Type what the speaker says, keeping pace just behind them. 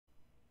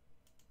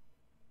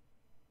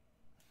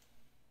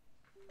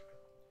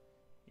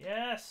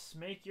Yes,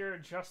 make your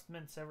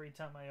adjustments every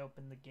time I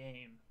open the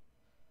game.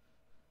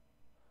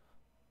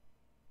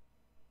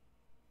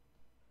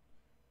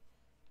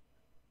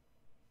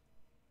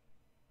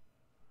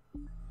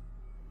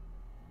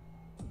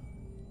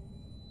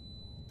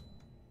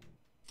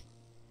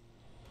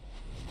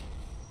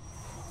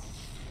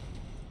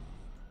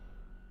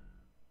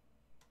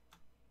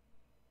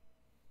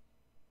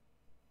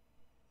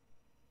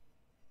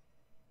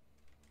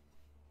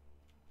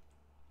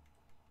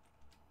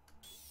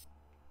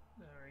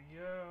 There we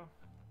go.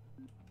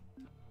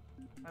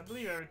 I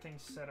believe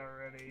everything's set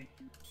already.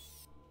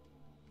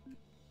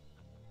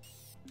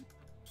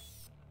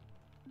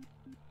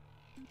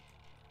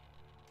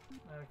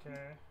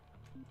 Okay.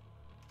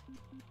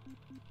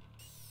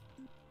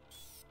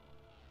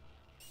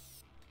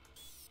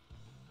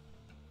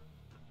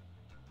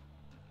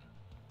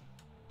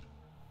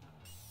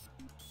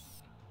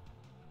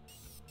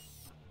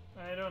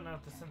 I don't know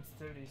if the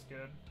sensitivity's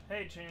good.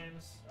 Hey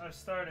James, I've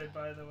started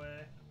by the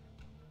way.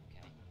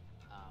 Okay.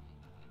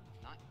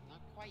 Not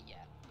quite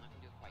yet. I'm not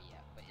gonna do it quite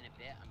yet, but in a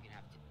bit I'm gonna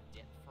have to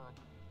dip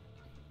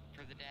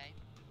for the day.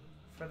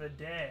 For the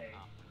day.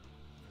 For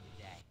the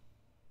day.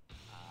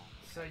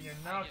 So you're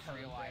not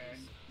coming back.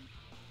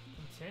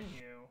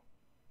 Continue.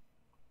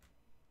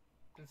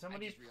 Did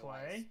somebody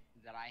play?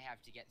 That I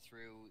have to get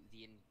through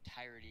the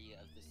entirety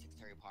of the 6th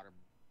Harry Potter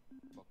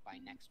book by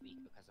next week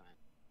because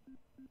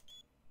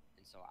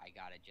and so I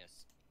gotta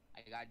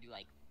do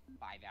like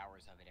 5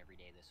 hours of it every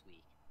day this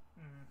week.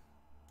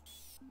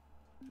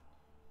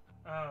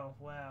 Oh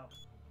wow.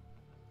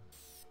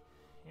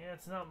 Yeah,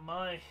 it's not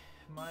my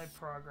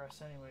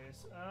progress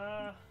anyways. So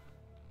I'm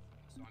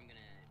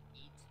gonna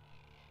eat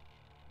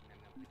and I'm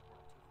gonna play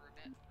Portal 2 for a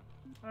bit.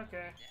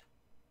 Okay.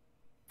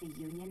 The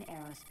Union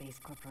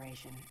Aerospace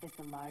Corporation is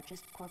the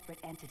largest corporate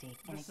entity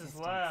in existence. This is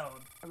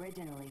loud.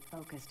 Originally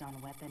focused on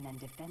weapon and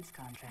defense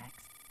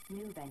contracts,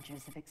 new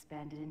ventures have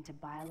expanded into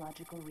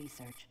biological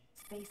research,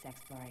 space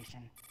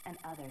exploration, and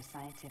other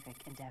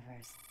scientific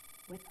endeavors.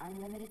 With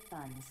unlimited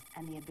funds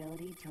and the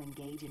ability to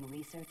engage in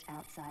research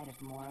outside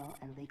of moral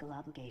and legal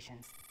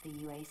obligations, the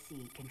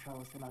UAC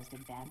controls the most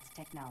advanced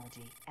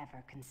technology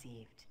ever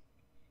conceived.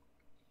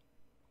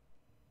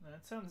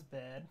 That sounds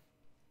bad.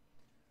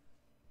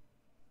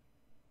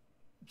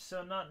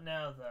 So not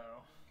now,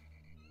 though.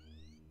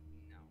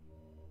 No.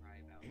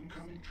 Right about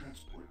Incoming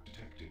transport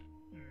detected.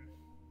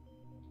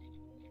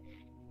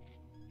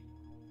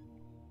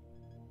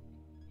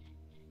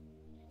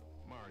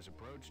 Mars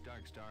approach,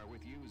 Dark Star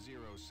with you,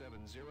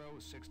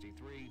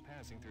 07063,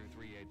 passing through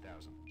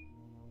 38000.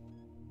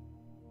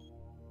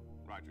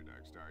 Roger,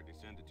 Dark Star.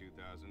 Descend to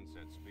 2000,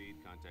 set speed,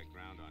 contact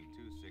ground on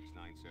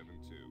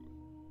 26972.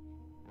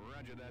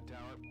 Roger that,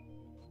 tower.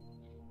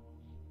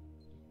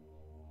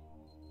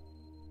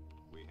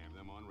 We have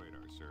them on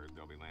radar, sir.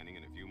 They'll be landing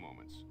in a few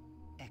moments.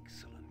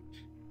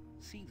 Excellent.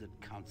 See that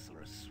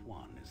Counselor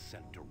Swan is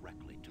sent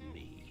directly to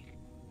me.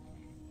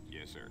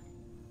 Yes, sir.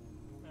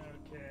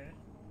 Okay.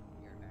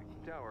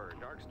 Tower,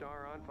 Dark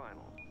Star on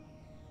final.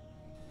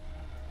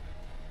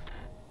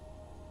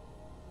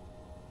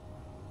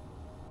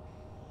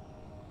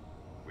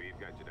 We've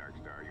got you, Dark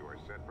Star. You are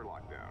set for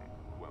lockdown.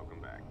 Welcome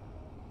back.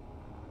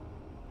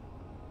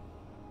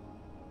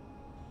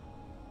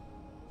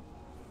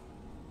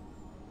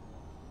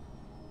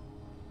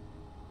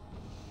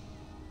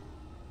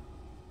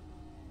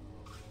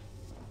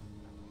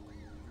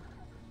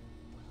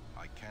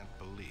 I can't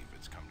believe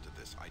it's come to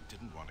this. I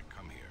didn't want to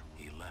come here.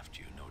 He left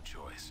you no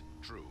choice.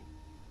 True,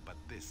 but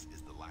this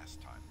is the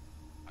last time.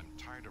 I'm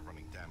tired of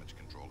running damage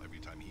control every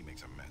time he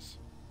makes a mess.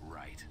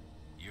 Right.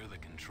 You're the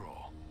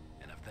control.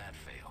 And if that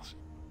fails,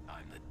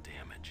 I'm the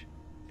damage.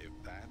 If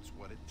that's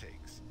what it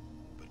takes,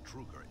 but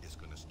Kruger is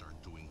gonna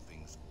start doing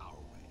things our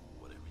way.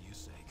 Whatever you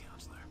say,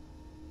 Counselor.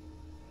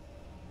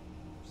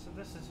 So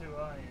this is who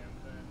I am,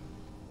 then.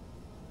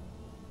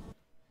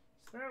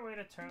 Is there a way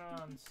to turn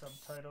on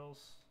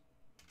subtitles?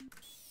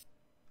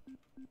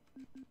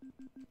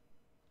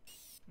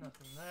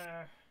 Nothing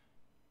there.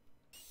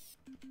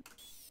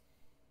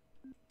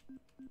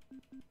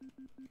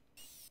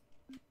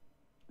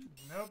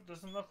 Nope,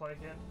 doesn't look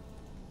like it.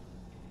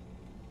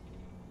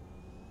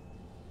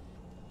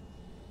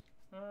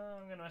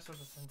 I'm gonna mess with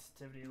the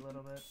sensitivity a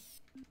little bit.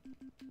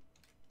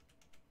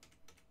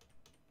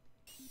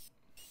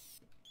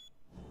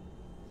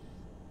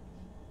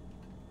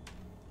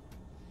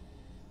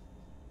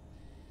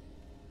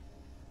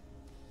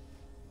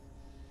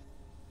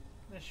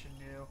 This should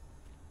do.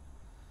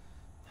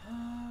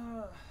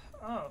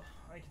 Oh,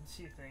 I can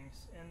see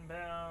things.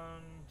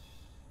 Inbound.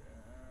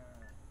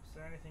 Is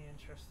there anything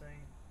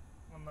interesting?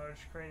 One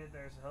large crated,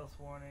 there's a health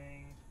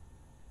warning.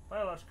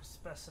 Biological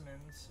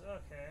specimens.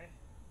 Okay.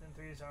 Then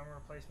 3's armor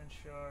replacement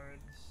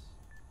shards.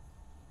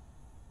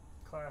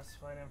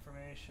 Classified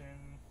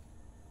information.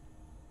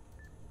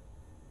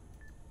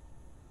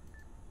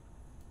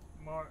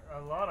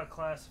 A lot of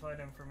classified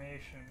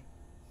information.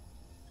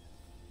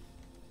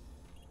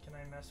 Can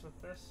I mess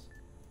with this?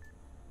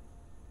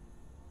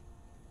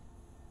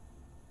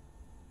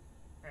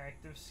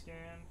 Active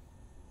scan.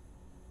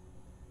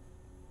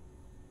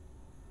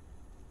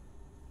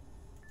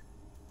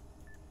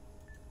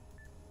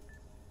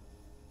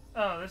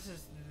 Oh, this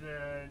is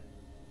the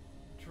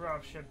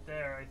dropship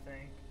there, I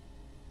think.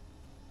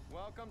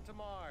 Welcome to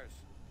Mars.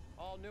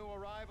 All new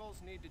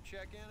arrivals need to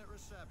check in at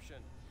reception.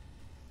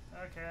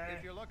 Okay.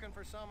 If you're looking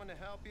for someone to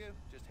help you,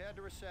 just head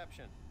to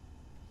reception.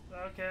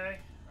 Okay.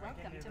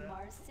 Welcome to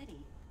Mars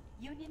City,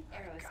 Union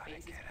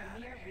Aerospace's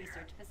premier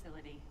research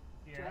facility.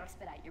 To Yeah.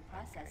 expedite your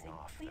processing,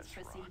 please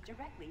proceed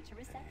directly to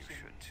reception. You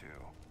should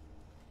too.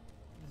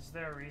 Is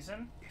there a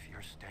reason? If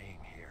you're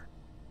staying here,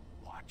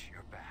 watch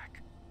your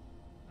back.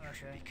 You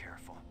should Okay. be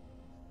careful.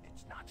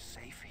 It's not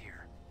safe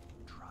here.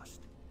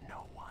 Trust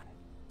no one.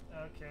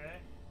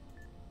 Okay.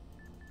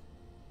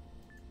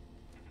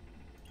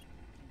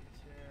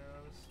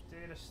 Details,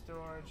 data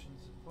storage and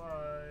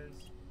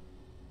supplies.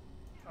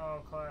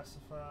 All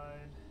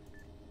classified.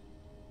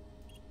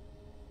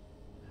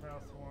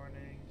 Health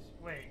warnings.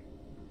 Wait.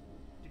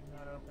 Do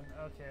not open.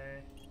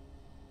 Okay.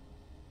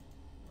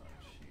 Oh,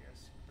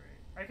 yes,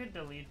 great. I could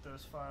delete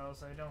those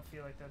files. I don't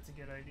feel like that's a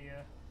good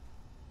idea.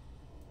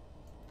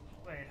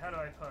 Wait, how do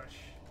I push?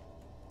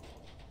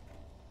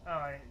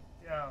 Oh,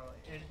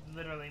 it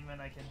literally meant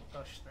I can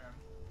push them.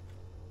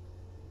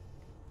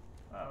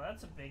 Wow,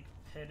 that's a big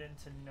pit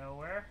into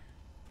nowhere.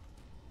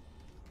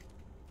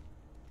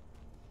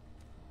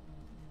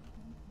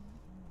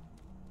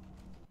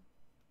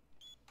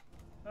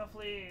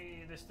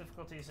 Hopefully this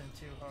difficulty isn't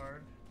too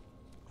hard.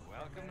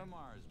 Welcome to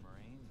Mars,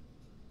 Marine.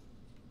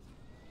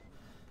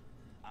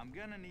 I'm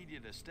gonna need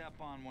you to step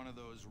on one of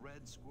those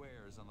red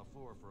squares on the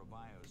floor for a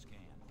bioscan.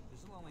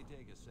 This'll only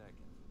take a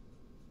second.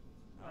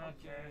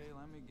 Okay,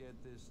 let me get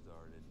this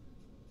started.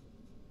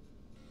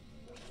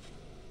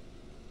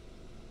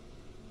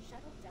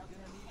 Shuttle Delta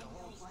You're gonna need to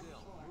hold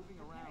still. Moving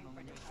around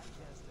only makes the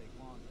test take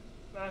longer.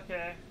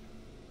 Okay.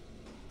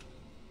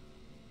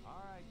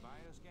 Alright,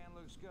 bioscan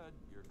looks good.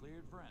 You're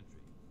cleared for entry.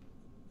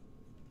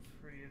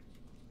 Free of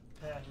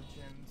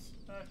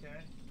pathogens. Okay.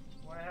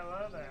 Why,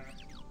 hello there.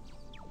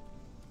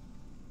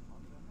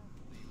 On behalf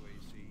of the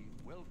UAC,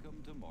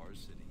 welcome to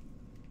Mars City.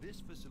 This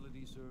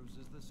facility serves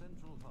as the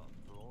central hub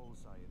for all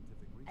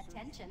scientific research,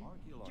 Attention,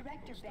 archaeological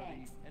Director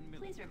study, Banks. and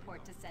Please military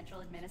report to knowledge.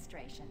 Central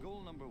Administration. Goal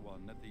number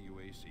 1 at the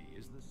UAC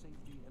is the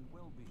safety and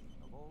well-being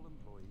of all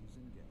employees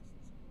and guests.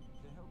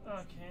 To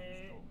help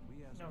Okay.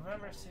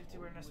 November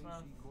Safety Awareness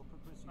Month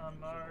on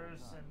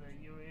Mars and the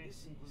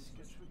UAC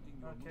schedule.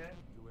 Okay.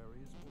 To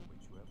areas for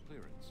which you have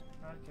clearance.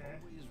 Okay.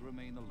 Always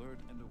remain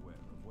alert and aware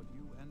of what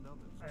you and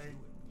others are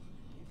doing.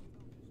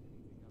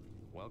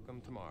 Welcome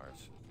to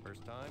Mars.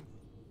 First time?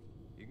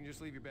 You can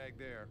just leave your bag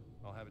there.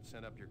 I'll have it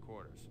sent up your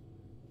quarters.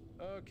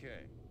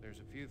 Okay, there's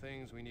a few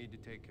things we need to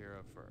take care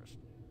of first.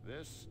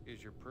 This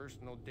is your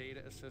personal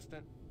data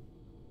assistant.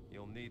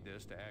 You'll need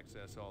this to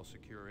access all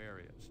secure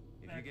areas.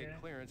 If you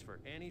get clearance for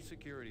any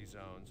security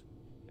zones,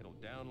 it'll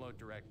download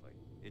directly.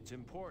 It's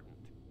important,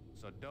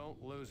 so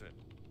don't lose it.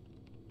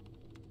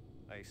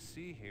 I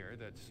see here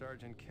that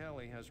Sergeant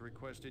Kelly has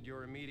requested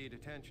your immediate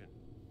attention.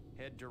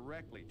 Head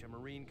directly to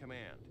Marine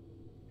Command.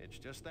 It's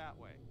just that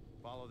way.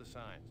 Follow the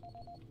signs.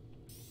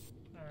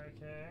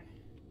 Okay.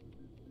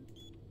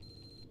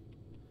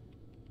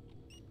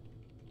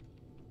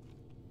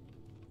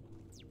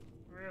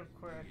 Real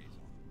quick.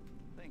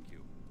 Thank you,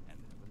 and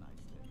have a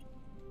nice day.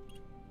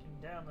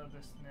 Can download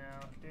this now.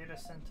 Data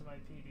sent to my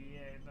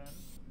PDA then.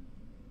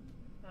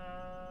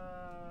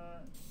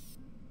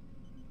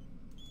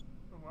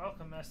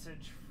 Welcome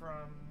message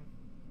from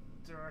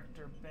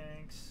Director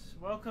Banks.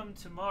 Welcome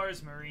to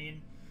Mars,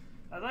 Marine.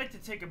 I'd like to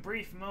take a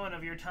brief moment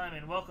of your time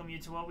and welcome you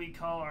to what we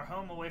call our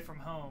home away from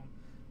home.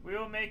 We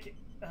will make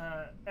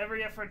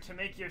every effort to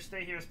make your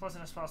stay here as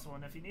pleasant as possible,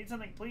 and if you need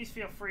something, please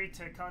feel free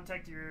to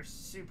contact your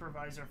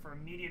supervisor for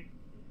immediate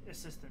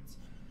assistance.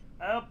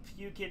 I hope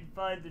you can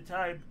find the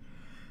time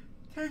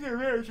to take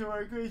advantage of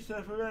our great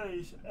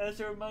facilities. As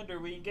a reminder,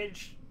 we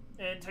engage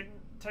in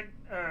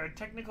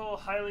technical,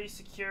 highly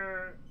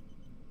secure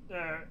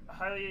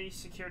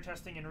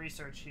testing and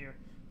research here.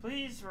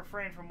 Please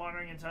refrain from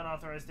wandering into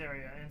unauthorized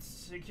area, and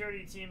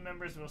security team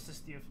members will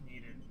assist you if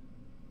needed.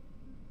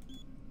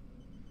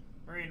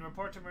 Marine,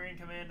 report to Marine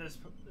Command as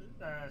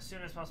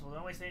soon as possible.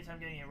 Don't waste any time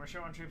getting here. We're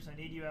short on troops and I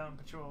need you out on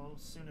patrol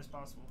as soon as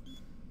possible.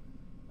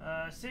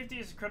 Safety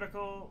is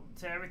critical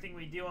to everything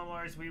we do on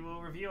Mars. We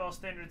will review all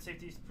standard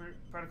safety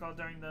protocol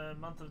during the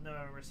month of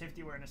November,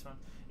 Safety Awareness Month.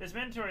 It is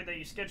mandatory that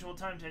you schedule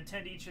time to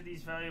attend each of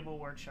these valuable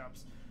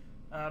workshops.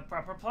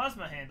 Proper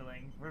plasma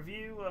handling.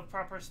 Review of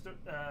proper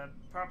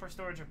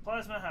storage of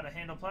plasma, how to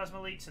handle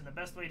plasma leaks, and the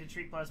best way to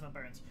treat plasma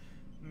burns.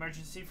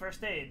 Emergency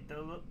first aid.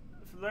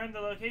 Learn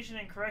the location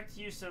and correct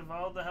use of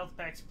all the health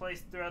packs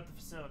placed throughout the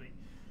facility.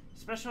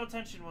 Special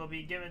attention will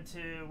be given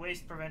to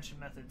waste prevention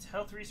methods.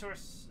 Health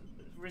resources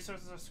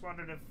are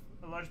squandered if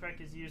a large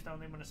pack is used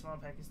only when a small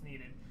pack is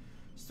needed.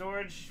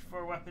 Storage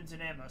for weapons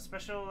and ammo.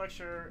 Special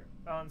lecture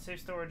on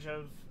safe storage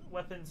of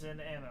weapons and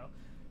ammo.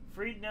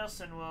 Freed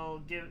Nelson will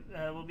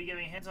be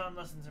giving hands-on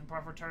lessons in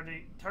proper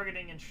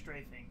targeting and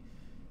strafing.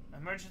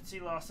 Emergency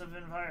loss of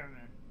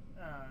environment.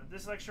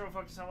 This lecture will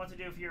focus on what to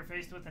do if you are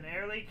faced with an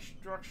air leak,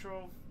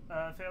 structural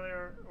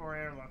failure or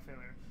airlock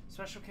failure.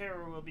 Special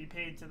care will be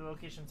paid to the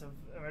locations of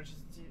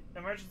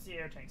emergency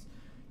air tanks.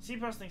 See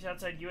postings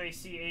outside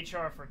UAC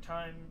HR for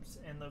times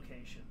and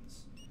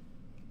locations.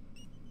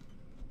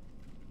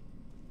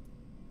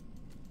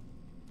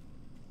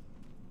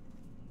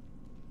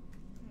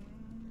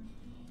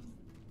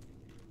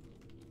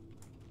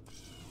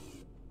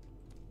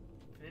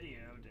 Video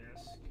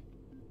disc.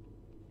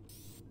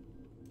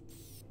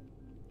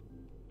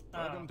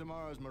 Welcome to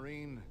Mars,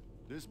 Marine.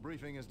 This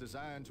briefing is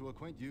designed to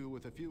acquaint you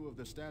with a few of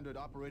the standard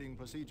operating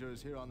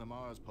procedures here on the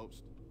Mars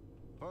post.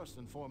 First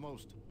and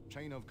foremost,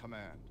 chain of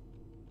command.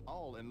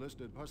 All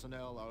enlisted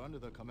personnel are under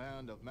the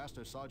command of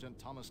Master Sergeant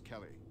Thomas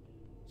Kelly.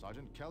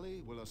 Sergeant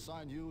Kelly will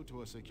assign you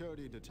to a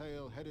security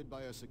detail headed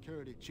by a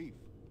security chief.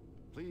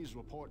 Please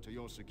report to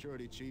your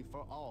security chief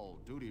for all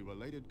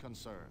duty-related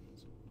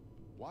concerns.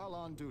 While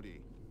on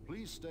duty,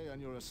 please stay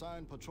on your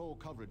assigned patrol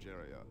coverage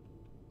area.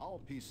 All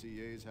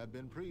PCAs have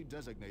been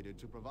pre-designated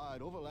to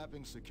provide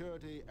overlapping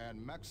security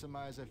and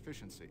maximize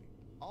efficiency.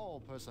 All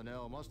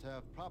personnel must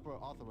have proper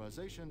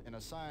authorization in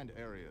assigned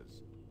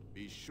areas.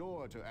 Be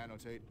sure to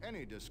annotate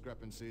any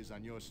discrepancies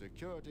on your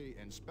security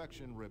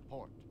inspection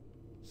report.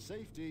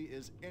 Safety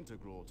is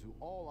integral to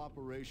all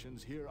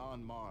operations here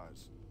on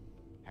Mars.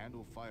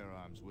 Handle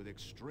firearms with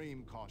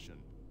extreme caution.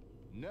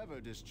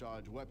 Never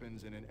discharge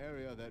weapons in an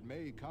area that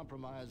may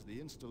compromise the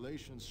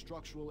installation's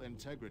structural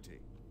integrity.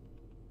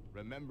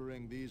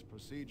 Remembering these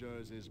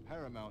procedures is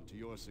paramount to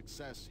your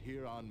success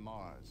here on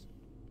Mars.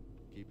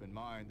 Keep in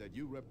mind that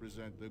you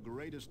represent the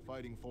greatest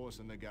fighting force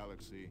in the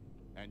galaxy,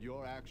 and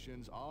your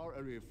actions are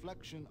a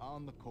reflection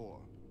on the Corps.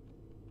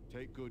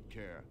 Take good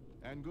care,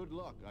 and good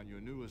luck on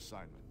your new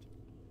assignment.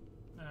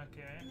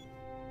 Okay.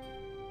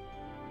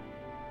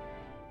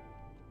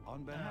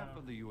 On behalf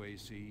of the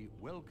UAC,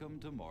 welcome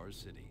to Mars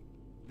City.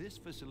 This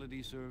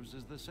facility serves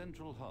as the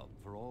central hub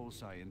for all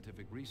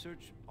scientific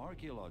research,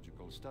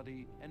 archaeological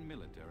study, and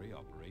military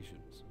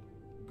operations.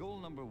 Goal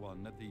number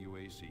one at the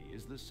UAC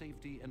is the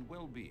safety and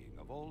well-being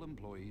of all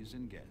employees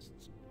and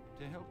guests.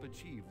 To help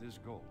achieve this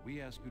goal,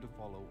 we ask you to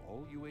follow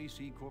all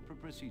UAC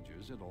corporate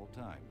procedures at all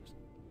times.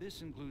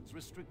 This includes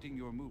restricting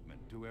your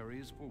movement to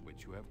areas for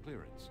which you have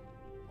clearance.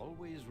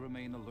 Always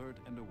remain alert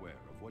and aware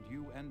of what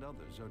you and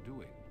others are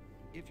doing.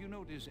 If you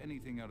notice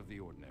anything out of the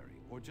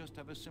ordinary, or just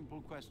have a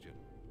simple question,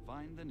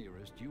 find the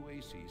nearest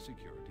UAC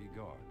security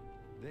guard.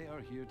 They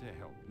are here to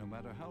help, no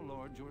matter how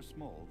large or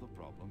small the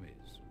problem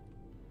is.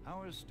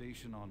 Our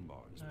station on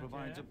Mars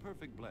provides a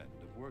perfect blend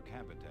of work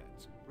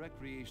habitats,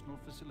 recreational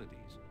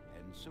facilities,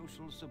 and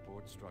social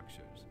support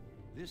structures.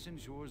 This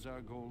ensures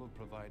our goal of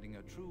providing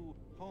a true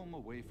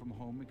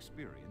home-away-from-home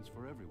experience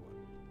for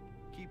everyone.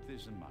 Keep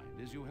this in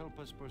mind as you help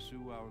us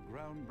pursue our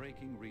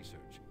groundbreaking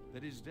research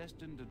that is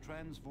destined to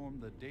transform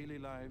the daily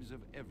lives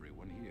of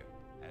everyone here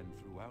and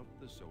throughout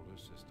the solar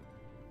system.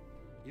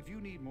 If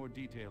you need more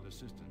detailed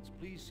assistance,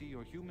 please see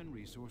your Human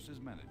Resources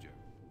Manager.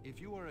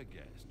 If you are a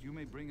guest, you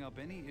may bring up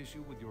any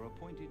issue with your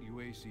appointed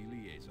UAC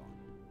liaison.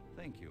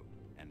 Thank you,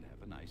 and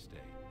have a nice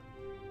day.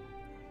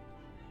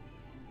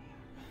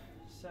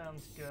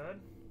 Sounds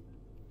good.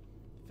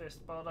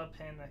 Fist balled up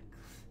hand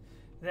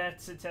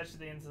that's attached to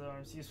the ends of the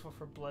arms, useful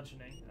for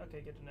bludgeoning.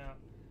 Okay, good to know.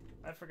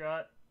 I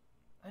forgot.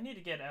 I need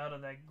to get out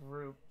of that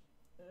group.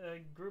 A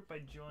group I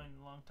joined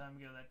a long time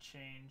ago that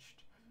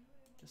changed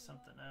to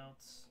something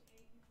else.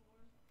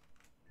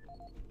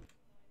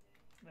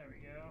 There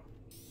we go.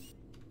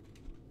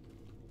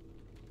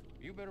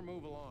 You better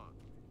move along.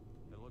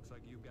 It looks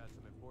like you've got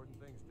some important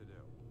things to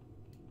do.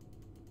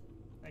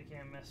 I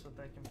can't mess with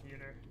that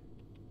computer.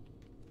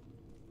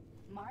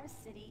 Mars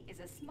City is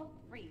a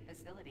smoke-free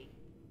facility.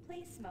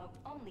 Please smoke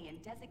only in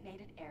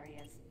designated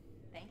areas.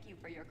 Thank you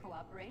for your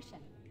cooperation.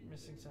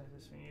 Missing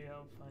scientist, we need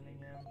help finding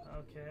him.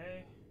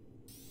 Okay.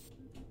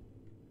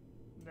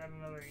 Got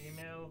another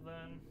email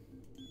then.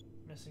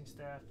 Missing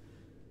staff.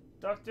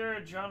 Dr.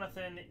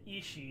 Jonathan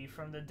Ishii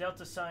from the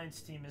Delta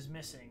Science team is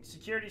missing.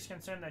 Security is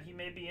concerned that he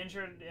may be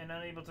injured and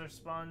unable to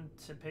respond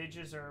to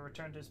pages or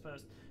return to his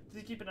post.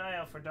 Please keep an eye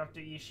out for Dr.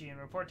 Ishii and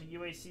report to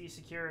UAC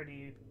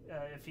security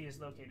if he is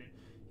located.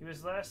 He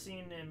was last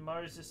seen in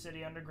Mars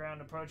City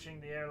underground approaching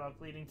the airlock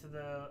leading to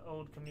the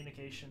old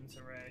communications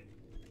array.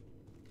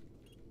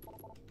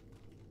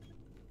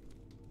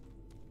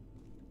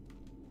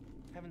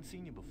 Haven't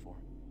seen you before.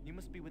 You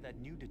must be with that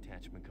new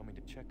detachment coming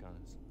to check on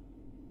us.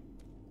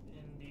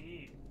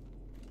 Indeed.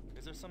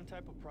 Is there some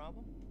type of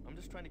problem? I'm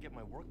just trying to get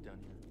my work done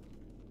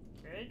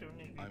here. Okay, don't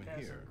need to be I'm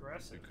passive here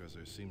aggressive. because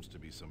there seems to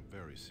be some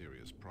very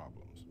serious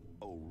problems.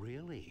 Oh,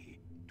 really?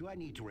 Do I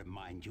need to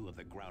remind you of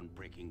the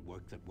groundbreaking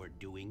work that we're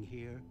doing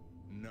here?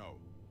 No.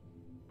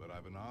 But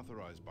I've been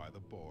authorized by the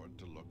board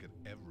to look at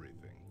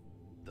everything.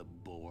 The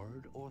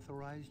board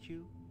authorized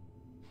you?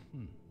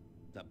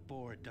 The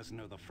board doesn't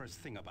know the first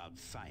thing about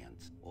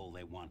science. All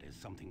they want is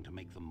something to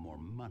make them more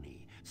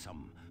money,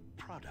 some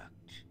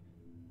product.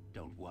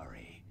 Don't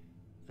worry,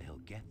 they'll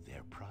get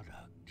their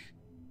product.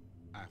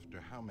 After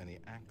how many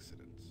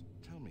accidents?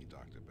 Tell me,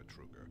 Dr.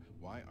 Betruger,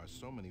 why are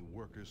so many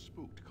workers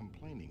spooked,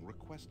 complaining,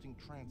 requesting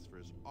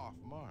transfers off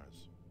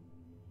Mars?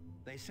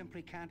 They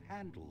simply can't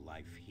handle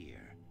life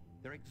here.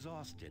 They're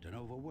exhausted and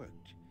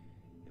overworked.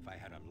 If I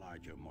had a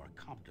larger, more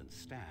competent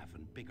staff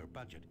and bigger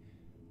budget,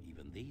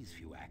 even these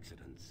few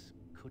accidents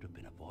could have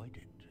been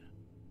avoided.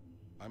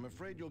 I'm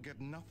afraid you'll get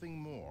nothing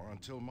more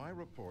until my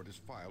report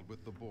is filed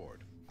with the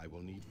board. I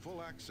will need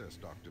full access,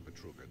 Dr.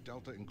 Petruga,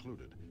 Delta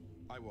included.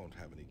 I won't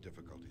have any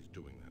difficulties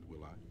doing that,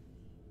 will I?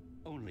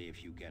 Only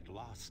if you get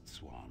lost,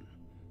 Swan.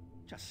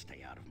 Just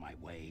stay out of my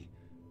way.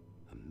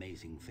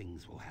 Amazing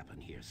things will happen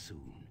here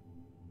soon.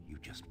 You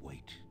just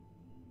wait.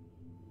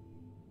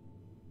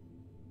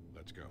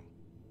 Let's go.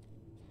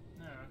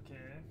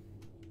 Okay.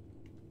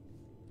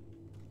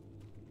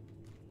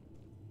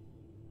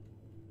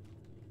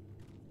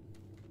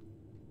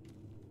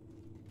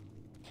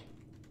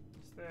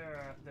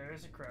 There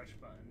is a crouch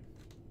button.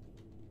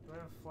 Do I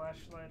have a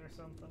flashlight or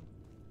something?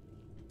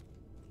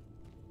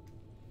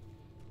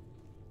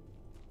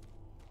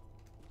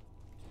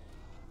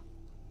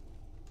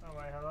 Oh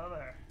wait, hello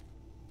there.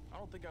 I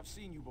don't think I've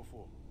seen you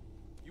before.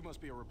 You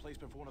must be a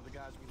replacement for one of the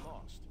guys we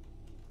lost.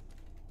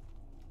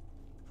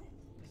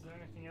 Is there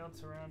anything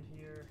else around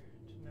here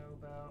to know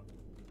about?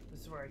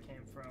 This is where I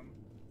came from.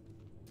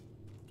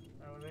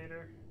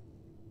 Elevator.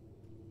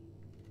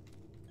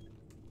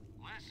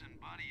 Listen,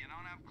 buddy, you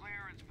don't have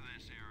clearance for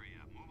this area.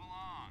 Move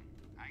along.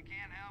 I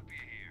can't help you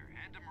here.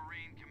 Head to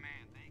Marine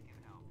Command. They can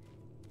help you.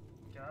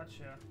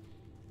 Gotcha.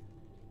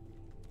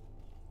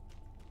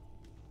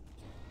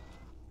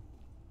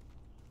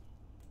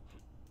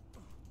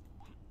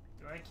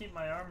 Do I keep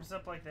my arms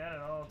up like that at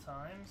all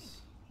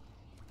times?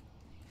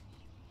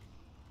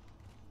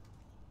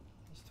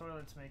 These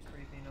toilets make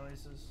creepy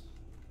noises.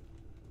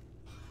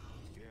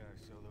 Yeah,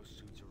 so those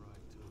suits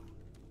arrived too.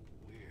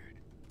 Weird.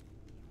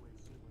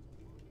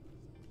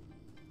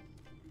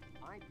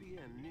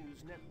 IPN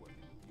News Network,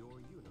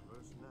 your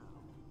universe now.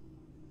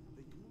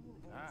 The Union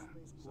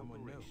Aerospace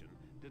someone new. Corporation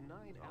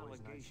denied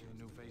allegations.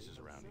 New faces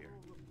around here.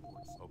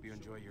 Hope you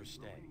enjoy your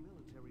stay.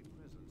 Military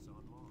presence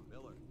on Mars.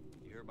 Miller,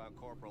 you hear about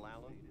Corporal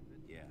Allen?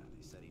 Yeah,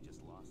 they said he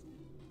just lost it.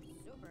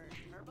 Super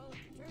Turbo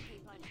Turkey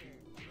Puncher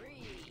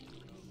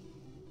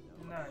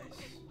 3.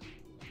 Nice.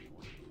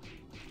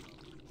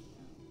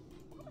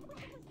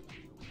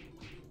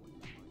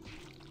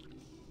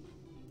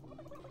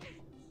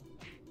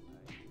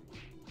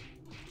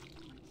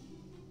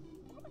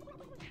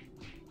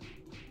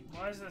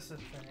 Why is this a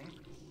thing?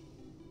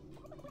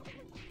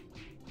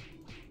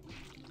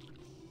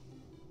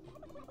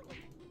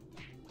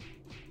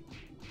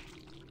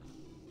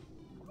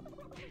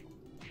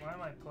 Why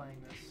am I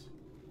playing this?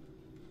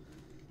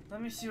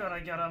 Let me see what I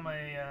got on my,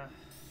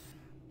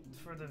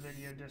 for the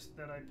video disc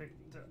that I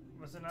picked up.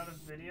 Was it not a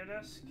video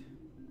disc?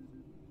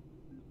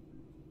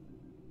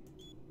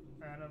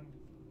 Adam.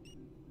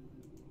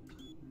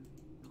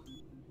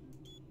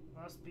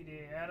 Lost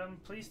PDA. Adam,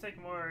 please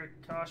take more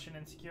caution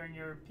in securing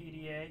your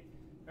PDA.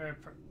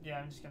 Yeah,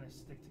 I'm just gonna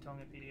stick to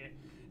calling it PDA.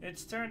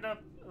 It's turned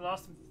up,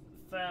 lost and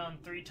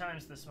found 3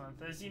 times this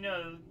month. As you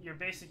know, your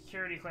basic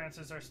security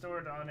clearances are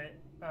stored on it,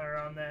 or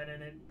on that,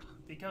 and it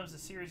becomes a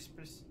serious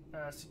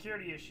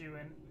security issue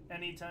and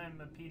any time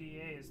a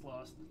PDA is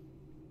lost.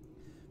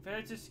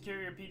 Failure to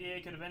secure your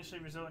PDA could eventually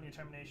result in your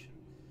termination.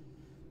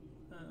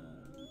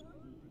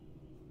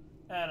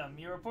 Adam,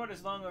 your report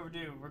is long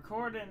overdue.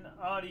 Record an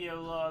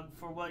audio log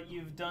for what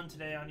you've done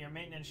today on your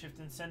maintenance shift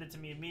and send it to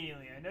me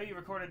immediately. I know you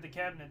recorded the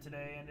cabinet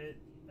today, and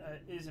it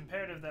is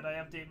imperative that I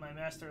update my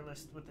master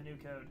list with the new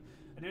code.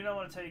 I do not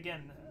want to tell you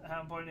again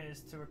how important it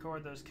is to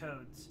record those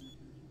codes.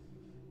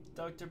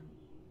 Dr.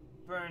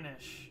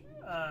 Burnish,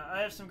 I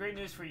have some great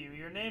news for you.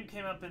 Your name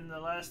came up in the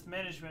last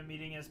management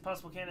meeting as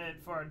possible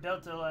candidate for our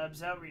Delta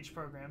Labs outreach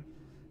program.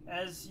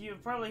 As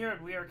you've probably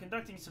heard, we are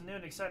conducting some new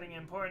and exciting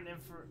and important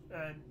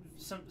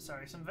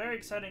some very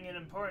exciting and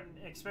important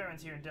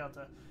experiments here in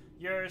Delta.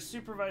 Your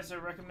supervisor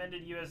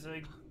recommended you as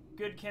a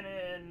good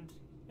candidate, and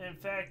in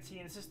fact, he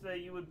insisted that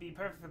you would be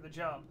perfect for the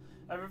job.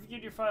 I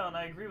reviewed your file and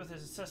I agree with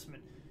his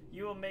assessment.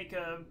 You will make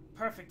a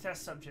perfect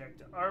test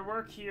subject. Our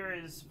work here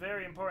is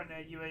very important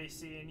at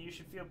UAC, and you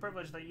should feel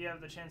privileged that you have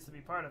the chance to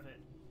be part of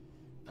it.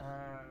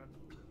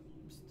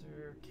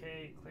 Mr.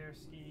 K.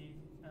 Klarsky,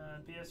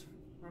 PS,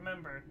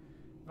 remember,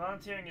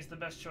 volunteering is the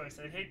best choice.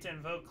 I'd hate to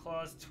invoke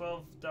Clause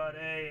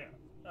 12.a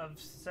of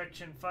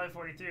Section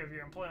 543 of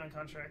your employment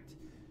contract,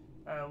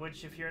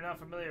 which, if you're not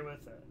familiar with,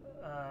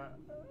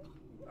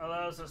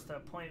 allows us to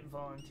appoint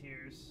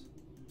volunteers.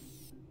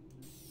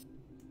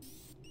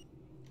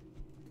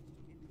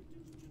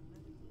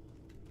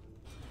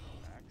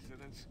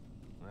 Accidents?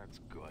 That's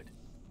good.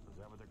 Is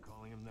that what they're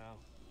calling him now?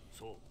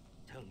 So,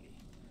 tell me,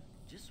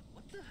 just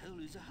what the hell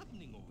is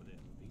happening over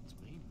there? Beats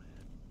me,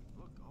 man.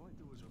 Look, all I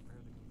do is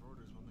repair the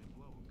converters when they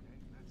blow, okay?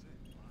 That's it.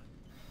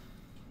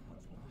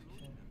 What's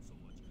wrong with them so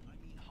much? I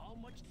mean, how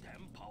much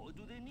damn power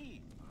do they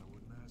need? I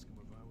wouldn't ask him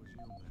if I was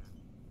you, man.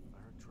 I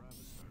heard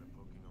Travis started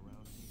poking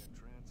around and he got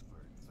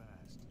transferred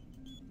fast.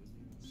 Didn't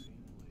even see him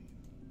leave.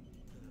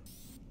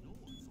 No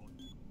one thought.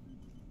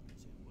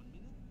 Is it 1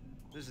 minute?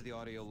 This is the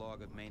audio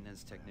log of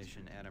maintenance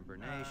technician Adam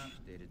Bernache,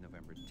 dated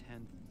November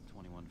 10th,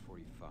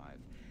 2145.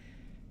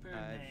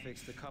 I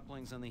fixed the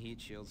couplings on the heat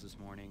shields this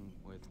morning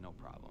with no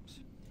problems.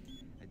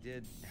 I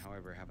did,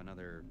 however, have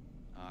another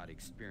odd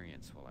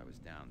experience while I was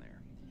down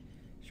there.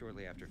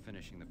 Shortly after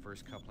finishing the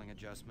first coupling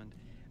adjustment,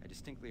 I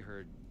distinctly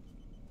heard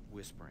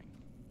whispering.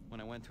 When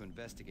I went to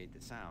investigate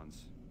the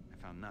sounds, I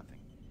found nothing.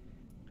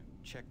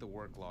 I checked the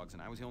work logs,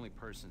 and I was the only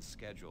person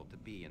scheduled to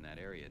be in that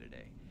area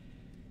today.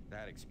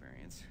 That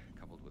experience,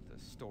 coupled with the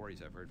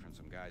stories I've heard from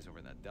some guys over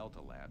in the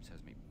Delta labs,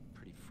 has me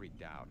pretty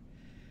freaked out.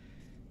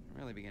 I'm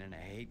really beginning to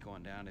hate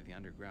going down to the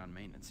underground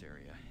maintenance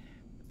area.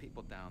 The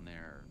people down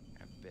there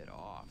are a bit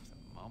off.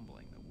 The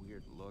mumbling, the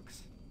weird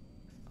looks.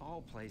 The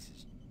whole place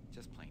is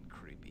just plain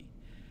creepy.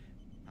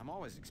 I'm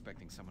always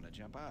expecting someone to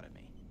jump out at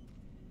me.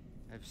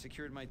 I've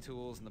secured my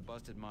tools and the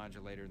busted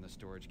modulator in the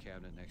storage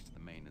cabinet next to the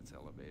maintenance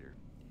elevator.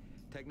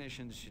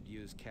 Technicians should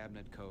use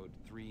cabinet code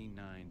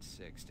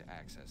 396 to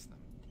access them.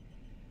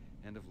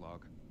 End of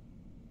log.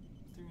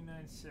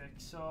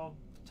 396. So I'll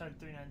type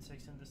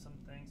 396 into some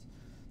things.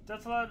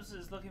 Delta Labs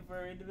is looking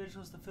for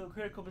individuals to fill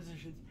critical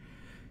positions.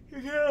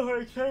 You can't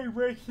avoid carrying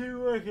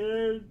breakthrough work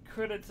and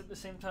credits at the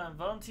same time.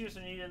 Volunteers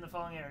are needed in the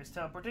following areas.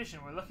 Teleportation.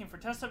 We're looking for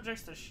test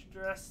subjects to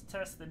stress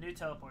test the new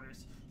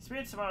teleporters.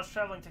 Experience tomorrow's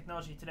traveling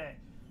technology today.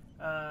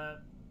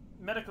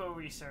 Medical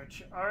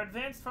research. Our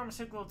advanced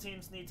pharmaceutical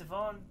teams needs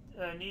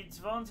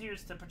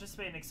volunteers to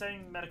participate in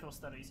exciting medical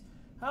studies.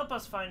 Help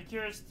us find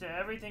cures to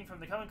everything from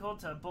the common cold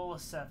to Ebola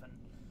 7.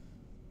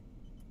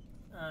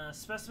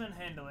 Specimen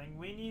handling.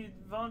 We need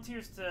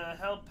volunteers to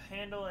help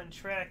handle and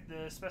track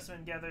the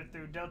specimen gathered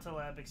through Delta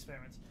Lab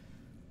experiments.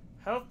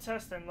 Health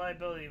tests and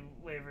liability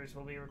waivers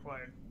will be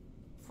required.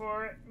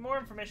 For more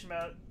information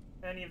about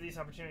any of these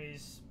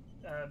opportunities,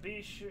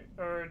 be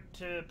sure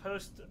to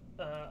post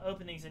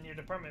openings in your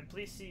department.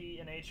 Please see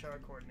an HR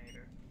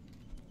coordinator.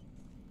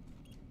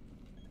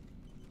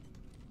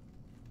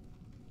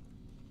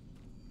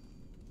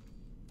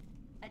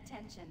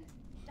 Attention,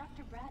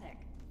 Dr. Braddock.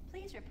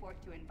 Please report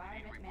to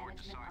Environment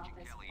Management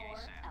Office 4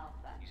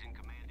 Alpha. He's in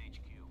Command HQ.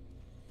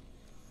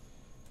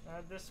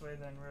 This way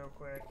then, real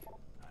quick.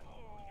 I'm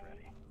almost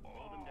ready.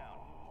 Hold him down.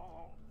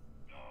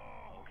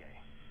 Okay,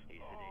 he's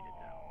sedated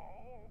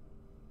now.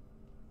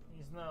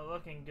 He's not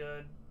looking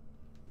good.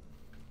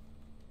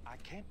 I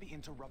can't be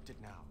interrupted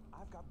now.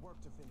 I've got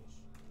work to finish.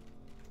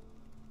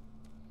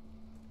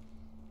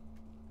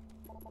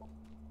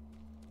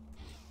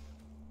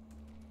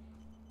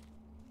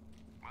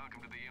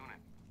 Welcome to the unit.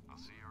 I'll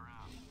see you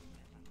around.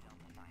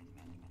 Delta Science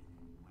Management.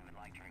 We would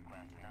like to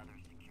request another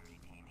security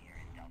team here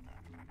in Delta.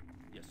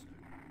 Yes, sir.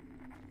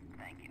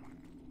 Thank you.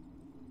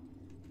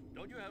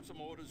 Don't you have some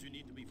orders you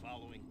need to be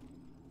following?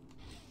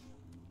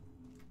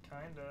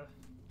 Kinda.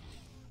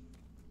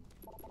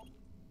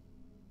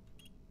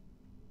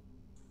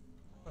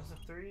 Was it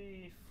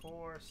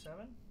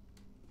 347?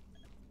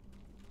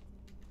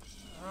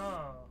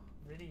 Oh,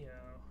 video.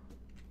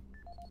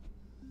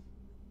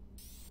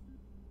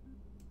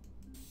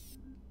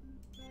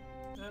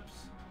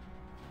 Oops.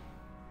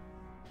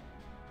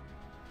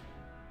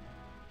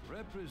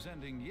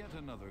 Representing yet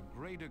another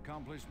great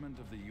accomplishment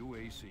of the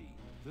UAC,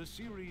 the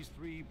Series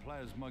 3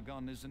 plasma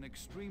gun is an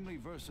extremely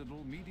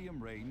versatile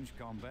medium-range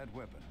combat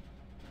weapon.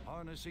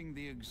 Harnessing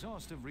the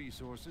exhaustive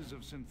resources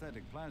of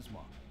synthetic plasma,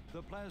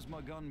 the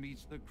plasma gun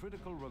meets the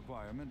critical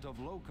requirement of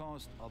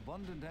low-cost,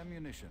 abundant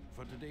ammunition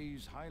for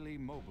today's highly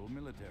mobile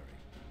military.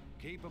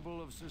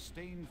 Capable of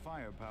sustained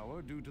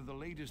firepower due to the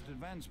latest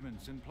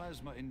advancements in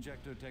plasma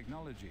injector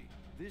technology,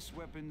 this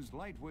weapon's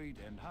lightweight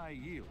and high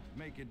yield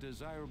make it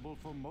desirable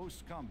for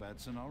most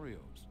combat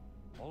scenarios.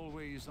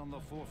 Always on the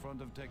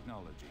forefront of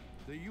technology,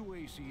 the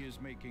UAC is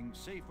making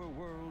safer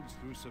worlds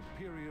through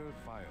superior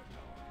firepower.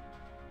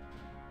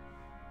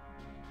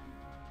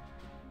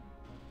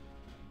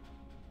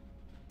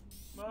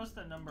 What was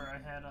the number I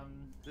had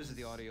on This is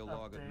the audio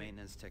log of update?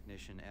 maintenance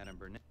technician Adam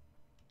Burnett,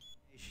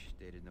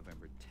 dated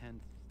November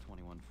 10th,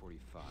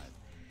 2145.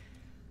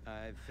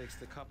 I fixed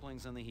the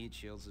couplings on the heat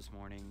shields this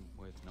morning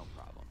with no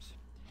problems.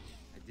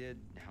 I did,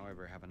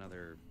 however, have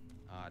another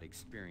odd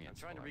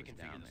experience I'm trying to while I was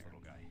reconfigure down this there.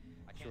 little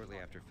guy. Shortly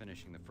after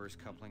finishing the first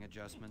coupling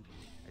adjustment,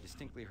 I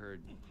distinctly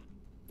heard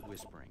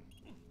whispering.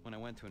 When I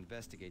went to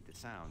investigate the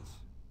sounds,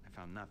 I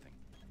found nothing.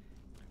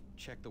 I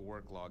checked the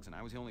work logs, and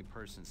I was the only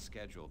person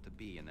scheduled to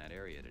be in that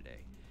area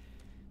today.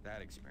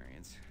 That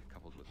experience,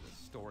 coupled with the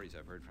stories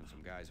I've heard from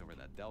some guys over in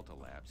the Delta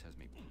labs, has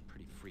me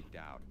pretty freaked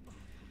out.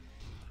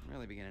 I'm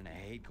really beginning to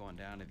hate going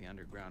down to the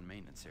underground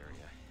maintenance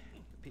area.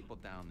 The people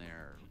down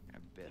there are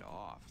a bit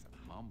off. The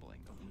mumbling,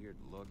 the weird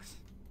looks.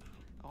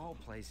 The whole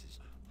place is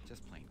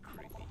just plain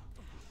creepy.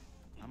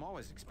 I'm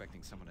always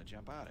expecting someone to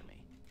jump out at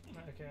me.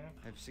 Okay.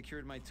 I've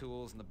secured my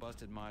tools and the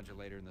busted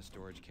modulator in the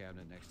storage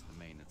cabinet next to the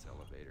maintenance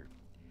elevator.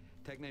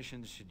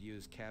 Technicians should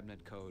use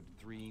cabinet code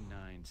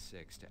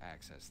 396 to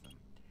access them.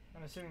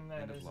 I'm assuming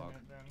that End of isn't log.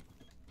 it then.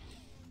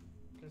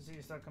 Because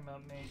he's talking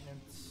about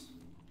maintenance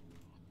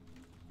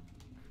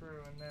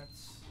crew, and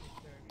that's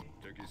dirty.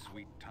 Took your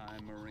sweet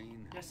time,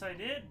 Marine? Yes, I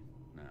did.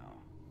 Now,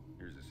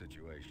 here's the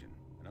situation.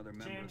 Another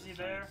member James, of the you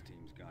there? science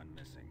team's gone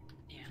missing.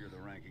 If you're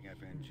the ranking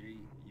FNG,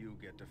 you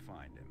get to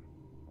find him.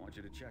 I want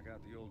you to check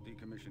out the old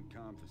decommissioned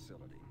comm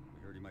facility.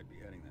 We heard you might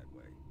be heading that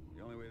way.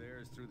 The only way there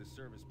is through the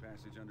service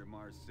passage under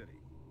Mars City.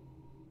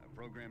 I've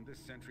programmed this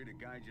sentry to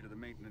guide you to the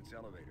maintenance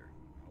elevator.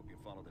 I hope you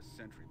follow the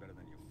sentry better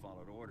than you've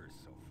followed orders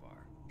so far.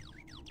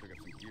 Pick up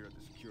some gear at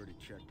the security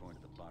checkpoint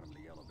at the bottom of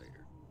the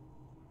elevator.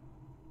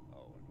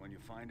 Oh, and when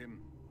you find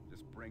him,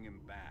 just bring him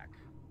back.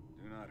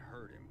 Do not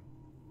hurt him.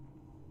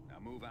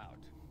 Now move out.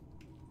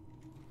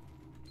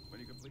 When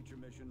you complete your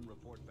mission,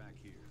 report back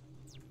here.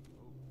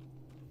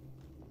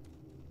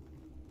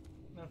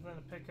 Nothing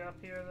to pick up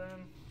here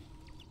then?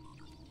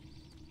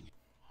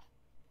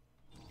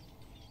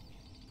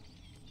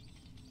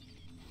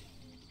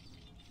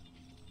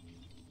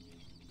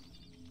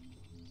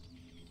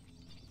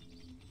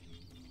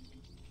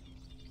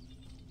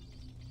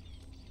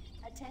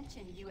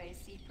 Attention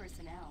UAC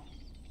personnel.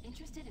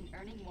 Interested in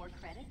earning more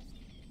credits?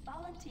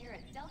 Volunteer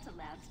at Delta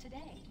Labs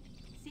today.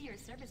 See your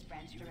service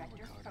branch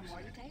director for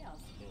more details.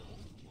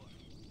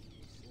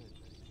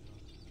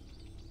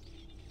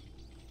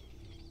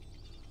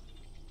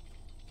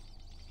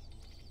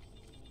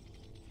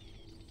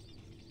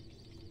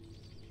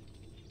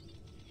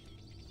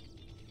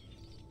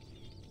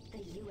 The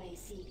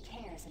UAC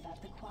cares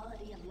about the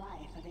quality of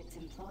life of its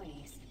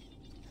employees.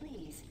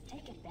 Please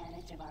take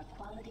advantage of our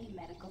quality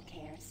medical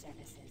care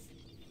services.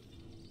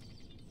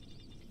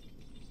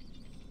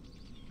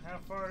 How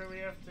far do we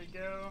have to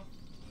go?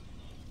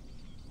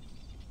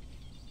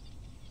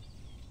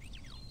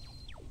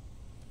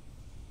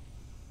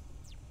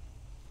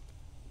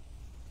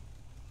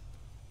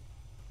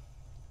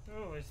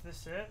 Oh, is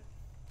this it?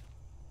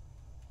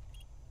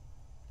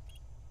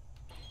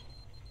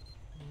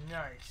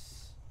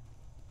 Nice.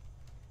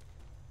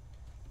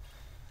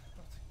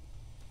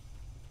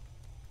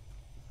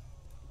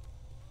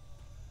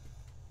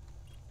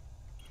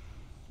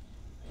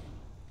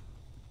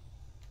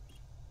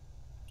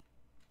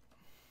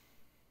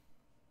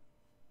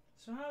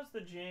 So how's the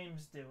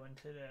James doing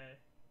today?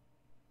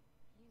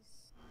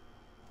 He's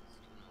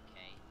doing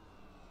okay.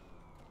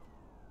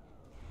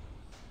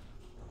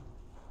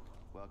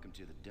 Welcome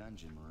to the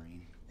dungeon,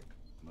 Marine.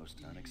 Most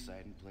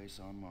unexciting place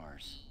on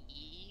Mars.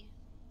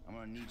 I'm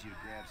gonna need you to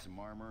grab some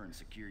armor and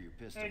secure your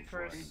pistol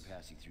before I can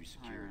pass you through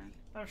security.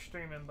 I'm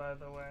streaming, by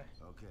the way.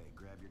 Okay,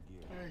 grab your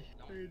gear. Hey,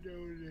 how you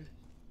doing?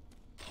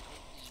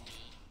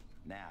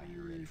 Now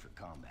you're ready for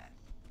combat.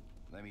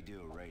 Let me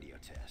do a radio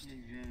test. Hey,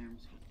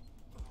 James.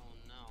 Oh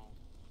no.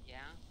 Yeah?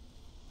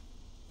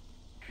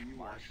 Can you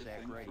watch the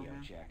Sec thing radio for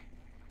me? check.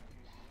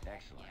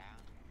 Excellent.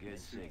 Good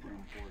It's super signal.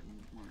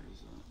 important. Where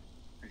is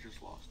it? I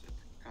just lost it.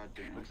 God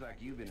damn it. Looks like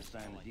you've been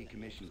assigned the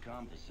decommissioned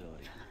comm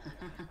facility.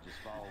 Just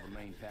follow the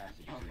main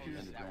passage through the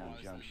underground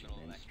junction,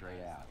 then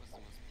straight out.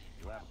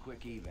 You'll have a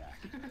quick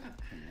evac.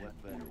 And what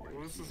better way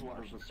Well, to this see is the one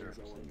of Martian the things surface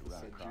I than wanted to to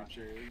run send across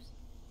you, it? James.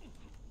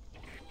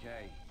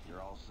 Okay,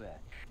 you're all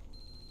set.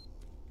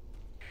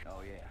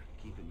 Oh yeah,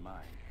 keep in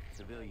mind,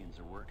 civilians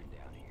are working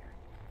down here.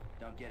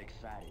 Don't get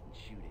excited and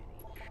shoot any.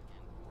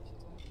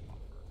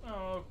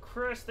 Oh,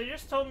 Chris, they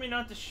just told me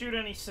not to shoot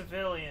any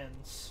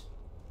civilians.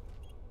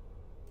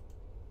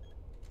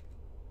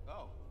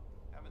 Oh,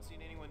 haven't seen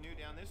anyone new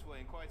down this way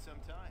in quite some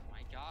time.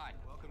 My god.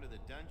 Welcome to the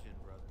dungeon,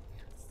 brother.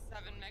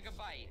 7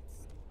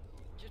 megabytes.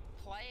 Just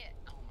play it.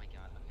 Oh my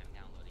god. Okay, I'm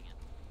downloading it.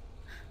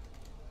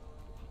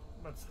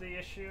 What's the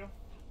issue?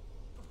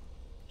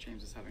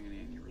 James is having an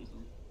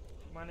aneurysm.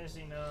 When is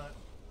he not?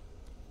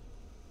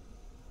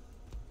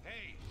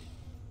 Hey!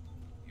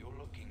 You're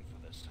looking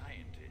for the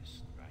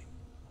scientist, right?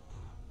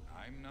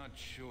 I'm not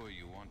sure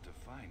you want to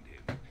find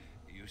him.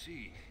 You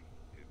see...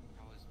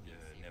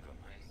 never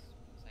mind.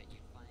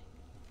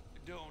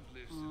 Don't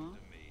listen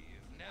to me.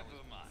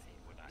 Never mind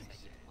what I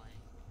said.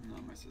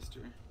 Not my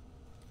sister.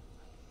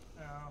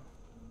 Oh.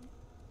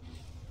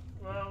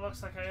 Well, it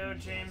looks like I owe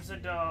James $1.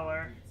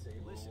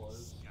 Listen,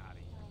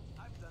 Scotty,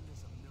 I've done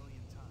this a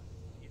million times.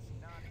 It's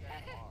not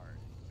that hard.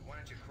 Why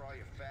don't you crawl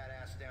your fat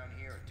ass down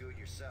here and do it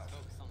yourself?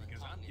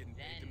 Because I'm getting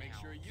paid to make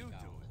sure you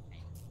do it.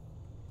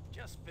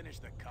 Just finish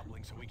the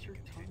coupling so we can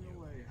continue.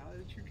 Away. How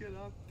did you get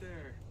up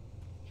there?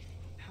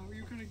 How are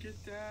you gonna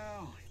get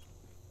down?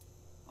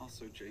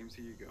 Also, James,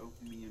 here you go.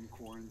 Me in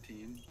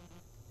quarantine.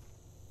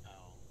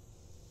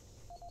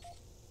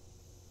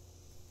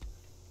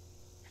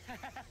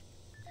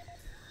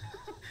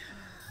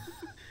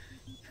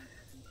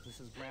 This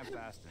is Grant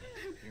Baston,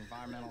 the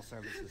Environmental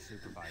Services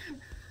Supervisor.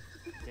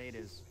 Date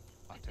is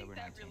October 19th.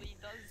 That really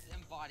does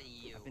embody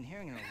you. I've been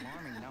hearing an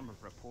alarming number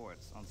of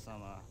reports on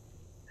some,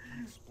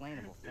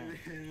 unexplainable things.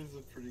 It is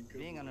a pretty good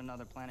Being one. on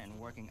another planet and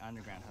working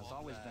underground has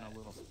always been a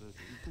little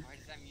spooky. Why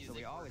does that So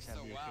we music always work have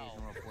so the well?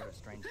 occasional report of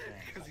strange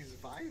things. Because he's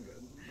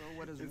vibing. But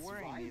what is It's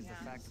worrying me is the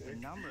vibing fact that the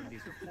music. number of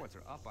these reports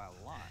are up by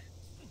a lot.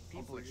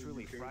 People are Also,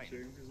 truly Here We Go,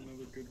 frightened. James is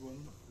another good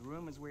one. The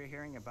rumors we're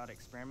hearing about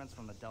experiments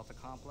from the Delta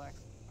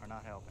complex are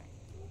not helping.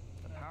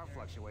 The power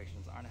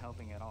fluctuations aren't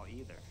helping at all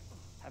either.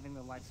 Having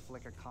the lights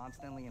flicker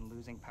constantly and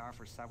losing power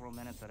for several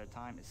minutes at a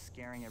time is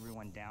scaring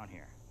everyone down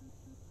here.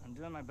 I'm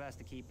doing my best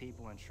to keep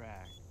people in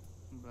track,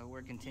 but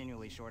we're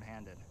continually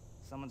short-handed.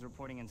 Someone's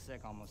reporting in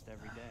sick almost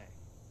every day.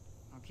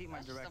 I'll keep my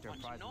That's just a director bunch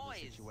of apprised of the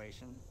noise.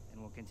 situation,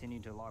 and will continue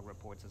to log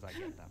reports as I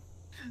get them.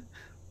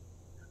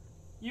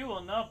 You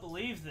will not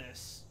believe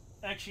this.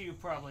 Actually, you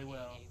probably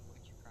will.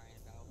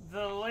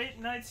 The late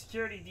night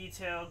security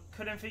detail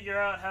couldn't figure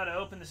out how to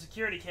open the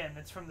security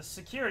cabinets from the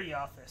security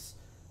office.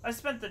 I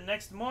spent the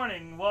next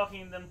morning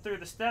walking them through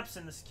the steps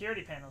in the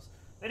security panels.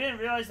 They didn't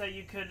realize that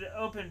you could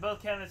open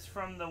both cabinets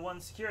from the one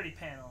security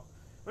panel.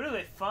 Where do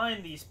they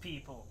find these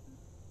people?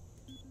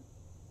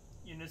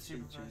 Unit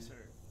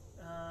supervisor.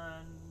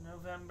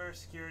 November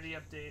security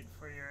update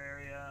for your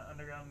area.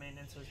 Underground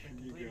maintenance has been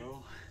completed.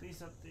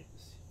 Please update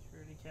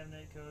security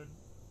cabinet code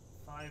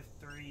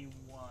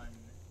 531.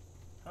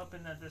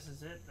 Hoping that this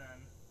is it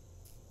then.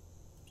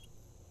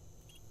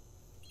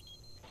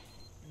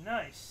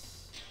 Nice.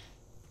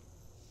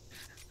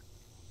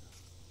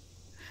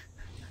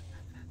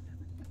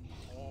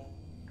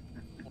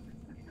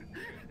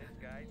 This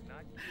guy's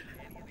not keeping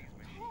any of these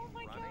machines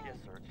running. Yes,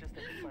 sir. It's just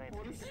that the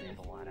scientists can have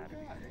a lot out of it.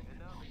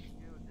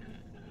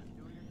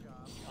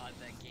 God,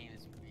 that game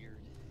is weird.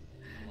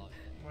 I love it.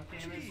 What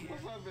game is it?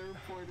 From their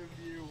point of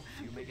view,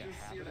 You make a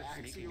habit of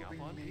sneaking up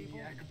on people?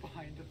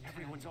 behind a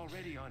Everyone's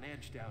already on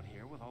edge down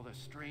here with all the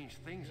strange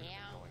things that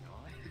are going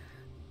on.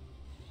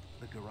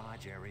 The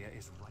garage area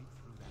is right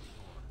through that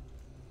door.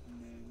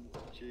 Man,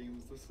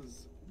 James, this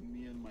is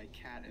me and my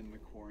cat in the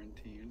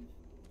quarantine.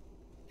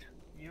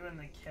 You and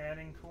the cat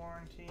in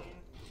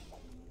quarantine?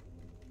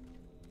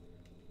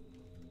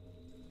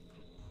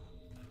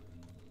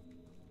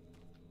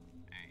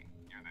 Hey,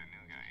 you're that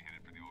new guy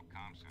headed for the old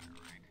comm center,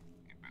 right?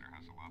 You better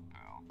hustle up,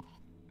 pal.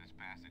 This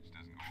passage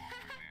doesn't go all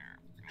the way there.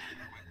 You'll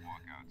have a quick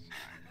walk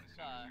outside to the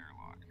center's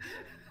airlock.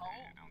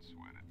 Yeah, don't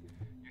sweat it.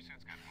 Your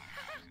suit's got plenty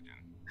of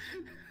oxygen.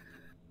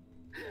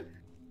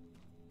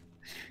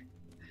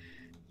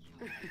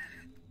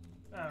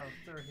 Oh,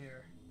 they're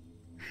here.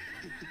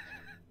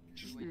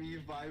 Just me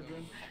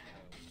vibing,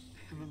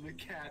 and then the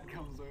cat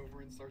comes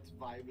over and starts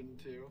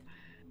vibing too.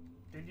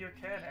 Did your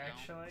cat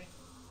actually?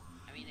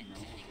 I mean,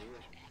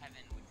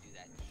 heaven would do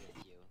that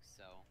with you,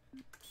 so.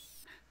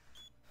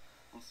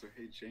 Also,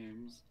 hey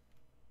James.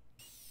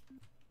 Here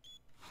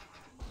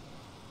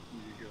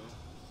you go.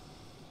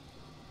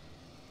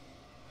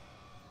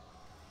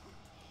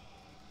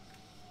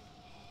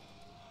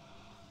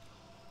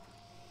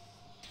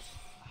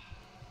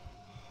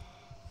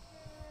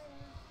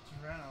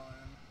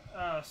 Adrenaline.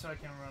 Oh, so I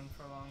can run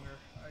for longer.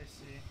 I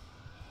see.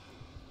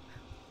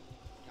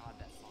 God,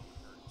 that song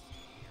hurts to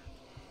hear.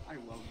 I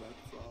love that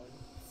song.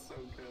 So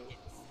good.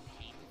 It's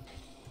painful to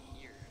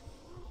hear.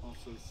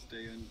 Also,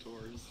 stay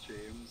indoors,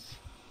 James.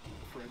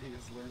 Freddy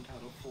has learned how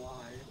to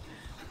fly.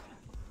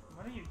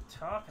 What are you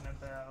talking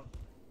about?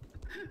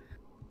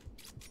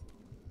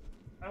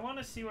 I want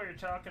to see what you're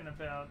talking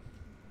about,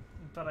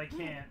 but I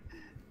can't.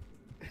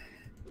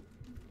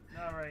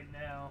 Not right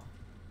now.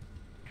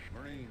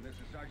 Marine, this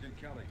is Sergeant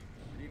Kelly.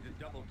 We need to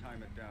double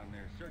time it down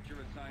there. Search your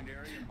assigned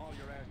area and haul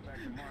your ass back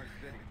to Mars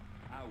City.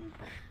 Out.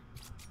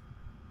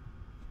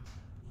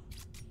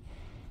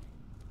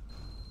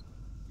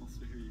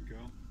 Also, here you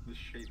go. The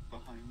shape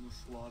behind the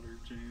slaughter,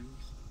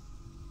 James.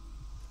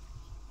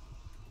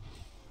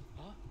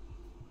 Huh?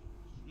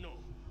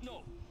 No,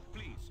 no,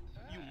 please.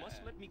 You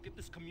must let me get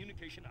this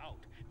communication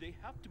out. They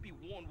have to be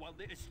warned while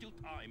there is still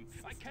time.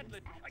 I can't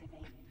let...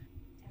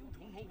 You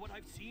don't know what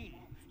I've seen.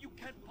 You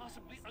can't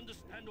possibly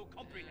understand or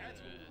comprehend.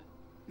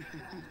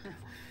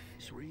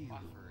 It's real. I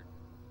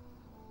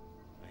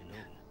know. I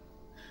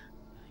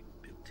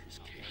built his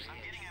cage.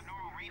 I'm getting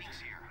abnormal readings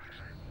here. This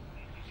is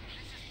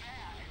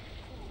bad.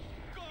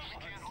 I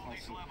can't hold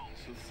these levels.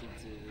 This is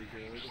really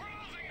good.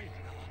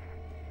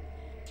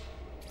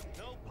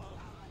 Help!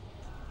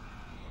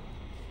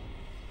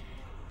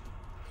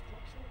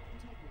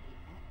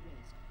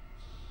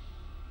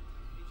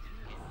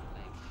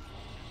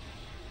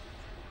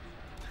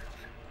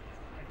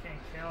 I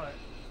can't kill it.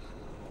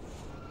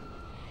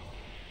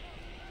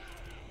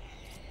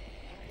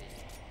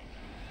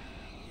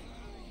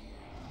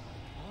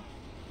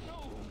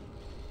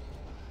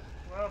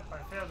 Well, I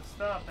failed to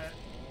stop it.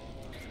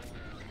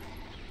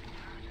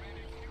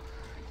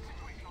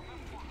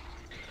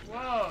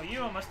 Whoa,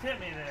 you almost hit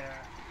me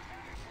there.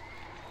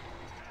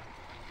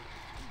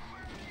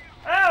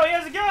 Oh, he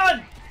has a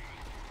gun!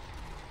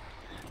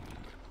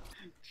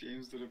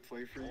 James, did it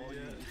play for you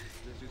yet?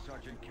 This is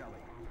Sergeant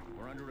Kelly.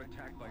 We're under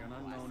attack by an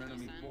unknown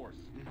enemy force.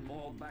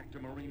 Fall back to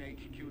Marine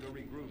HQ to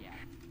regroup.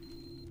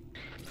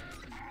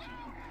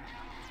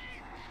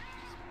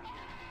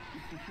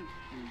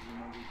 Here's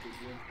another good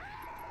one.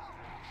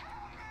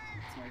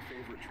 It's my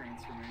favorite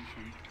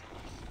transformation.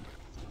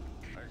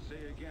 I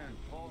say again,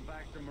 fall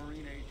back to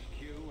Marine HQ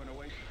and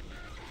await...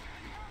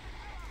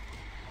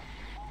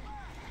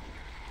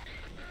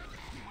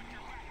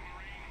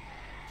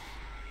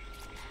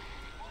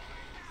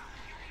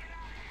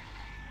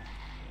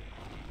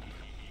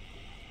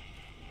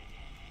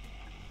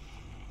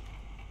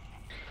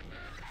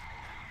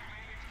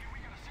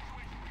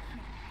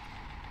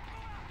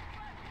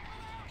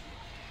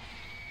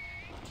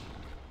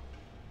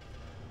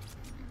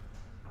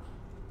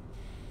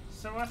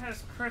 So what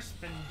has Chris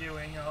been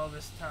doing all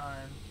this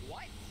time?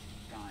 What?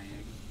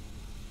 Dying.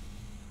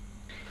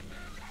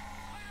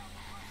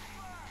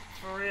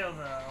 For real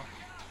though.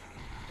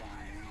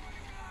 Dying.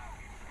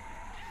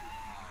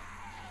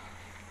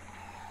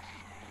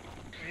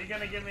 Are you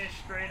gonna give me a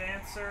straight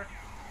answer?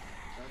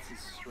 That's as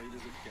straight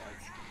as it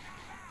gets.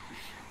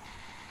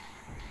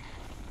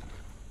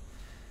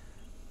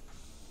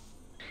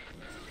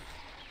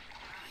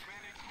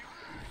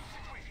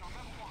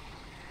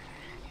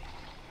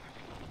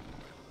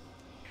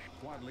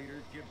 Squad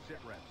leader, give sit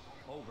reps.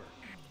 Over.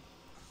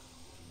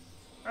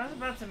 I was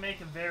about to make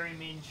a very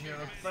mean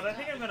joke, but I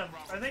think I'm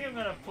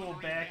gonna pull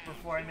back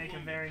before I make a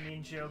very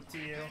mean joke to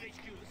you. I think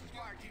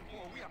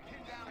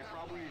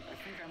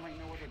I might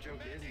know what the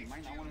joke is, and you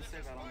might not want to say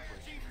that on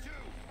Twitch.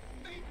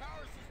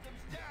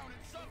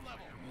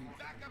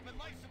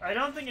 I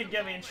don't think it'd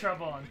get me in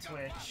trouble on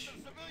Twitch.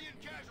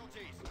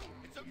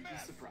 I'm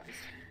surprised.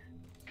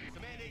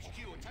 Command HQ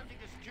attempting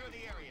to secure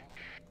the area.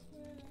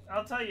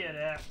 I'll tell you it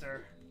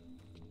after.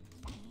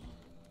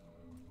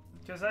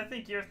 Because I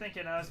think you're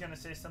thinking I was going to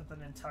say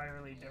something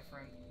entirely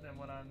different than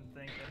what I'm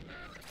thinking.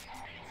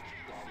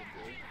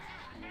 Probably.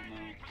 I don't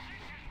know.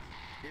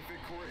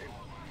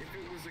 If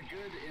it was a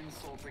good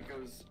insult that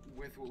goes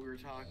with what we were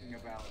talking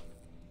about,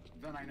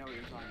 then I know what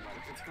you're talking about.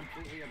 If it's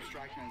completely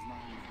abstract and has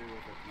nothing to do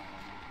with it, then I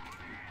don't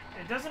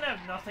know. It doesn't have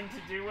nothing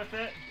to do with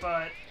it,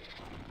 but...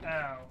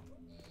 Ow.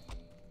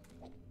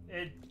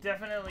 It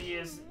definitely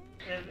is...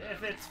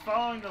 If it's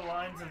following the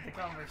lines of the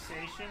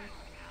conversation,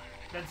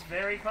 that's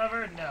very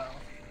clever, no.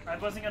 I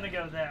wasn't gonna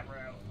go that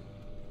route.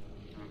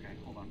 Okay,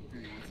 hold on.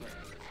 Hang on one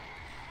second.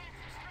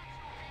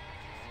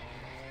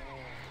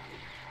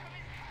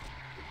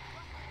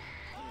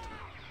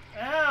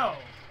 Ow!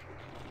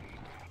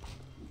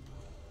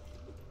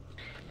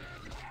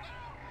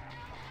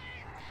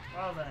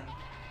 Well then.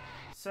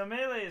 So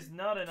melee is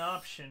not an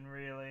option,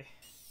 really.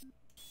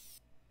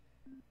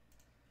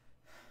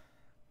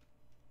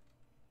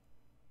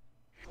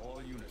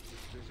 All units,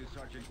 this is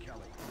Sergeant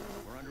Kelly.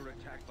 We're under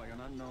attack by an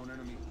unknown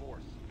enemy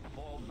force.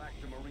 Fall back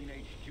to Marine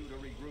HQ to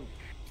regroup.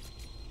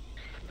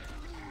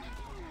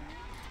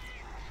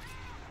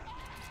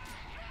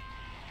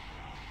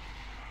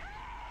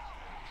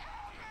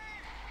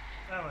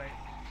 Oh wait.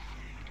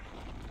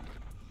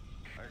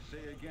 I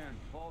say again,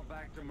 fall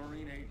back to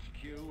Marine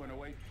HQ and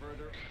await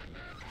further...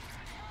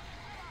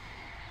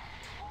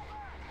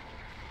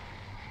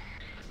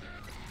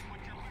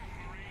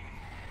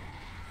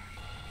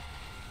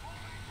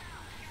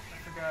 I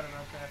forgot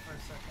about that for a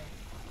second.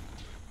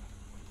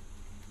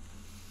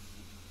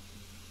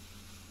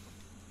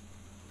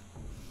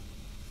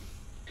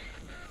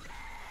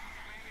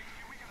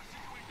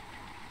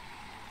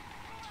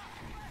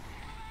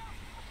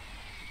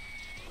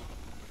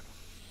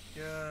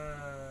 Good.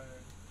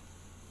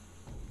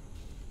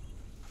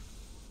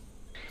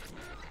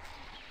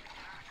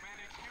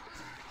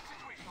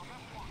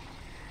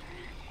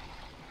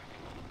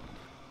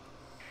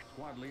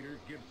 Squad leader,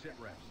 give sit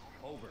reps.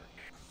 Over.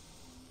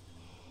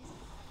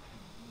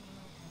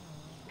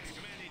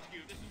 Command HQ,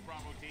 this is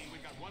Bravo team.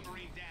 We've got one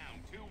Marine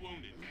down, 2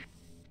 wounded.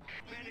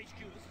 Command HQ,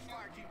 this is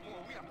Fire Team 4.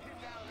 We are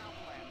pinned down and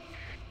outflanked.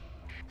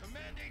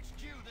 Command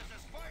HQ, this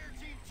is Fire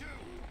Team 2.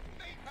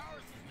 Main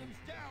power systems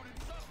down in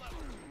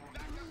sub-level.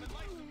 Backup and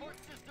life support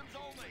systems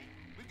only.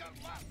 We've got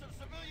lots of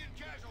civilian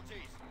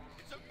casualties.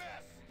 It's a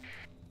mess.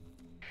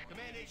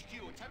 Command HQ,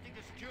 attempting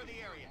to secure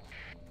the area.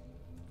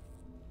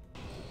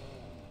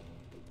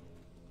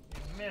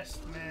 You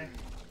missed me.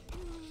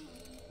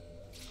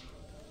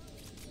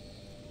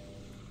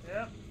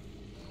 Yep.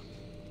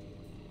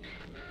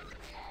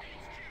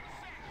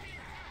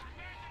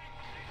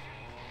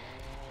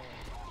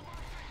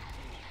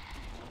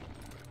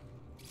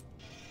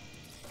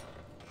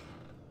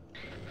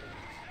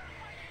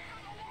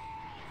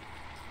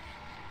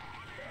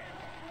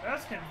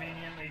 That's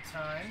conveniently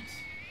timed.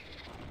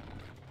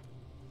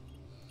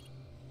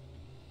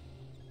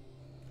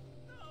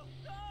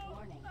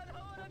 Warning.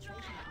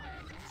 Filtration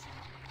automation.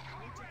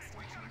 Bridge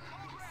extension in 7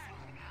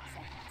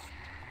 seconds.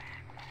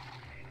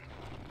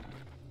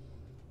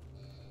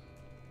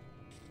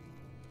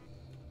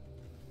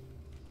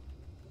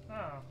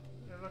 Oh,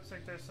 it looks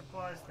like there's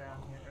supplies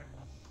down here.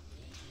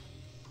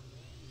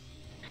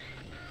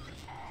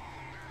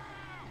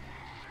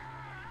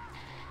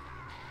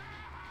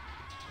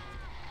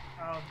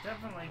 I'll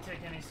definitely take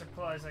any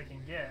supplies I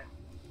can get.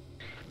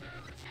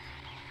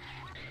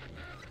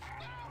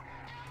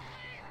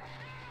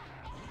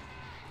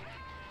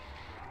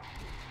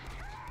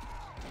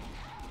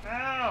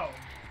 Ow!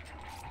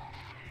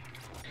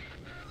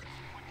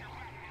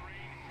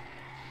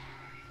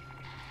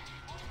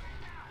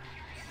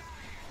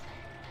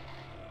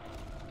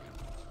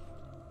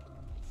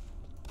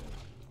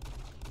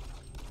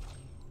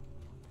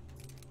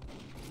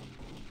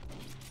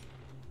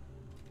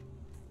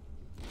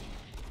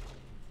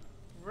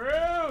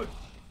 Rude!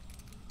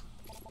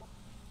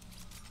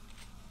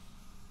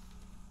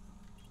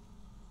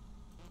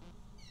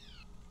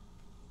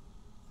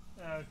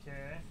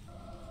 Okay.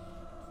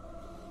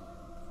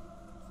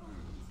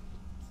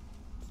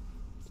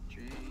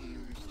 James.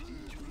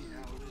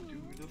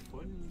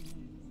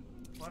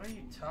 What are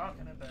you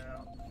talking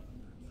about?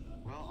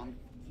 Well, I'm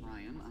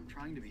Ryan. I'm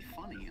trying to be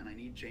funny, and I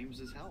need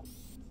James's help.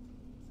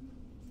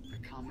 The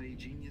comedy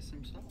genius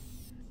himself.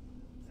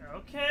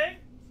 Okay.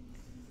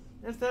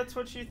 If that's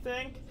what you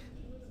think.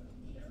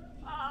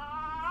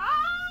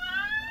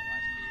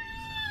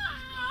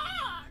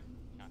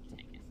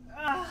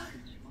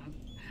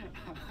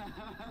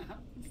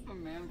 It's the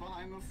man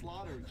behind the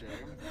slaughter,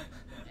 James.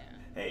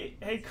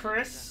 Hey,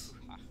 Chris.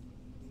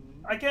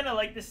 I kinda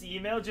like this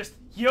email. Just,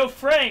 yo,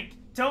 Frank,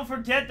 don't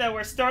forget that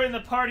we're starting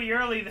the party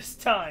early this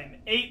time.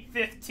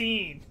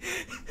 8:15.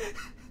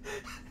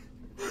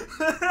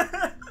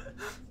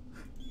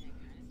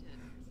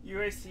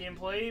 UAC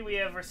employee, we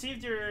have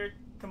received your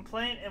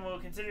complaint and will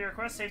consider your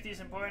request. Safety is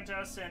important to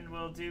us and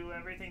we'll do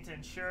everything to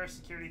ensure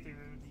security through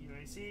the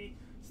UAC.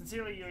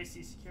 Sincerely,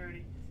 UAC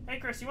Security. Hey,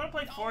 Chris, you want to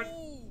play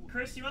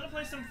Chris, you want to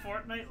play some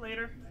Fortnite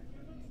later?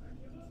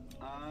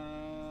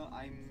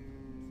 I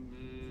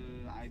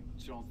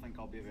don't think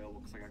I'll be available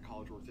because I got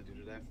college work to do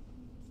today.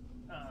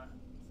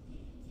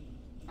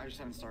 I just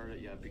haven't started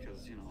it yet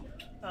because, you know.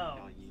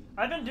 Oh.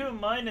 I've been doing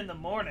mine in the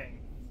morning.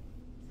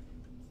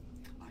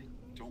 I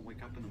don't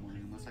wake up in the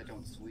morning unless I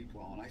don't sleep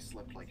well, and I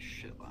slept like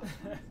shit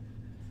last night.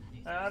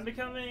 I'm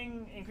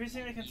becoming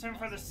increasingly concerned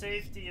for the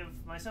safety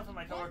of myself and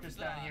my coworkers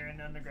down here in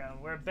the underground.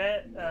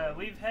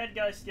 We've had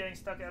guys getting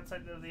stuck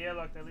outside of the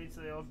airlock that leads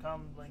to the old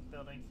comm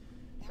building,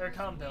 and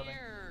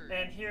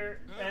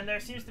there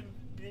seems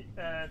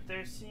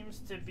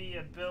to be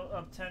a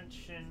built-up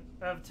tension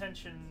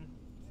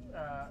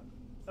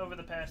over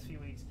the past few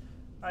weeks.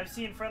 I've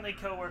seen friendly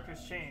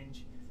coworkers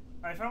change.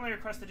 I firmly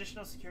request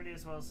additional security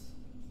as well as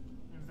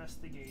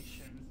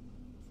investigation.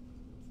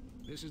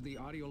 This is the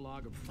audio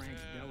log of Frank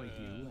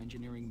Delahue,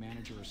 engineering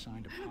manager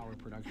assigned to power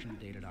production,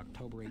 dated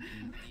October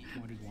 18,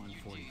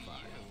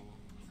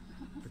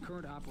 2145. The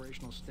current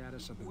operational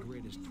status of the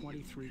grid is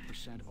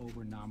 23%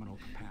 over nominal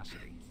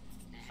capacity.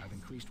 I've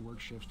increased work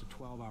shifts to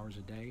 12 hours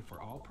a day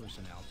for all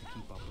personnel to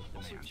keep up with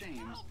demand. Also,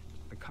 James,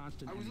 the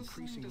constant and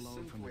increasing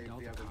load from the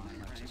Delta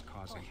complex is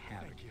causing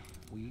havoc.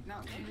 We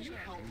are using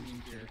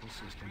critical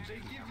systems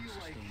if we want to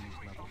sustain these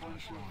levels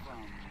much longer.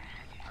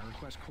 I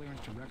request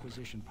clearance to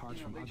requisition parts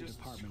from other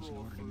departments in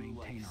order to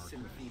maintain our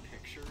equipment.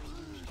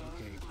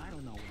 Okay, I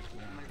don't know what's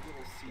going on. But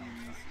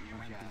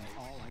I'm doing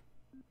all I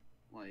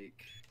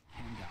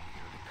can down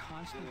here. The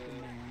constant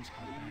demands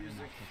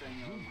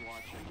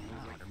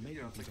are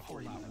making things a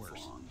whole lot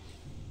worse.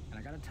 And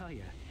I gotta tell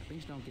you, if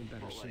things don't get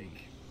better soon,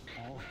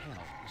 all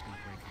hell is gonna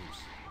break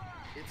loose.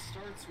 It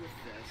starts with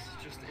this.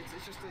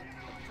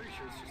 I'm pretty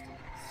sure it's just a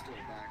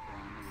still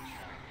background.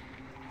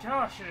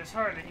 Gosh, it is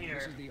hard to hear.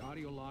 This is the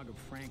audio log of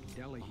Frank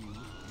Delahue,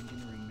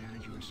 engineering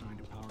manager assigned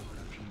to power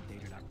production,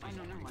 dated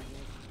October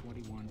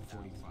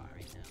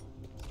 2145.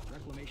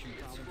 Reclamation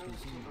problems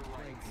continue to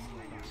plague the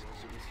new process.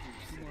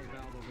 Two more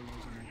valve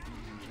overloads on that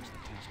unit in just the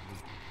past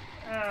week.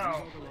 These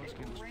overloads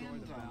can destroy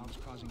the valves,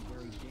 causing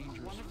very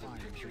dangerous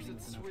fires,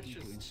 leaving enough heat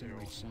to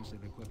incinerate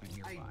sensitive equipment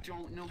nearby. I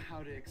don't know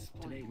how to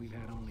explain. Today we've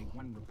had only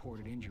one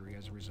reported injury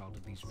as a result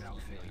of these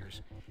valve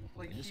failures.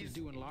 And this is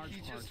due in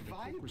large part to the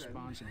quick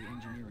response of the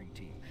engineering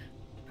team.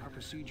 Our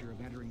procedure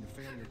of entering the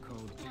failure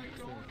code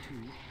 342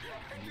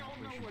 and the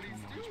operation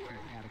terminal is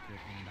quite adequate,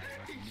 and I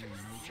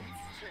recommend no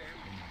changes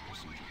in that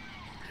procedure.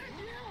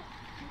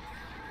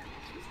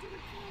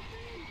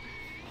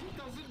 He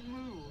doesn't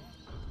move,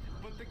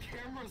 but the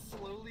camera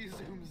slowly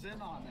zooms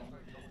in on him.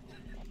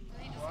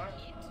 What?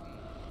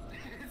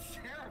 It's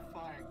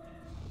terrifying.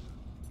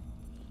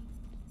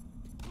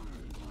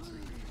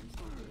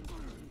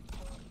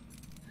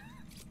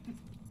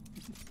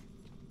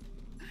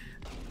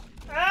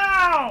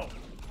 Ow!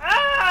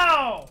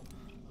 Ow!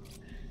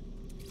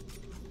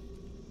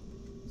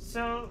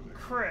 So,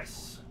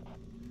 Chris,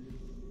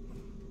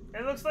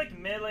 it looks like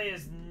melee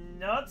is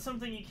not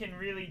something you can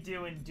really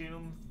do in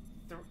Doom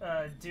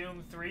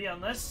 3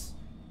 unless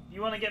you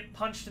want to get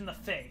punched in the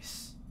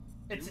face.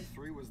 Doom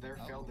 3 was their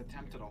failed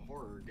attempt at a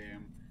horror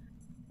game.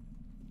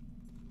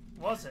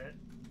 Was it?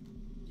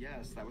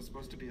 Yes, that was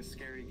supposed to be a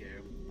scary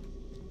game.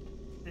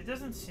 It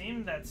doesn't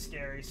seem that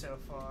scary so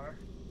far.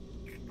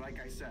 Like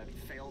I said,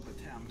 failed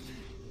attempt.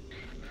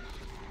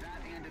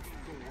 That and it's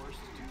the worst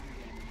Doom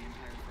game in the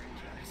entire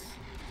franchise.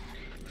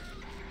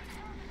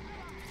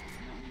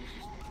 It's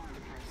just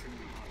depressing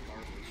and hot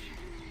garbage.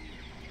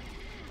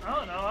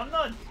 Oh no, I'm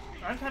not.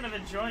 I'm kind of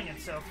enjoying it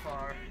so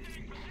far. I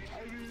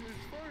mean,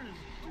 as far as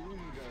Doom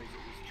goes,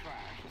 it was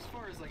trash. As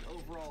far as like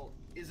overall,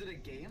 is it a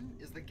game?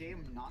 Is the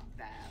game not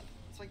bad?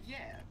 It's like,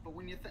 yeah, but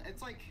when you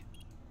it's like,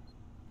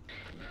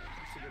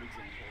 that's a good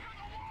example.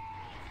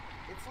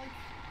 It's like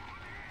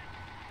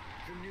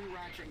the new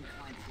Ratchet &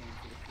 Clank game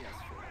for the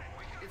PS4.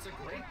 It's a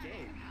great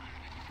game,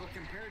 but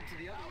compared to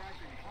the other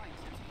Ratchet &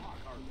 Clanks, it's hot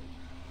garbage.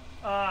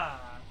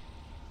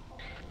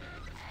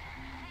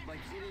 Like,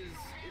 it is,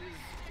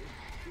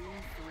 Doom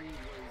 3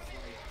 was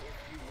like, if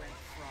you went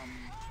from,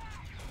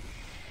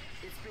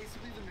 it's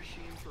basically the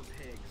Machine for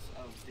Pigs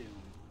of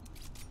Doom.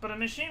 But a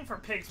Machine for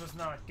Pigs was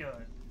not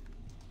good.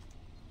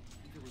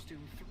 There was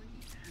Doom 3.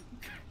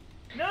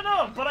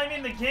 No, but I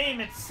mean the game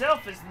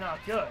itself is not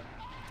good.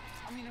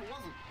 I mean, it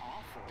wasn't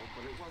awful,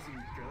 but it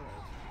wasn't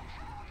good.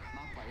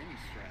 Not by any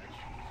stretch.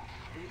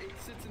 It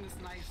sits in this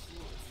nice,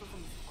 it sits on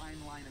this fine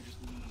line of just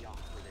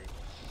mediocrity.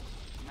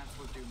 And that's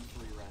where Doom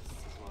 3 rests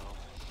as well.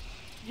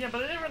 Yeah,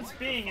 but the difference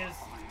being is...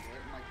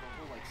 Like, the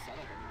whole, like, setup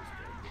of it was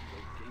good, but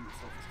the game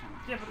itself is kind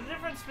of... Yeah, but the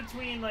difference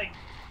between, like,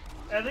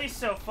 at least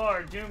so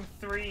far, Doom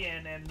 3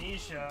 and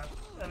Amnesia,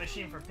 A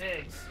Machine for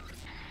Pigs,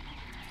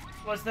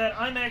 was that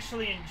I'm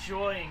actually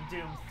enjoying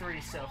Doom 3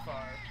 so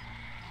far.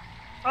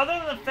 Other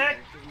than the fact...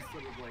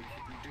 Instead of, like,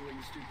 doing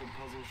stupid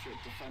puzzle shit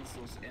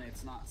defenseless and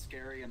it's not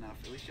scary enough,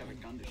 at least you have a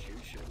gun to shoot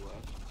shit with.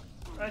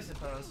 I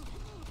suppose.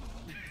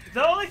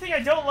 The only thing I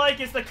don't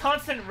like is the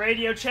constant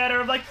radio chatter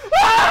of, like,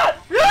 ah!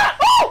 Ah!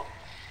 Oh!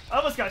 I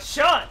almost got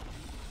shot!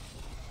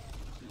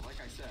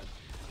 Like I said,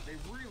 they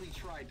really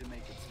tried to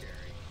make it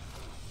scary.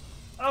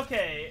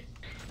 Okay.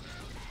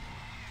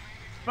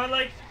 But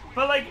like,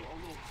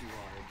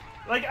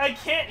 I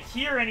can't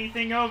hear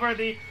anything over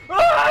the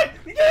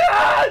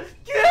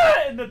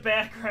in the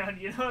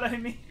background, you know what I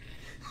mean?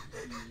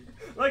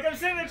 Like, I'm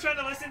sitting there trying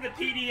to listen to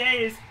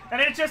PDAs,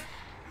 and it just...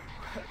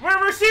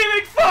 We're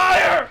receiving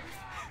fire!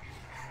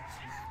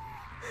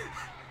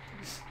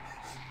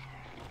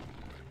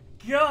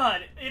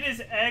 God, it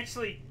is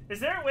actually... Is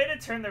there a way to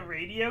turn the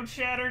radio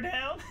chatter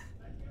down?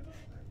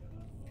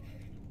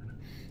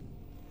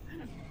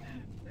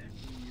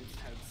 Use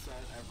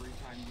headset every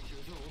time you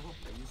hear the little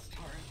thing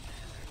start.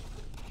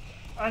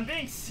 I'm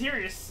being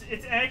serious.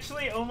 It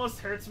actually almost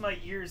hurts my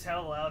ears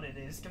how loud it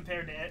is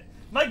compared to it.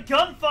 My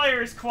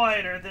gunfire is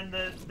quieter than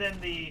the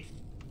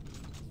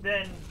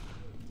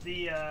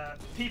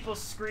people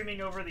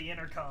screaming over the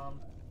intercom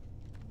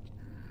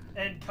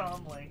and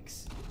comm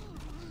links.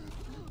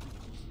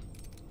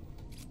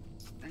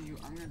 I'm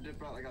gonna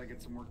dip out. I gotta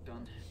get some work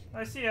done.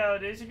 I see how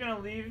it is. You're gonna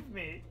leave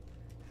me,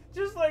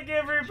 just like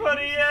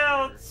everybody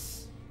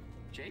else.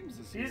 James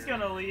is here. He's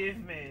gonna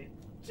leave me,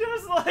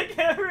 just like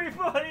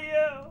everybody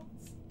else.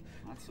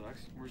 That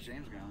sucks. Where's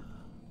James going?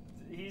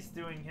 He's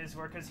doing his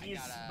work because he's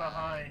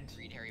behind.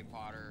 Read Harry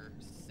Potter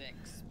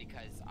 6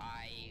 because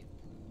I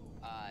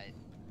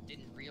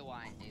didn't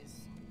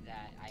realize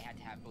that I had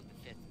to have both the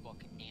 5th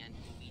book and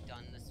movie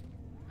done this.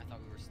 I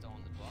thought we were still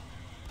in the book.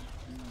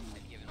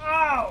 I've given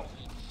Ow!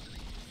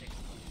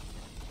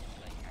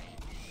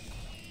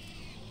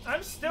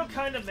 I'm still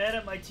kind of mad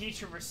at my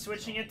teacher for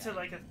switching it to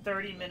like a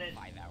 30-minute.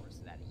 5 hours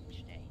of that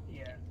each day.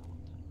 Yeah.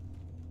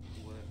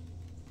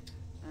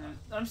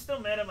 I'm still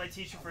mad at my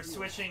teacher for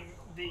switching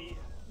the.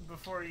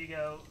 Before you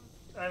go,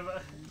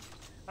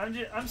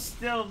 I'm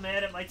still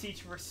mad at my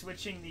teacher for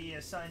switching the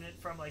assignment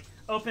from like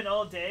open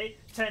all day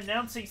to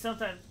announcing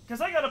sometime,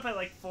 because I got up at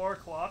like 4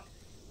 o'clock.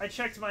 I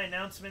checked my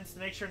announcements to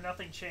make sure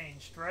nothing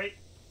changed, right?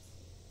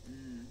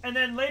 And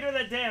then later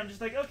that day, I'm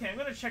just like, okay, I'm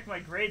gonna check my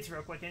grades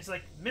real quick, and it's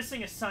like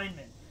missing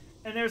assignment,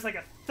 and there's like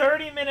a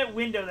 30-minute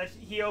window that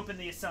he opened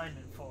the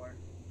assignment for.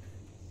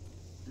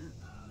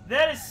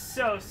 That is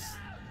so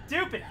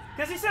stupid,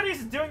 because he said he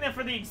was doing that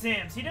for the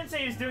exams. He didn't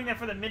say he was doing that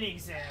for the mini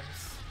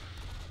exams.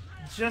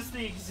 Just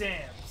the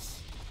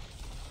exams.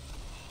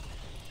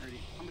 Alrighty,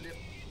 I'm gonna dip.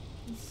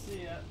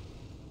 See ya.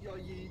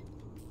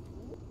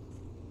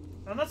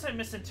 Unless I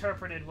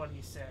misinterpreted what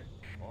he said.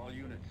 All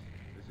units,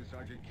 this is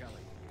Sergeant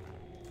Kelly.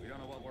 We don't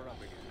know what we're up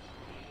against.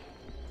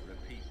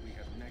 Repeat, we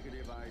have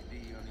negative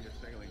ID on the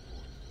assailing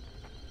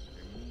force.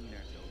 They're mean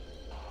echoes.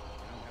 We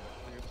don't have a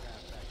clear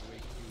path back to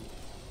HQ.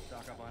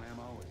 Stock up on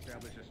ammo,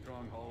 establish a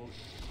stronghold,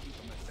 keep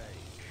them at bay.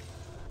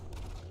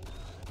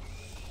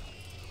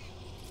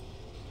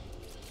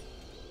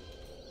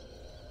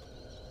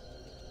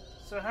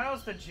 So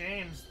how's the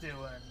James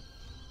doing?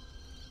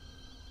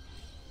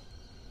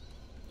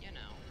 You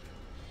know.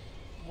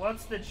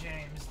 What's the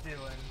James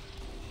doing?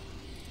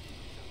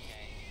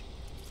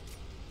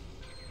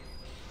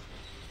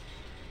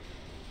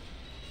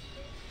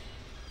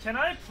 Can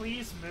I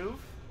please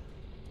move?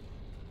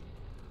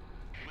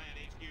 Command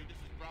HQ, this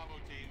is Bravo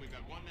team. We've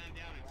got one man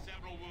down and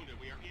several wounded.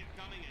 We are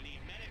incoming and need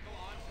medical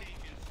on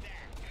station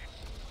stat.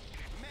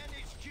 Command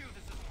HQ,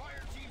 this is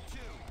Fire Team 2.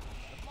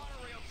 The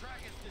monorail track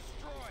is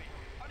destroyed.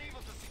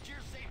 Unable to secure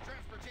safe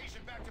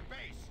transportation back to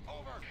base.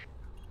 Over.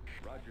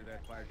 Roger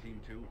that, Fire Team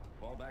 2.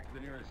 Fall back to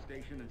the nearest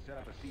station and set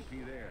up a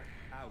CP there.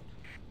 Out.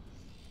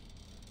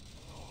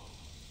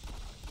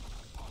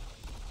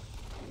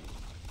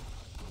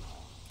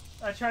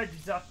 I tried to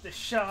duck the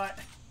shot.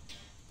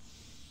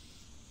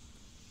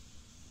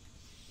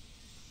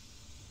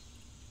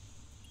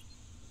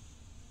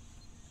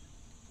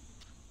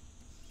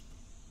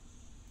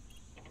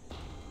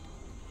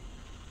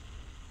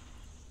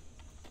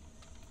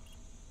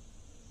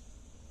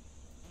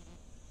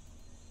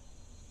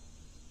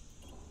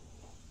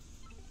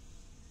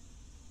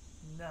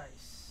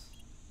 Nice.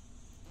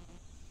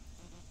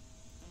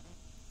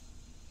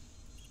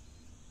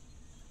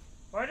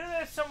 Why do they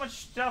have so much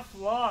stuff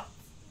locked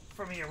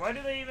from here? Why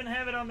do they even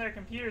have it on their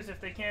computers if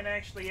they can't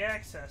actually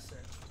access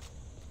it?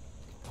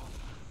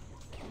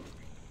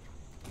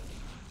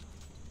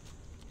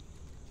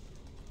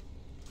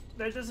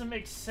 That doesn't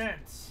make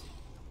sense.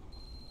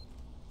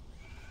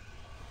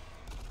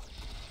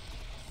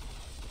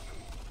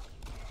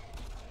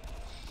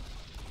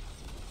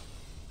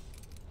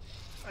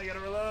 I gotta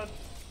reload.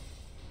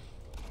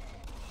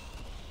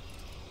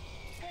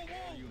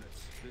 All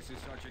units, this is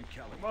Sergeant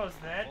Kelly. What was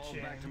that, Fall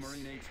James? back to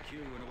Marine HQ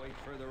and await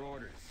further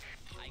orders.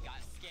 I got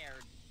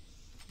scared.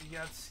 You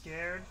got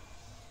scared?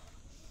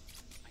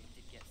 I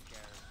did get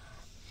scared.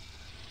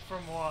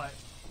 From what?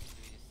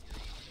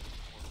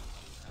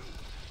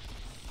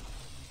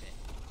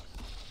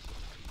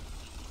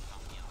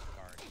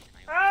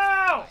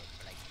 Ow!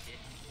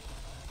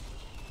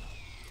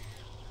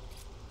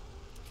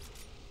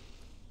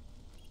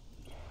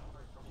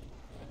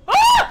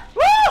 Ah!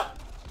 Ah!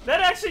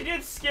 That actually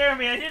did scare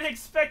me. I didn't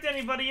expect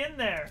anybody in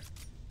there.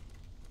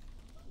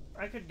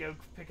 I could go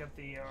pick up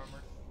the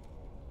armor.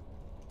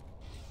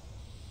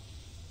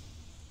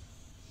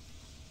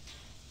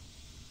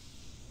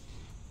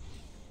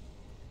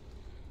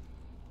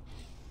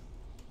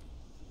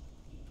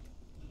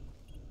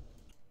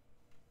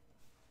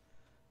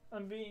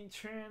 I'm being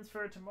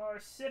transferred to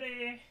Mars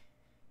City.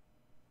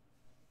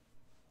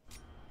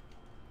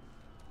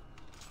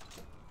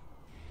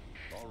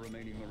 All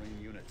remaining Marine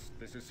units,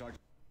 this is Sergeant...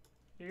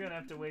 You're gonna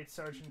have to wait,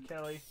 Sergeant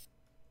Kelly.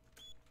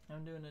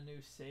 I'm doing a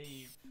new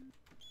save.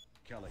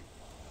 Kelly,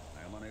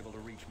 I am unable to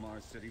reach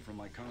Mars City from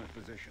my current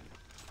position.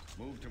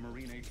 Move to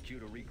Marine HQ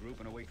to regroup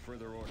and await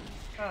further orders.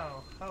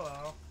 Oh,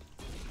 hello.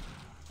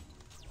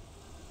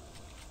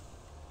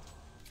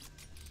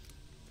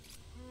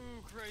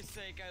 Christ's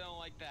sake, I don't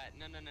like that.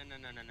 No.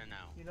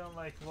 You don't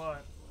like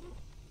what?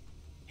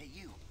 Hey,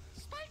 you.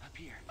 Spike! Up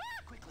here.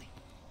 Quickly.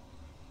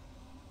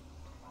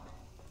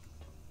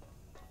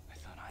 I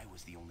thought I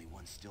was the only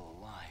one still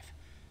alive.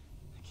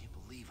 I can't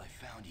believe I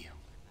found you.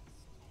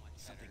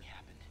 Something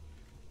happened.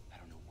 I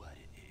don't know what.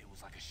 It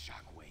was like a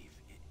shockwave.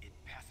 It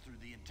passed through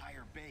the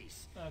entire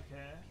base. Okay.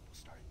 People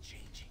started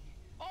changing.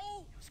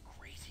 Oh! It was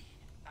crazy.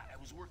 I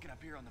was working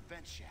up here on the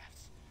vent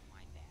shafts. My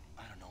bad.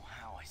 I don't know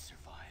how I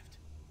survived.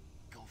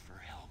 Go for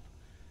help.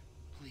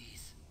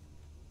 Please.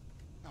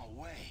 No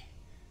way.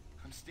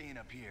 I'm staying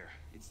up here.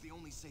 It's the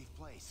only safe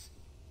place.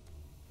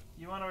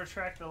 You want to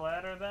retract the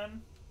ladder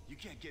then? You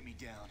can't get me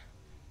down.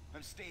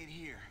 I'm staying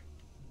here.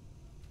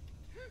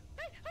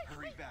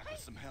 Hurry back with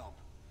some help.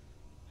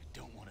 I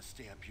don't want to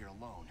stay up here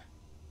alone.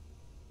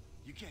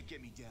 You can't get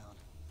me down.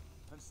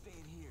 I'm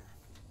staying here.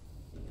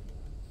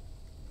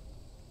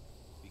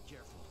 Be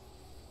careful.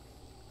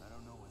 I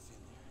don't know what's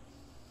in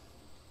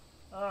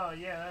there. Oh,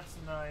 yeah, that's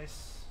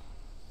nice.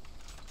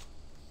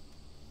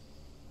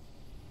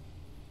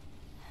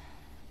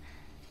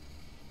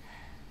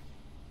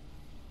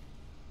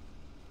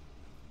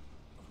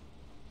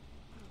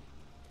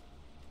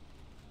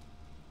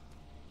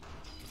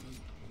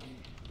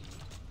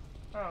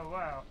 Oh,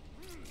 wow.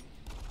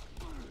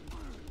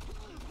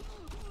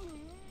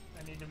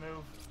 I need to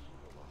move.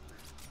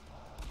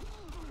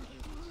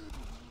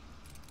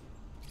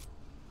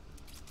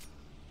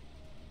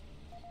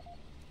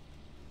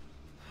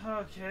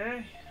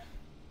 Okay.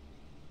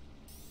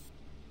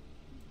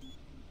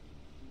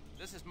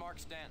 This is Mark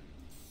Stanton,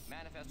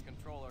 Manifest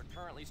Controller,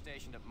 currently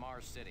stationed at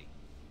Mars City.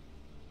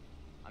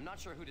 I'm not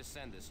sure who to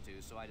send this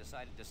to, so I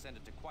decided to send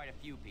it to quite a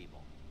few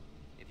people.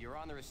 If you're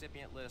on the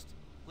recipient list,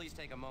 please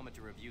take a moment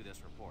to review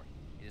this report.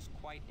 It is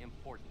quite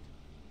important.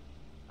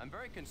 I'm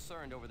very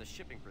concerned over the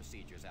shipping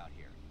procedures out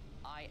here.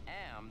 I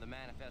am the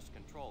Manifest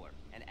Controller,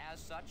 and as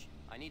such,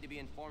 I need to be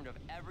informed of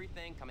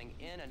everything coming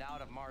in and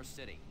out of Mars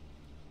City.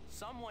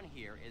 Someone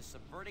here is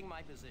subverting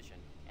my position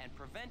and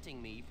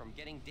preventing me from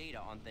getting data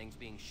on things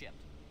being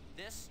shipped.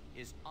 This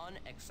is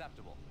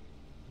unacceptable.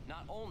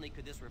 Not only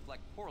could this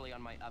reflect poorly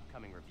on my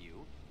upcoming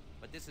review,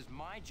 but this is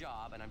my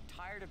job and I'm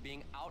tired of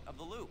being out of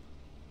the loop.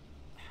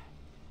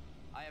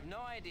 I have no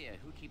idea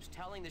who keeps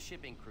telling the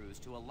shipping crews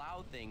to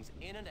allow things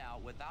in and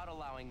out without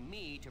allowing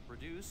me to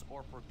produce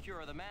or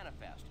procure the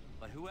manifest,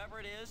 but whoever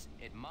it is,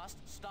 it must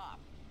stop.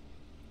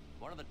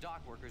 One of the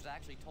dock workers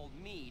actually told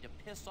me to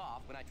piss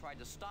off when I tried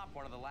to stop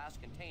one of the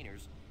last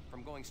containers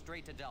from going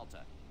straight to Delta.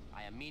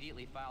 I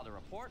immediately filed a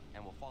report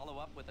and will follow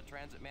up with the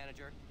transit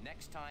manager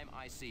next time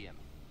I see him.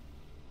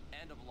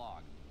 End of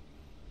log.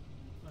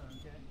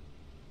 Okay.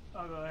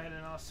 I'll go ahead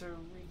and also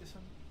read this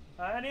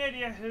one. Any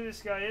idea who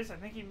this guy is? I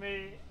think he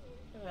may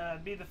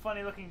be the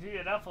funny looking dude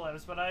at Alpha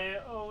Labs, but I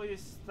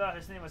always thought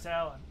his name was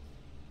Alan.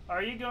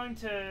 Are you going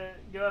to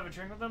go have a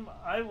drink with him?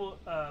 I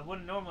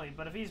wouldn't normally,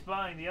 but if he's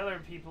buying, the other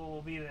people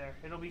will be there.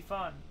 It'll be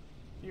fun.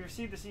 You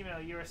received this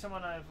email. You are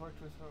someone I've worked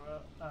with for a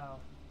while.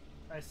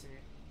 Oh, I see.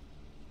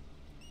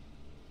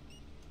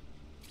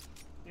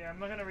 Yeah, I'm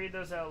not going to read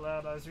those out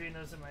loud. I was reading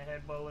those in my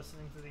head while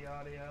listening to the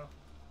audio.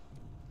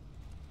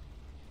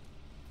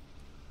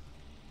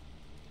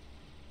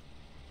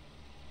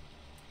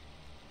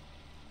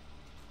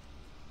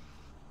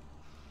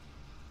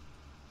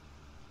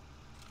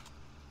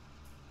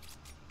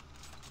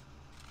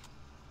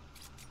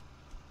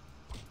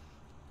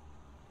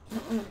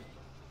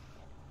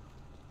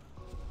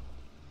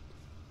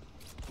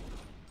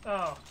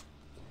 Oh.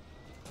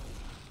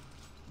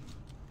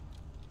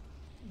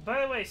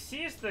 By the way,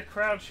 C is the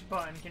crouch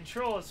button.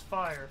 Control is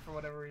fire for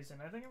whatever reason.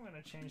 I think I'm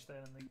gonna change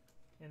that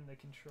in the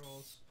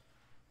controls.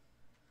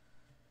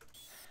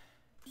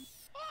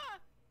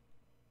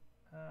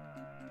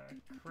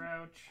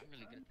 Crouch. I'm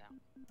really good at that.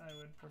 I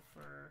would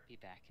prefer. Be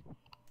back.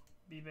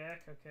 Be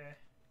back? Okay.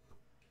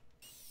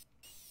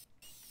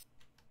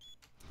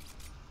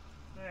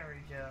 There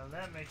we go.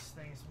 That makes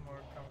things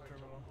more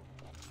comfortable.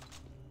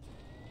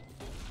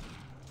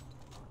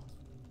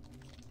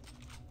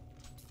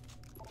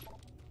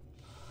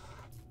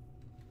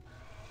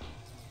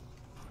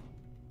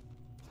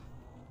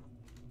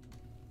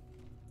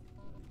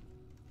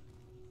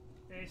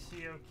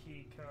 ACO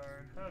key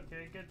card.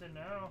 Okay, good to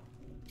know.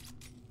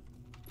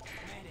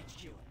 Command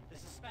HQ,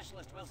 this is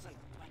Specialist Wilson.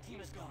 My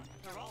team is gone.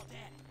 They're all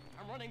dead.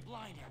 I'm running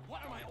blind here.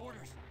 What are my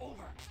orders?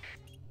 Over.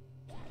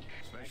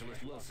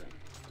 Specialist Wilson,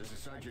 this is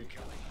Sergeant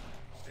Kelly.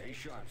 Stay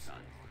sharp, son.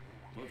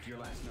 Move to your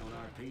last known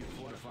RP and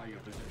fortify your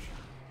position.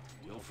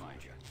 We'll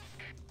find you.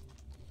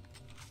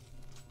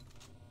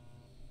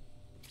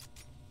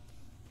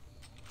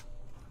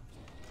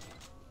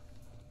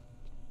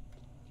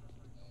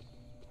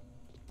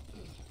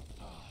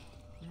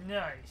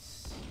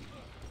 Nice.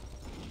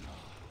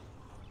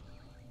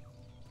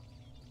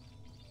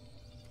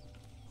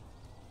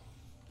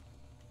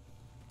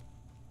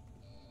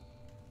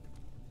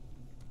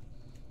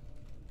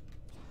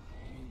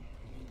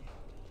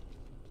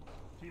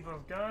 People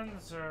with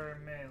guns or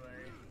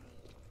melee?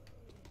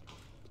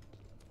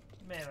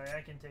 Melee,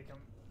 I can take them.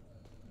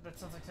 That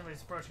sounds like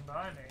somebody's approaching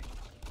behind me.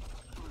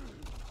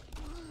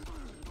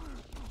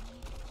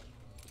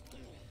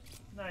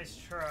 Nice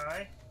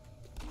try.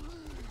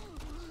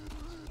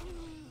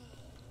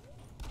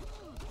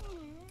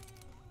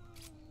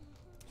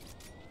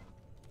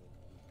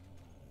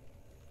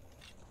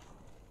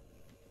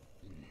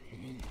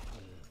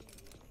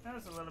 That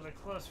was a little bit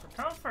close for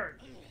comfort.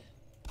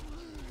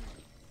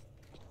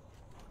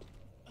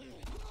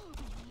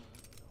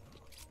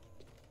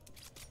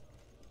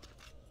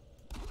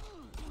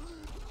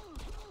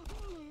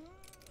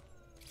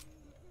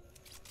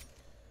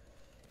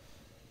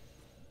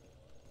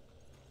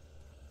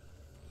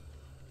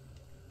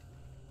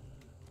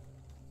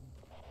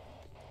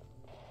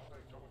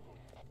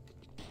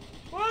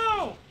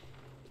 Whoa!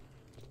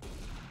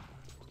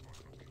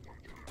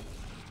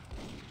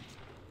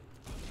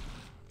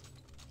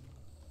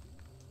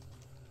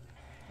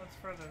 Let's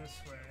further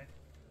this way.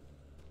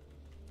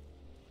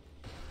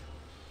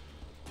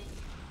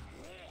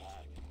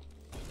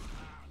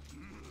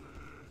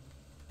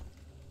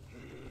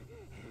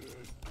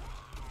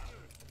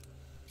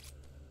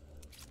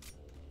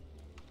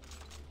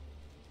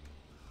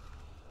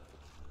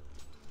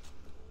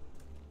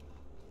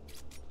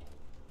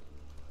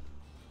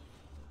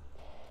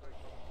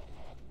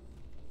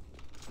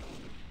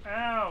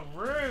 Ow,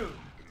 rude!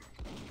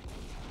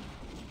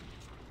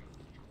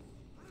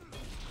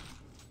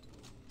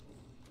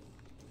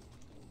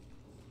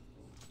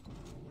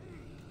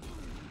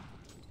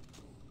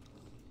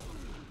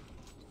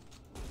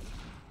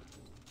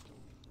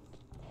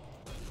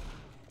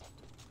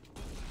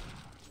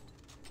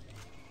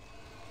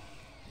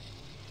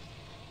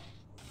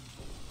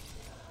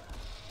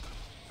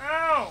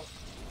 Ow!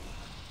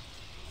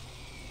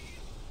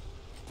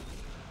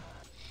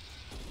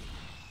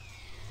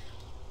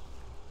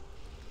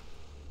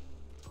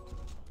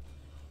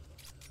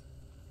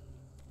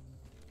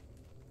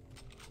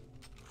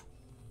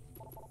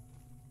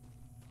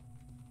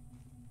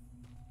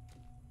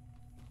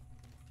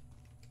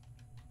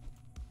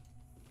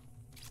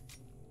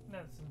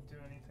 That doesn't do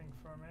anything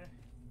for me.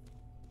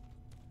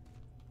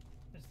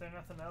 Is there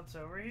nothing else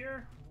over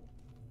here?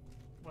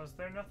 Was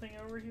there nothing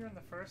over here in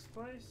the first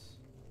place?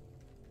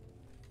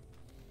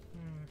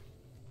 Hmm.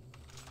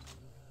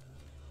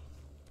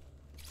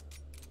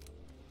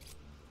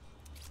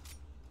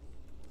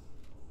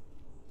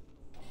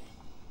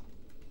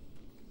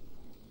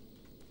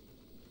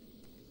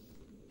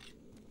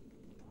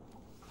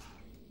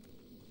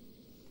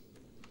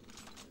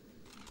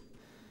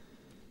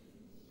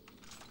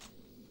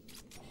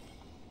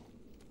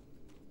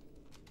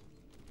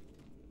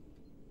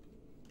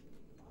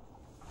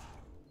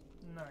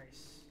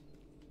 Nice.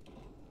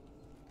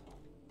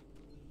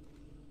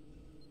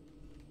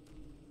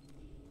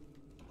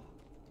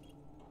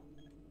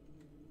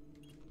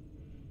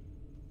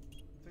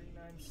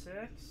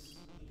 $396?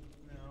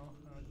 No,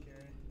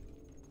 okay.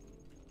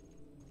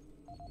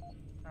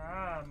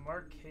 Ah,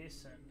 Mark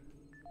Kaysen.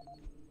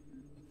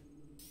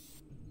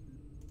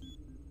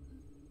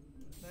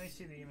 Let me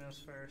see the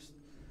emails first.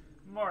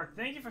 Mark,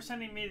 thank you for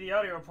sending me the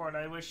audio report.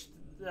 I wish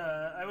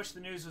the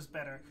news was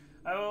better.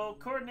 I will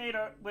coordinate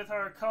with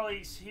our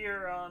colleagues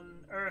here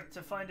on Earth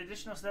to find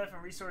additional staff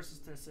and resources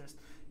to assist.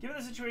 Given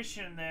the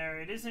situation there,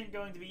 it isn't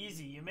going to be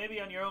easy. You may be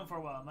on your own for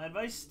a while. My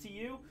advice to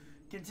you,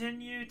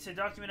 continue to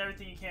document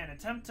everything you can.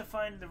 Attempt to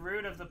find the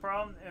root of the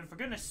problem, and for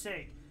goodness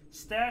sake,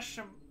 stash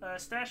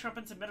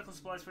weapons and medical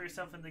supplies for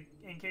yourself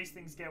in case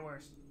things get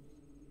worse.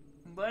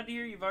 I'm glad to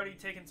hear you've already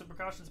taken some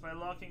precautions by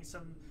locking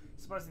some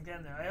supplies in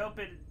there. I hope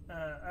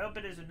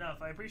it is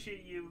enough. I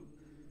appreciate you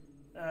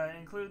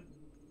include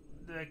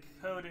the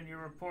code in your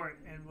report,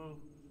 and will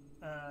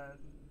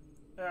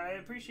I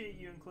appreciate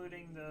you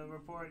including the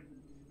report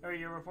or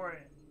your report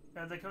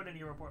the code in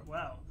your report.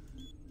 Wow,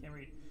 can't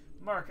read.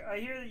 Mark, I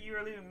hear that you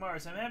are leaving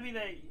Mars. I'm happy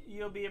that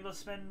you'll be able to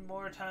spend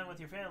more time with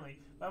your family,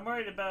 but I'm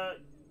worried about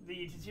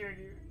the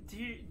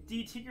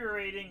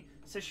deteriorating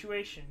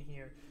situation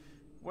here.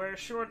 We're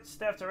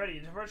short-staffed already.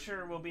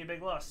 Departure will be a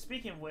big loss.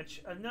 Speaking of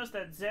which, I've noticed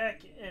that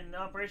Zach in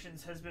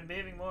operations has been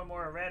behaving more and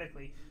more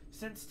erratically.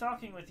 Since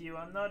talking with you,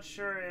 I'm not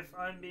sure if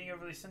I'm being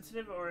overly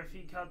sensitive or if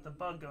he caught the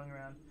bug going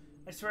around.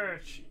 I swear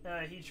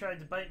he tried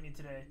to bite me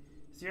today.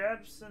 In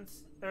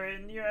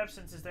your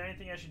absence, is there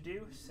anything I should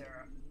do?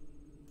 Sarah.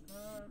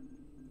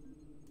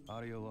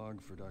 Audio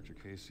log for Dr.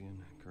 Kasian,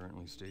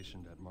 currently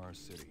stationed at Mars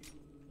City.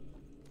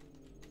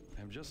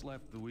 I have just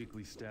left the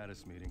weekly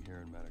status meeting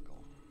here in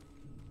medical.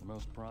 The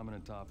most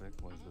prominent topic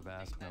was the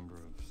vast number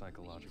of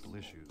psychological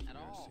issues we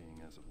are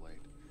seeing as of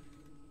late.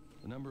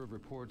 The number of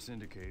reports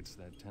indicates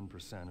that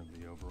 10% of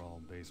the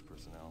overall base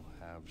personnel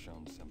have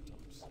shown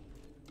symptoms.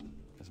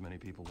 As many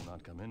people will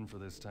not come in for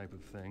this type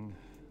of thing,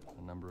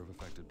 the number of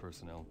affected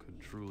personnel could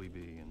truly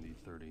be in the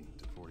 30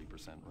 to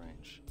 40%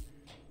 range.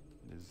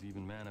 It has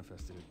even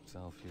manifested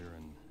itself here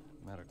in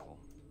medical.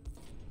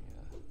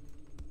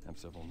 We have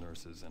several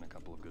nurses and a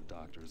couple of good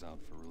doctors out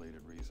for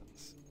related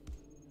reasons.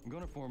 I'm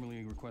going to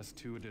formally request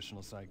 2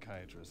 additional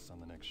psychiatrists on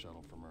the next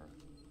shuttle from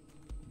Earth.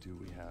 The 2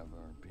 we have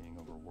are being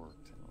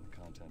overworked, and the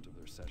content of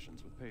their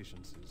sessions with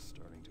patients is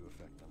starting to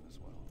affect them as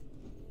well.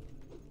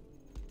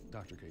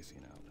 Dr.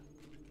 Kasian out.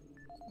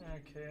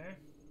 Okay.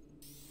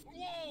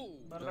 Whoa!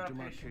 What Dr. about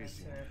Mark patient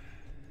Kasian,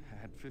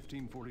 at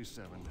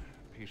 1547,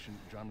 patient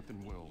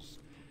Jonathan Wills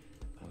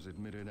was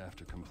admitted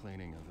after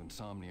complaining of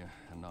insomnia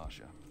and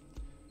nausea.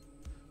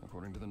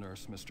 According to the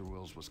nurse, Mr.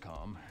 Wills was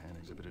calm and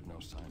exhibited no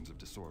signs of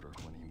disorder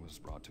when he was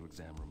brought to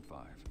exam room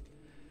 5.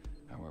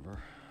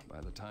 However,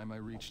 by the time I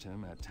reached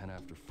him at 10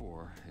 after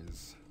 4,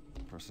 his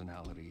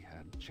personality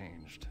had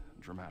changed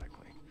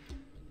dramatically.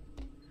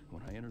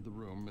 When I entered the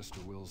room,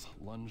 Mr. Wills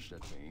lunged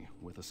at me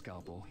with a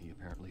scalpel he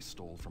apparently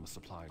stole from a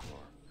supply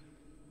drawer.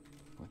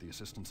 With the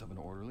assistance of an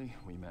orderly,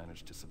 we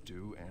managed to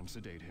subdue and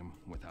sedate him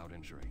without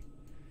injury.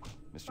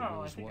 Mr.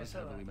 Wills was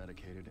heavily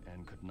medicated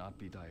and could not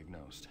be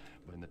diagnosed,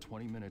 but in the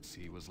 20 minutes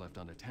he was left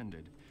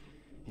unattended,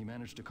 he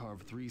managed to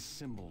carve 3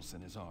 symbols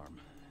in his arm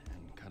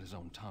and cut his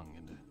own tongue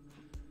into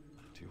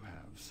 2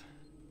 halves.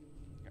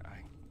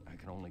 I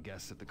can only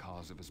guess at the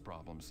cause of his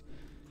problems.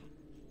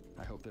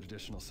 I hope that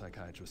additional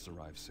psychiatrists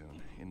arrive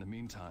soon. In the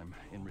meantime,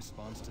 in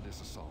response to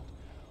this assault,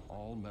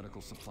 all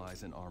medical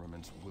supplies and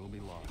armaments will be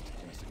locked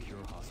in a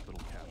secure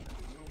hospital cabinet.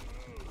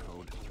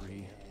 Code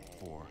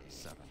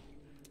 347.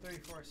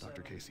 347.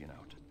 Dr. Kasian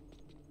out.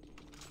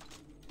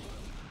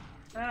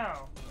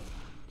 Ow!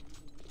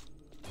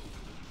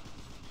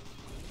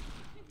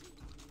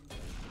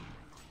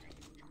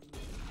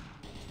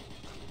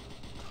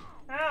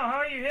 Ow, how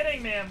are you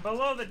hitting me? I'm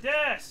below the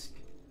desk!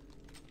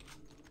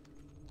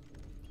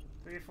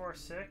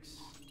 346.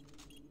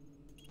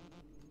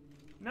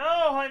 No,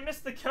 I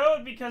missed the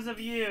code because of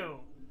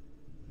you!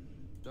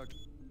 Dr.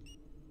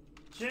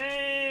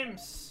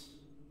 James!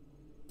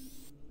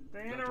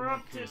 They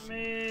interrupted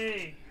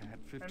me!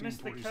 I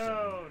missed the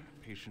code!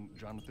 Patient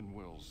Jonathan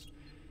Wills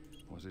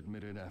was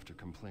admitted after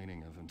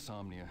complaining of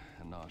insomnia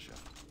and nausea.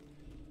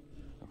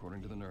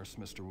 According to the nurse,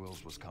 Mr.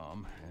 Wills was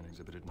calm and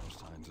exhibited no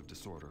signs of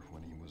disorder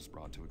when he was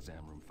brought to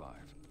exam room 5.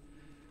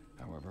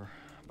 However,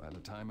 by the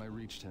time I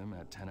reached him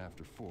at 10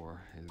 after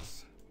 4,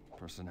 his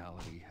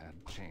personality had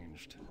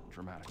changed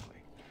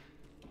dramatically.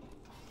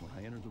 When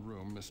I entered the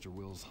room, Mr.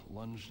 Wills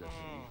lunged at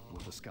me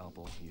with a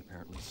scalpel he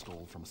apparently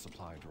stole from a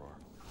supply drawer.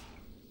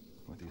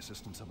 With the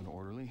assistance of an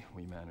orderly,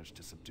 we managed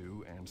to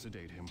subdue and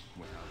sedate him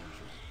without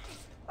injury.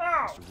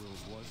 Mr.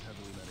 Wills was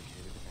heavily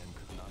medicated and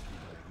could not be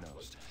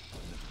diagnosed.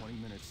 In the 20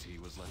 minutes he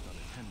was left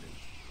unattended,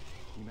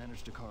 he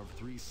managed to carve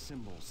 3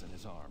 symbols in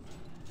his arm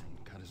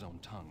and cut his own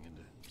tongue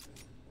into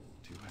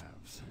 2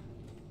 halves.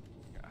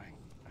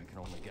 I can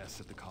only guess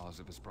at the cause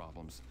of his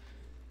problems.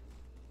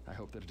 I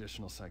hope that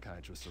additional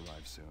psychiatrists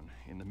arrive soon.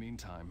 In the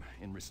meantime,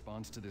 in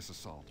response to this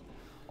assault,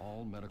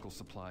 all medical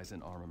supplies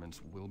and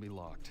armaments will be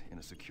locked in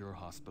a secure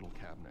hospital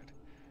cabinet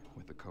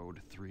with the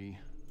code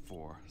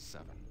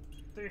 347.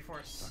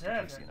 347?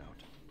 Dr. Kasian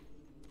out.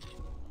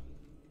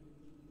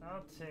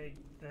 I'll take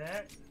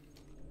that.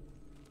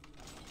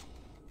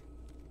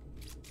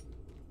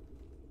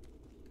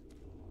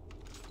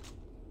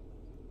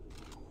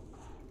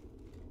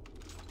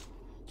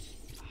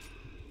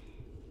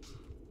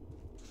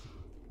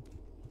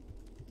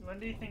 When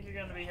do you think you're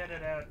going to be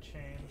headed out,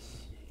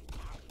 James?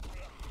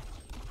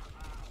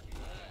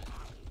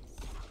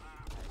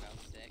 About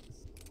 6.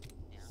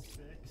 Yeah. 6.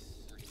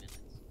 30 minutes.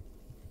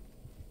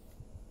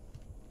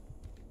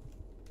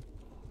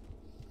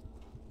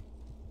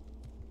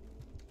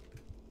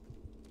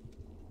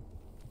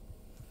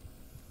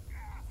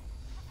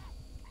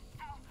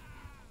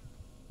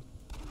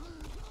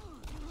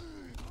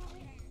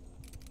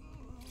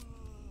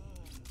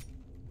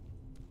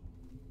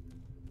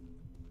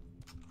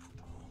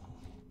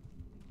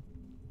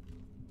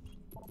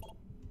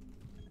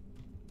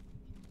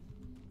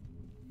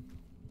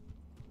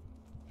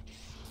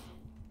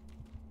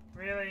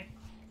 Really?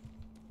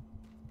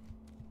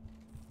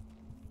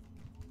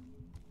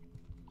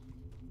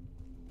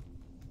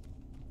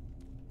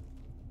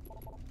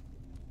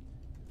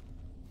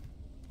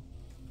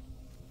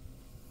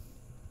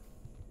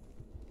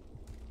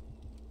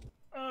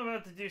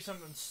 about to do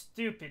something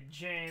stupid,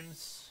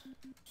 James.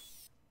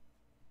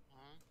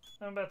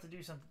 Huh? I'm about to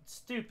do something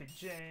stupid,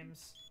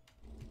 James.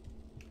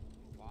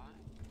 Why?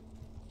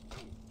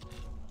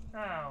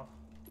 Ow.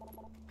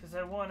 Because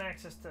I want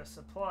access to a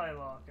supply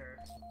locker.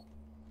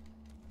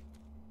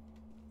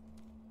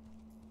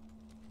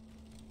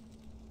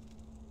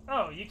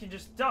 Oh, you can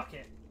just duck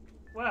it.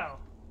 Wow.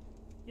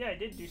 Yeah, I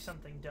did do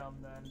something dumb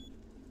then.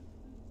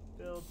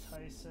 Bill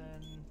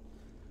Tyson.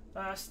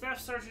 Staff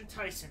Sergeant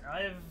Tyson. I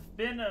have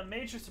been a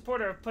major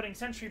supporter of putting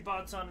sentry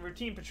bots on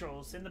routine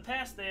patrols. In the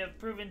past, they have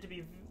proven to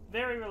be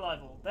very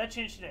reliable. That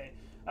changed today.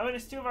 I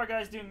witnessed two of our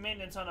guys doing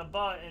maintenance on a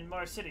bot in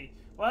Mars City.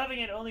 While having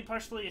it only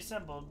partially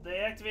assembled, they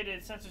activated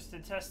its sensors to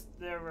test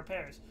their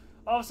repairs.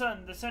 All of a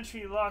sudden, the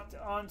sentry locked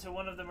onto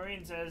one of the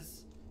Marines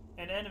as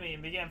an enemy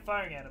and began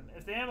firing at him.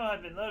 If the ammo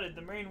had been loaded,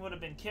 the Marine would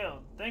have been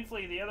killed.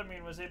 Thankfully, the other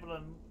Marine was able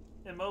to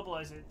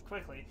immobilize it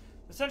quickly.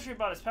 The sentry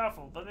bot is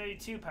powerful, but maybe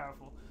too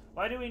powerful.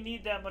 Why do we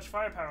need that much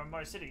firepower in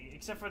Mars City?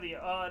 Except for the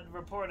odd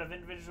report of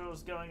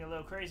individuals going a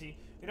little crazy,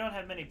 we don't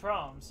have many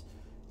problems.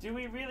 Do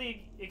we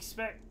really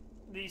expect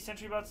the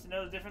sentry bots to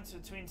know the difference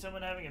between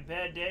someone having a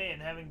bad day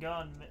and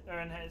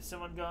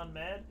someone gone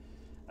mad?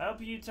 I hope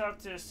you talk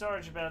to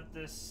Sarge about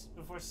this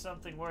before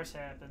something worse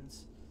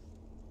happens.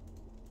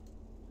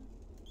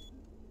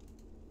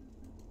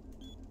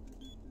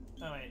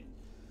 Oh wait.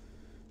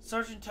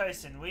 Sergeant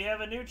Tyson, we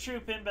have a new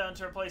troop inbound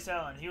to replace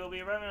Alan. He will be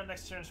arriving on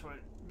next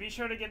transport. Be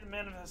sure to get the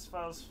manifest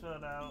files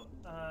filled out.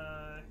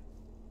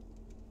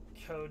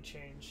 Code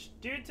change.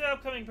 Due to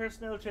upcoming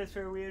personnel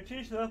transfer, we have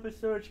changed the office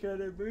storage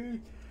code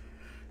and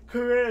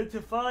command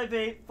to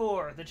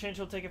 584. The change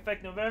will take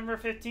effect November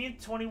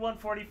 15th,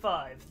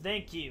 2145.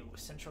 Thank you,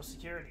 Central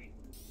Security.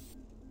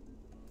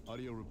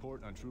 Audio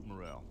report on troop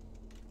morale.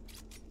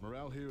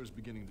 Morale here is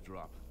beginning to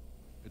drop.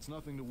 It's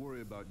nothing to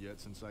worry about yet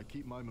since I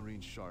keep my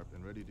Marines sharp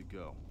and ready to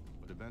go,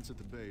 but events at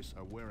the base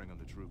are wearing on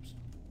the troops.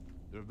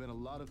 There have been a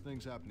lot of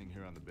things happening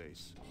here on the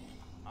base.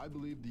 I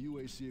believe the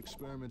UAC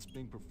experiments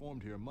being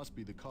performed here must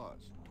be the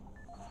cause.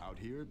 Out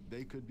here,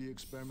 they could be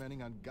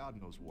experimenting on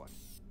God knows what.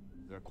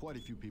 There are quite a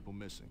few people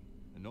missing,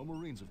 and no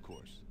Marines, of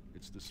course.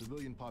 It's the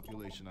civilian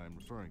population I am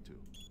referring to.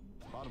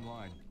 Bottom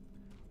line,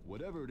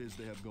 whatever it is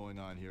they have going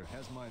on here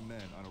has my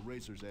men on a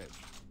razor's edge.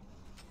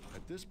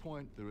 At this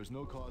point, there is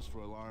no cause for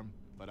alarm,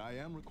 but I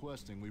am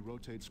requesting we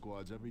rotate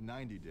squads every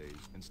 90 days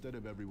instead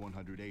of every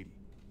 180.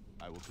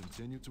 I will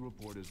continue to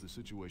report as the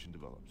situation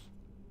develops.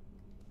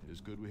 It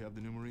is good we have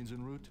the new Marines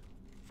en route.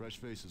 Fresh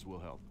faces will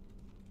help.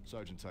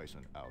 Sergeant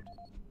Tyson, out.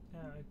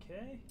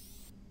 Okay.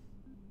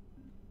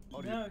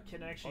 Now I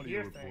can actually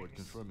hear things. Audio report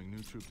confirming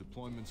new troop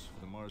deployments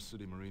for the Mars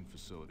City Marine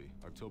Facility,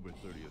 October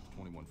 30th,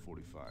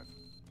 2145.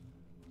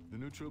 The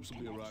new troops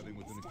will be arriving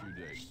within a few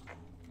days.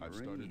 I've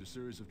started a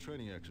series of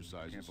training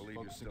exercises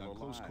focusing on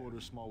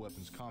close-quarter small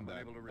weapons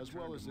combat, as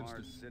well as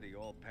Mars City.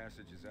 All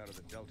passages out of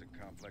the Delta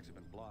complex have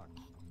been blocked.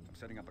 I'm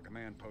setting up a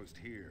command post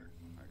here.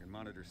 I can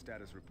monitor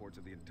status reports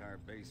of the entire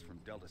base from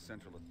Delta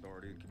Central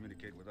Authority and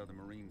communicate with other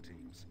Marine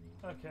teams.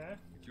 Okay.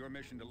 It's your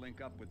mission to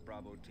link up with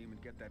Bravo Team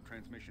and get that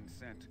transmission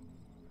sent.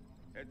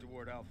 Head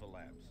toward Alpha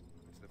Labs.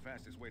 It's the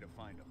fastest way to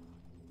find them.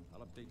 I'll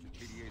update your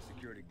PDA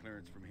security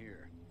clearance from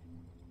here.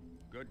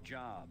 Good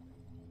job.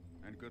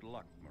 And good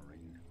luck,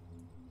 Marine.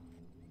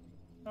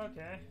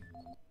 Okay.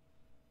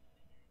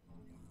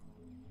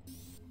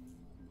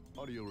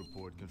 Audio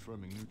report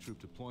confirming new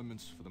troop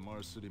deployments for the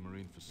Mars City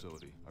Marine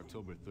Facility,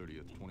 October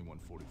 30th,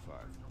 2145.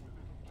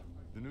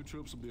 The new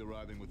troops will be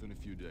arriving within a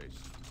few days.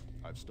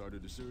 I've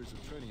started a series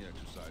of training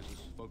exercises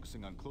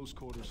focusing on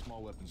close-quarter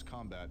small weapons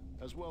combat,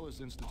 as well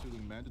as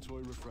instituting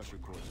mandatory refresher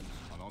courses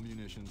on all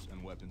munitions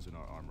and weapons in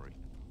our armory.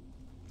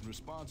 In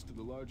response to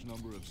the large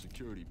number of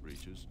security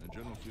breaches and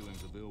general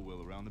feelings of ill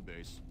will around the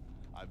base,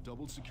 I've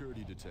doubled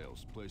security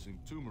details, placing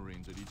 2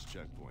 Marines at each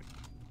checkpoint.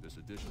 This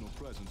additional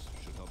presence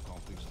should help calm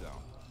things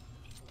down.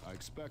 I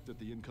expect that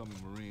the incoming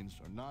Marines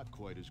are not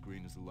quite as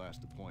green as the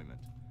last deployment.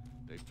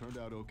 They've turned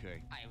out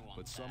okay,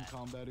 but some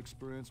combat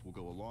experience will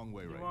go a long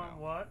way right now. You want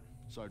what?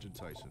 Sergeant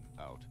Tyson,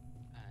 out.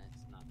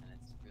 It's nothing,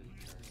 it's really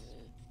cursed.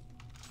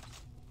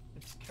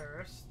 It's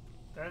cursed?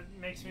 That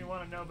makes me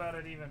want to know about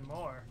it even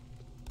more.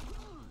 It's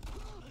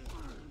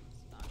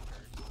not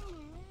cursed.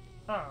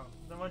 Oh,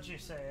 then what'd you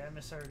say? I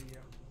misheard you.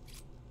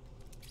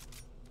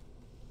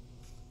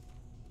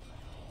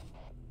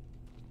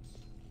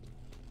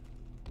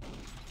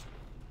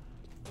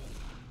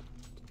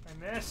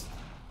 I missed.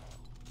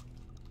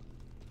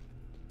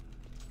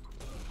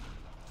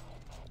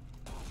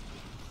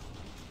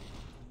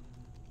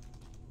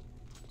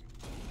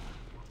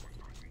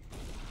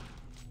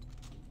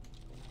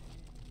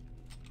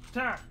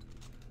 Ta!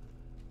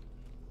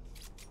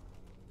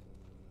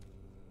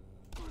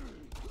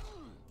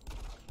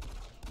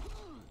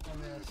 I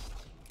missed.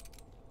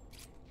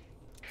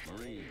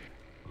 Marine,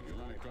 if you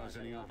run across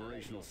any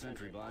operational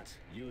sentry bots,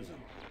 use them.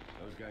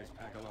 Those guys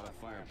pack a lot of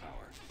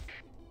firepower.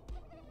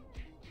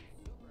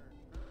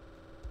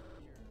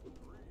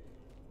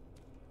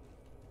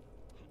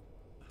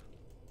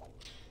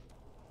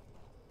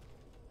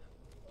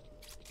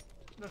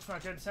 That's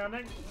not good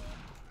sounding.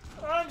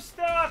 I'm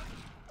stuck!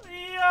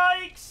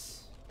 Yikes!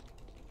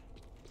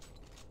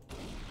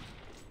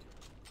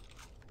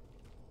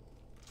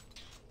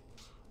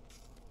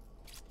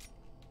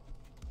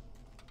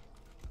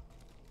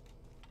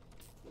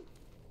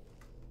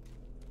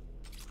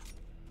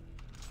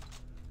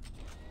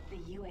 The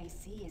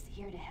UAC is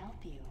here to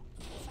help you.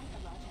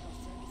 Psychological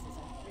services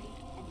are free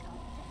and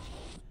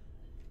confidential.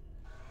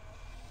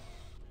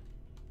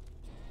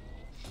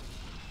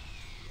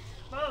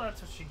 Well,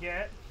 that's what you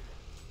get.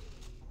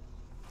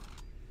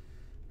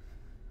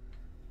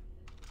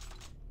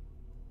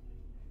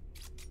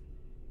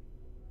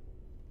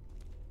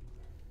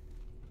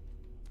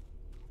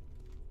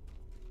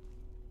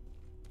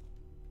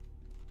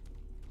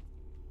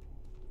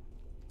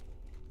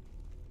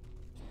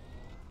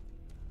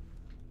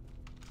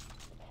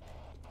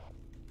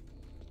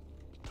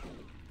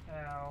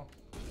 Ow.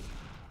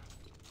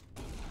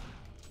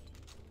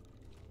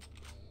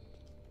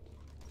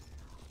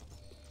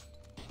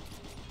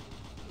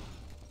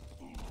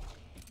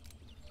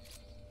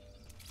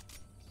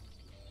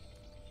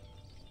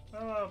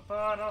 Hello,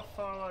 bud. I'll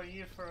follow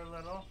you for a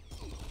little.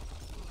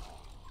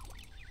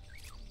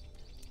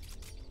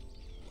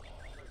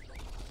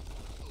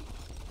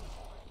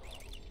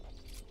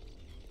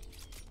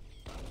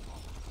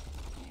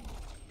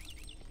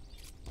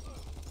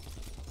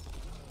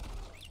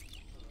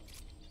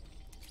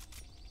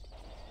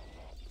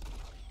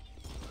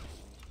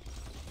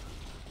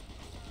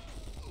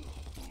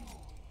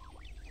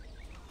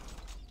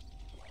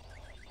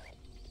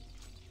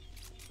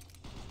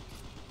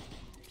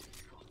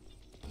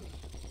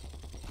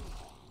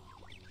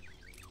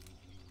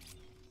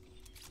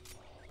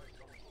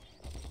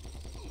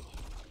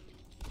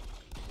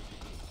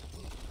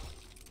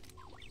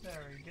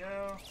 There we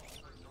go.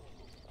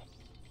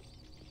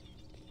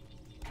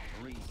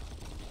 Marines,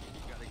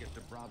 we gotta get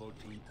to Bravo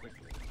team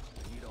quickly.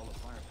 They need all the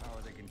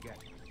firepower they can get.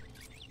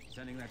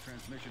 Sending that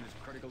transmission is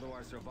critical to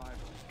our survival.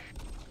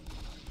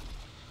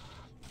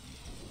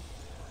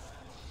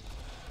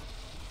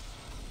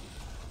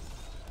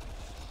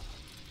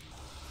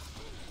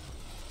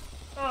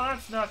 Oh,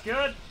 that's not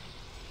good.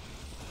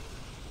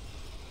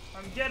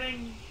 I'm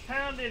getting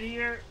pounded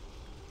here.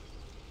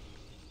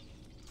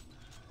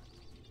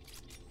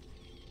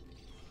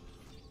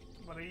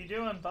 What are you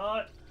doing,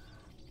 bot?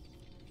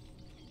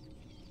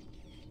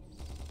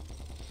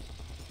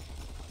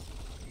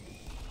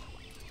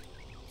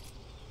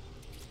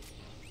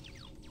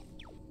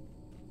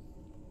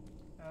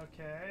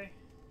 Okay.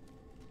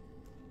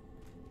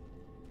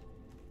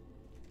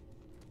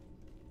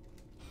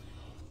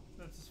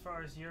 That's as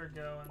far as you're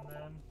going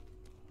then.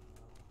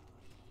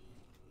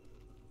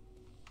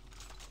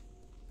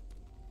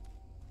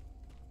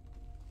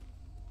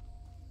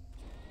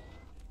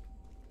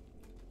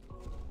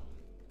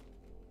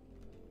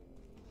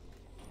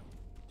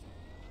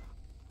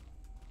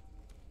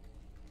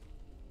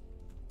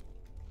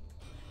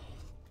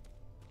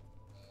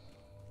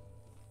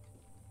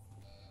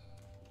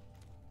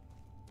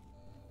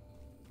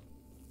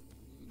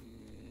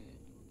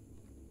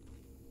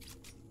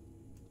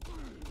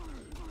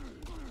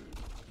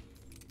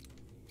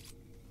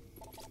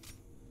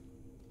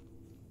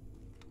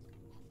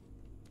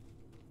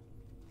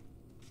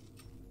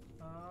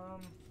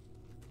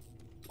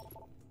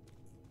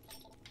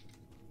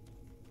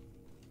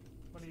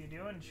 What are you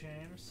doing,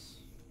 James?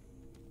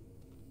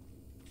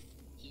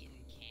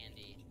 Eating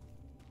candy.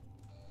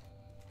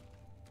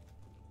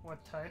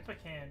 What type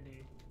of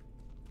candy?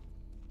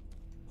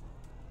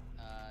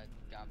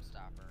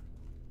 Gobstopper.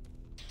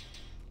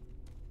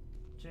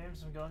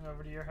 James, I'm going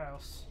over to your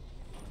house.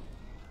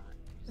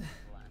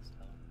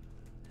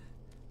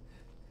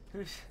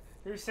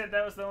 Who said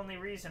that was the only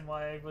reason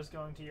why I was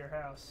going to your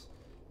house?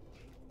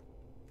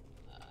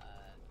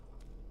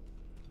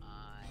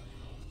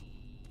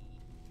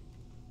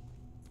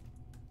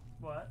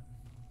 What?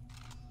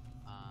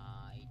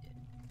 I did.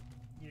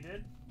 You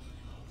did?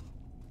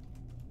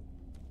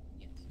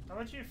 Yes. How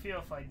would you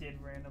feel if I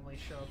did randomly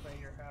show up at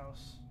your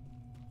house?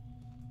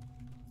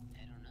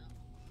 I don't know.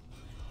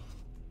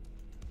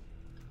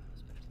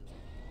 Especially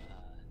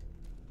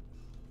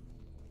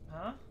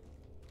Huh?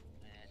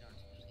 I don't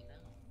especially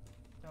know.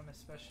 Don't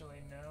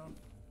especially know.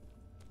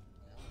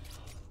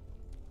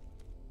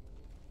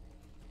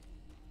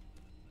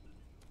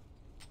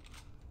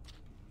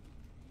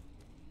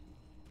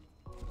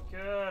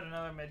 Good,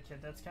 another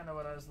medkit. That's kind of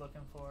what I was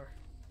looking for.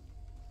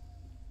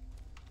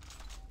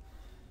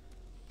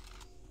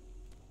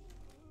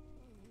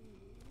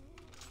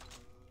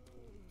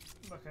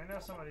 Look, I know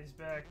somebody's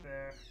back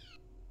there.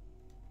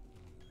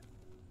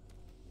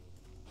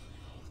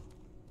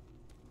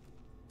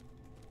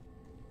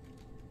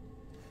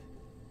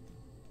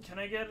 Can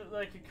I get,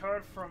 like, a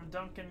card from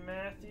Duncan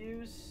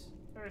Matthews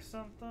or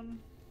something?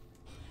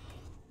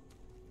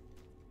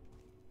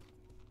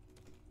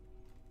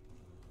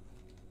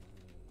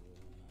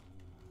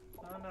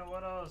 I don't know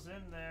what all's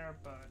in there,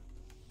 but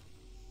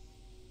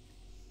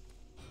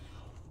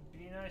it'd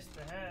be nice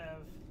to have.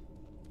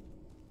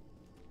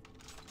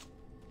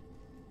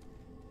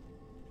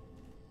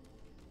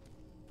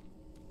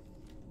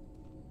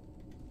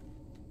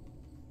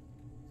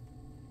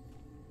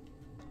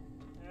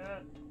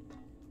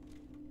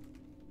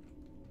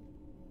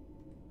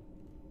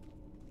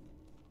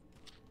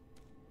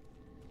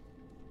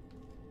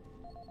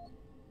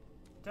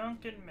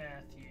 Drunken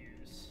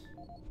Matthews.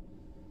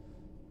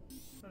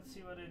 Let's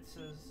see what it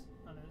says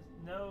on his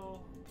no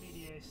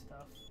PDA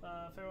stuff.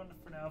 Farewell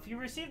for now. If you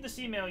received this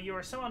email, you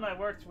or someone I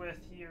worked with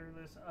here.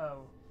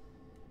 Oh,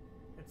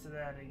 it's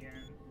that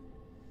again.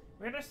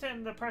 We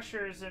understand the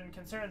pressures and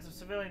concerns of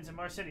civilians in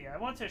Mars City. I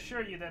want to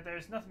assure you that there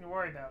is nothing to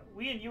worry about.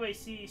 We in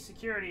UAC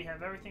security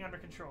have everything under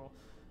control.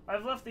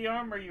 I've left the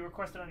armor you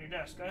requested on your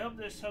desk. I hope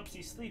this helps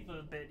you sleep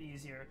a bit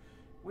easier.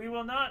 We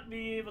will not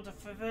be able to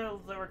fulfill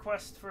the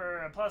request for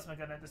a plasma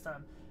gun at this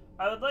time.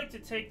 I would like to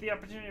take the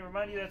opportunity to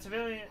remind you that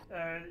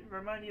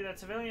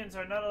civilians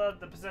are not allowed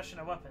the possession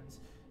of weapons.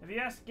 If you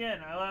ask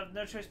again, I will have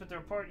no choice but to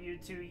report you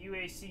to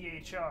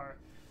UACHR.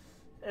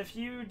 If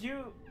you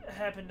do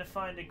happen to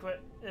find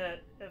equipment,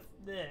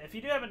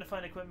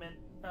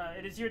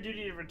 it is your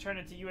duty to return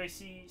it to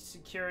UAC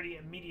security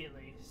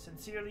immediately.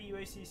 Sincerely,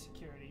 UAC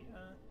security.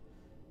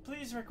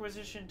 Please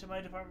requisition to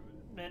my department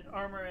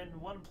armor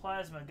and 1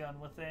 plasma gun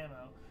with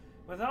ammo.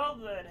 With all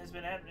that has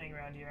been happening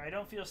around here, I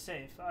don't feel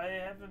safe. I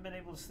haven't been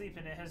able to sleep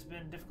and it has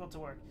been difficult to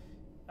work.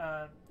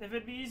 If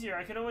it'd be easier,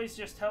 I could always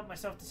just help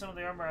myself to some of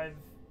the armor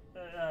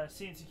I've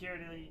seen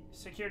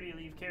security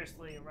leave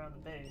carelessly around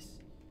the base.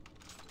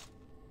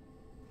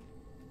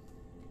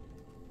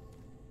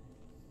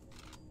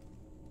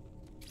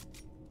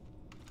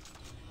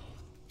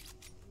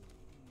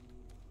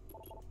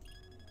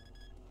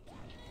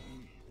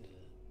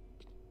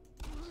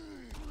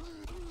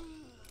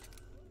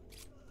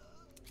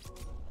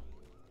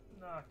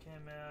 Knock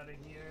him out of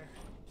here.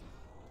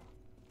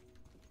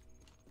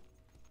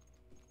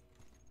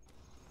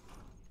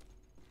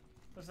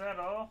 Was that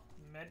all?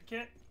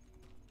 Medkit?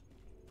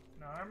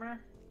 An armor?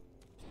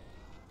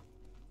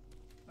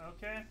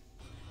 Okay.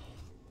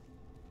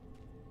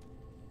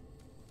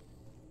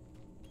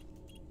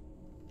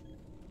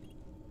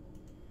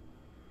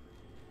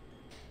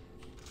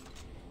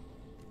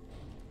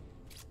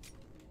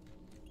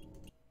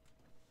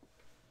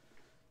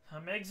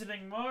 I'm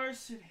exiting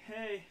Mars.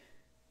 Hey.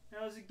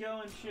 How's it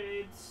going,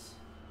 Shades?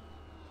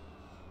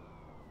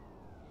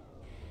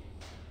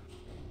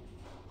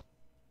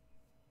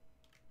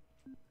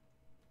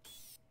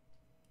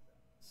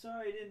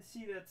 Sorry I didn't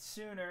see that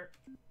sooner.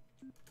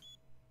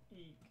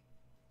 Eek.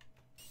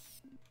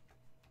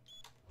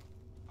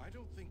 I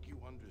don't think you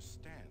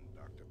understand,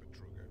 Dr.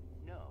 Betruger.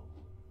 No,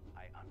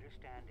 I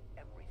understand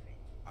everything.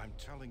 I'm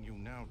telling you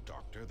now,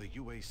 Doctor, the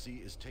UAC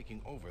is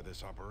taking over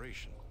this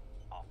operation.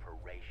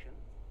 Operation?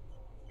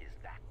 Is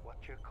that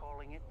what you're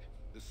calling it?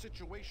 The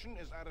situation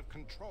is out of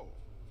control.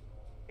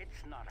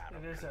 It's not out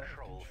of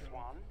control,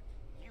 Swan.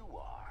 You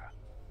are.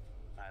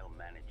 I'll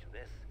manage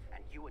this,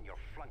 and you and your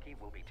flunky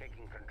will be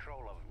taking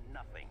control of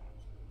nothing.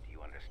 Do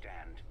you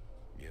understand?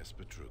 Yes,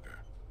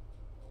 Betruger.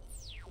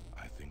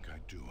 I think I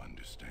do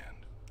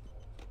understand.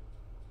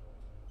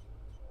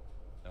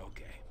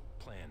 Okay,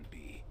 plan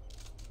B.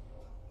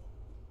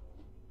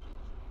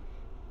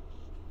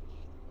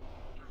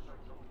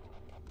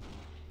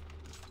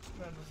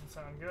 That doesn't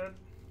sound good.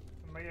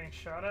 Am I getting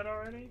shot at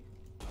already?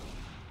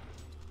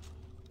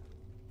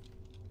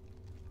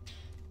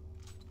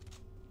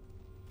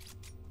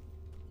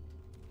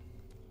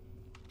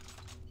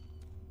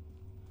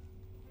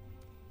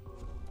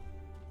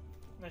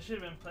 I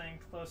should have been paying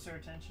closer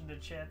attention to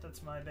chat,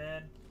 that's my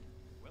bad.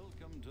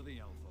 Welcome to the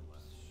Alpha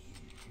Labs.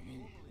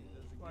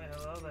 Why,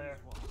 hello there.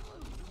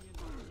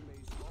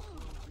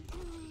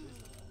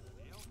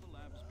 The Alpha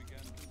Labs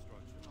began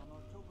construction on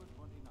October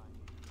 29th.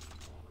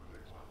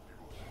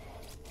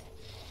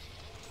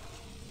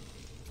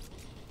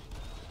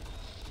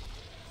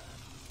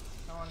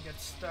 No one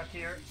gets stuck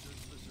here.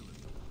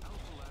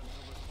 Alpha Labs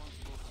are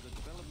responsible for the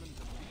development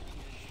of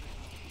leading-edge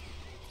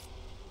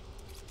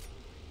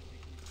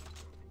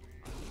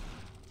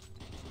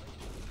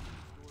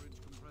storage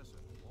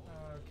compressor.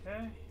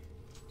 Okay.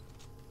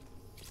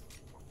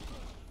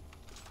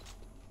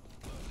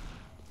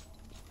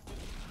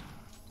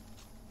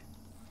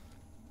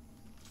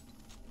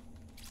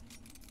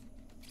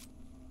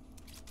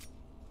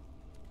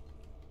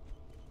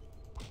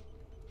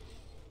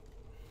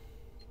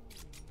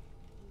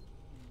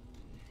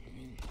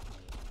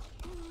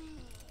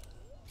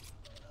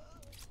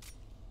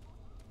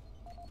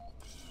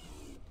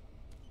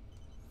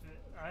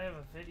 I have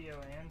a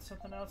video and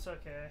something else?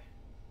 Okay.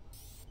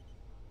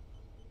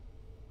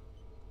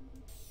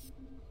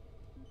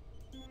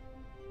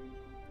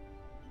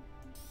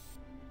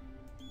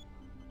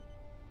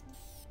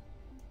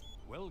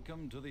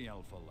 Welcome to the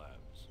Alpha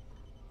Labs.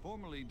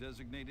 Formerly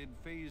designated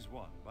Phase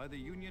 1 by the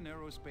Union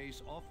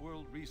Aerospace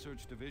Off-World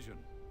Research Division,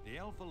 the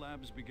Alpha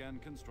Labs began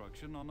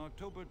construction on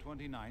October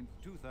 29,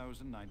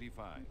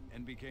 2095,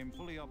 and became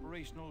fully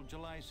operational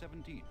July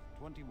 17,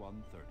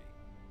 2130.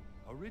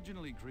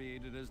 Originally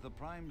created as the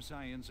prime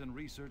science and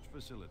research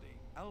facility,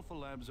 Alpha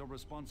Labs are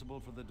responsible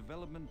for the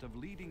development of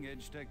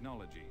leading-edge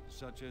technologies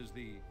such as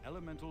the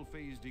elemental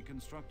phase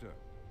deconstructor,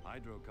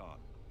 hydrocon,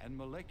 and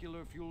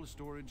molecular fuel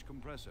storage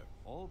compressor,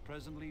 all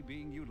presently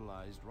being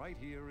utilized right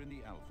here in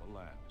the Alpha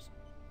Labs.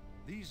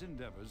 These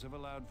endeavors have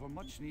allowed for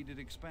much-needed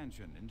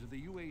expansion into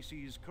the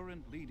UAC's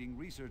current leading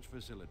research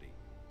facility,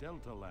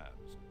 Delta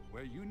Labs,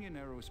 where Union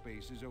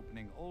Aerospace is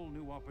opening all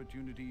new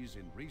opportunities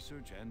in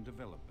research and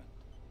development.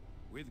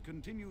 With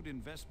continued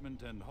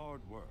investment and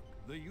hard work,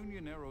 the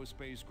Union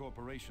Aerospace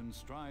Corporation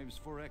strives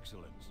for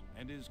excellence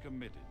and is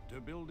committed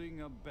to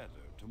building a better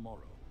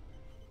tomorrow.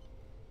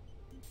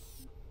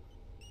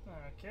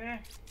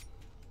 Okay.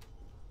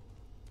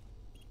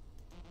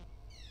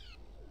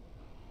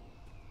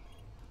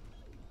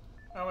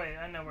 Oh wait,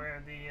 I know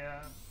where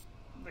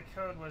the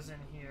code was in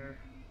here.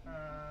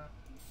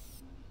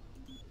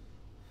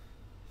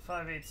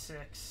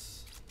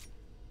 586.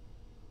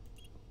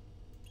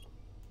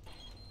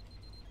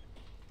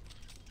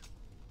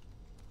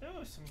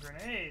 Ooh, some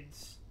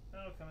grenades.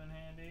 That'll come in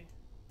handy.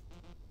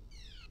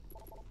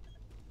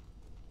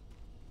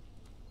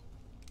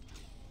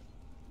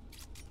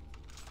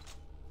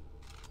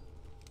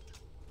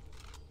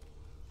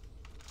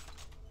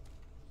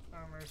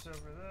 Armor's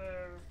over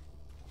there.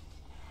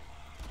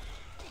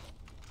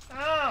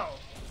 Ow!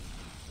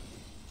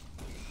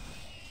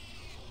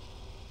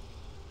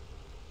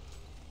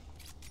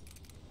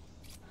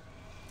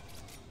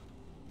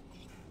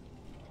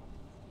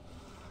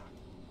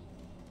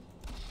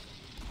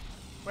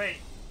 Wait.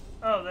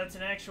 Oh, that's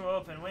an actual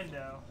open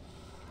window.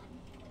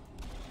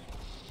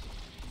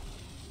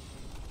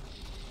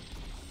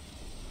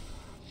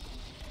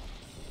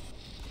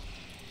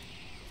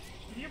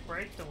 Did you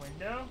break the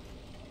window?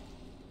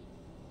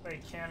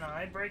 Wait, can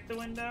I break the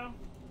window?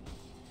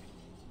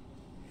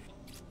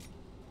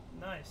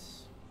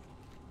 Nice.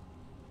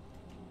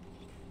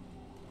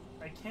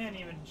 I can't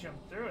even jump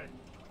through it.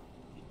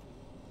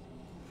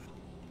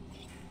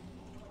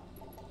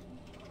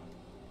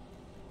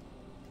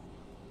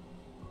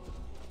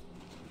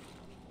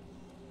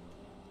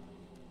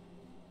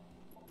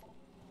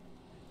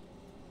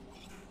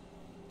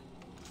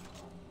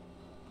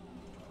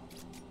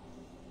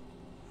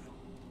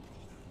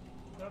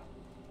 Oh,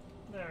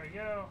 there we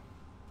go.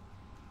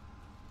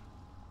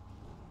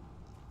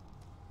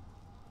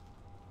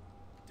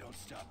 Don't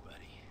stop,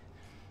 buddy.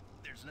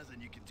 There's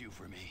nothing you can do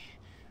for me.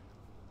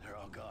 They're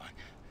all gone.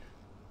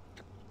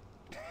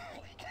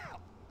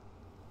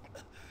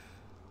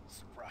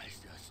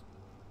 Surprised us.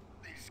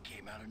 They just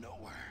came out of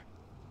nowhere.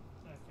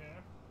 Okay.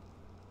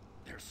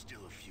 There's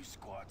still a few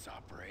squads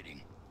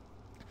operating,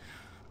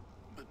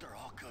 but they're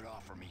all cut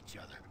off from each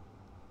other.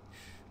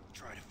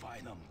 Try to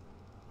find them.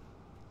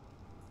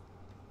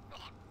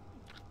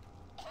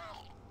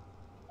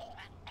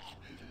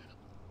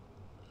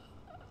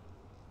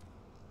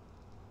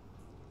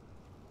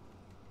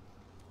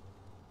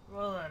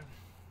 Well then.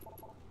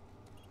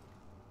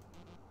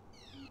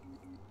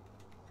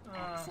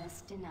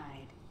 Access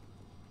denied.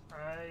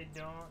 I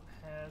don't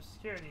have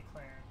security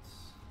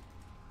clearance.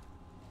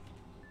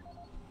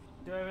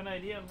 Do I have an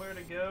idea on where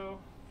to go?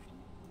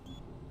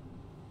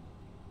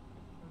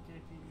 Okay,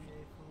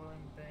 PDA for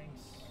William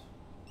Banks.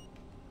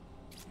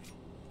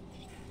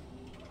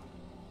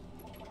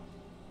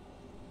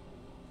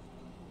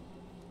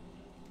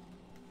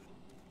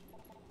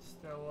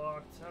 Still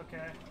locked.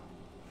 Okay.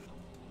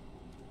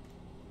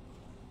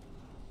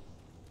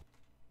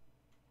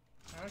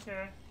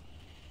 Okay.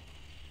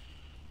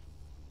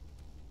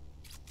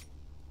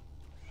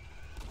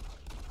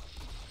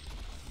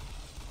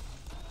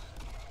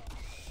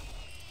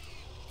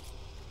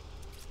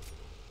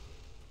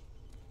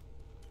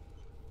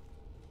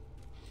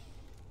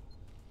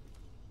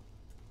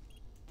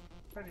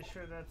 Pretty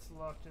sure that's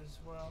locked as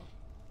well.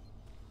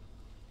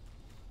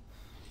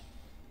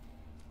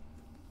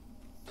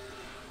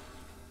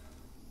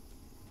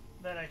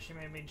 That actually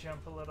made me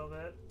jump a little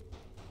bit.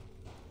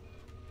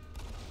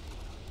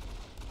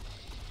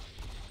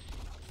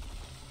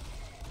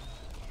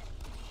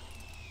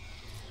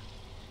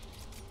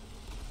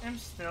 Them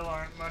still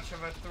aren't much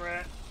of a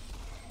threat.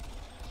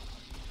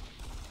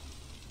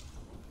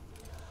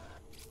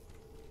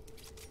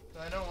 So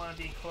I don't want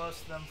to be close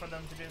to them for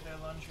them to do their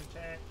lunge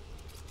attack.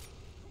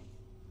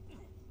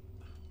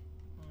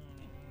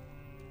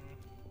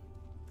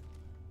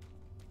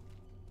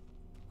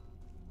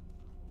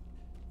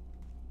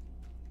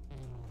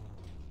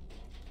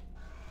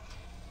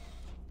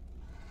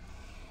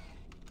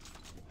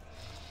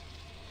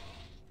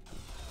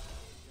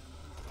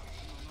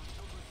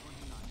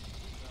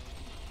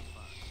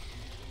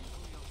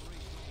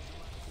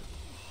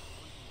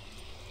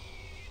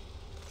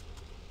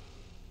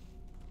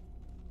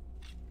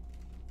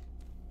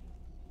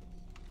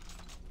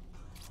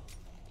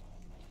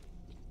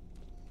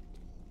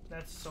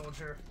 That's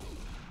soldier.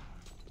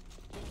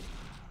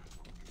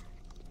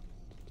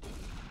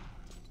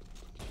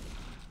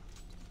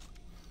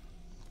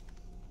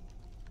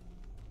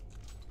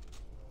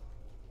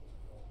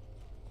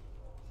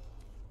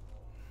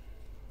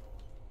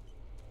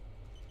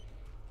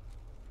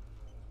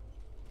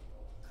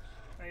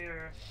 I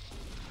hear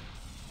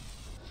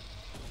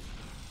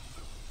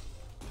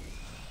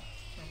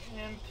an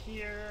imp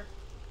here.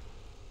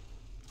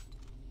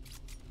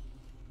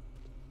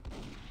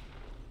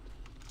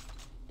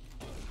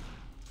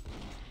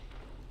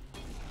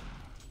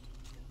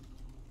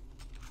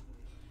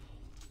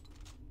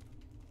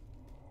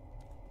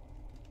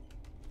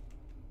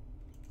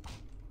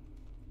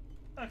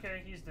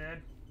 Okay, he's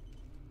dead.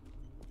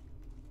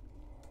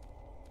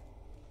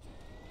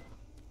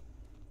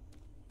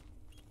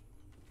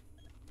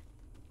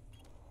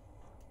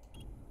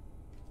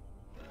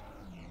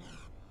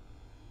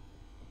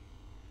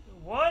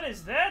 What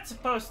is that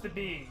supposed to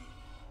be?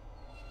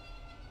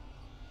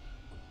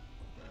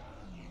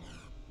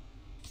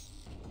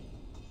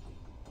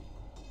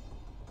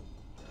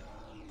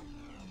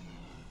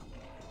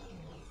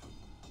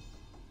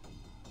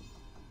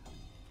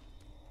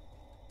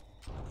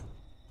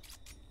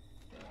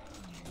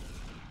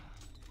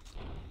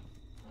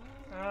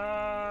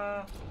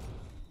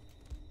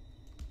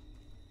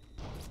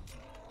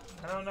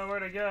 I don't know where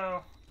to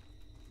go.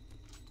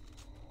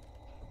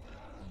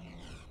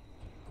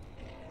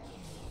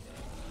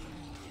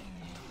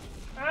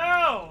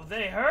 Ow!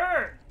 They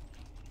hurt!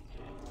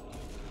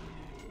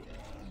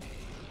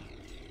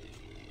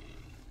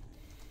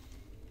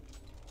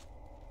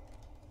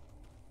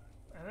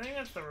 I think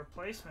that's the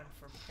replacement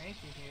for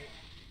Pinky here.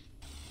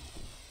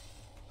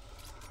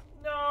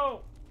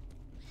 No!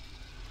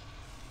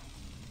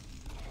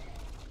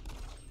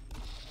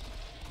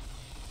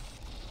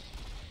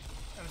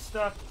 I'm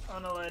stuck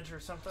on a ledge or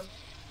something.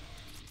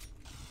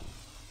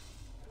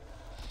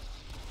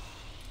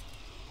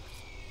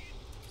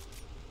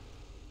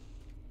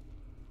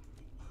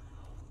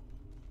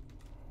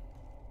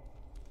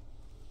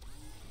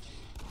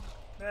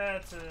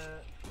 That's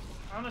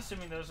I'm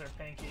assuming those are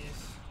Pinkies.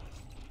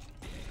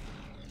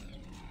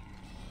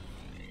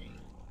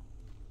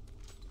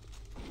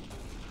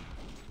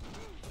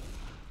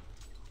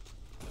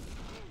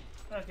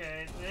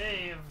 Okay,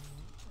 they've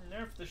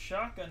nerfed the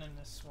shotgun in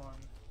this one.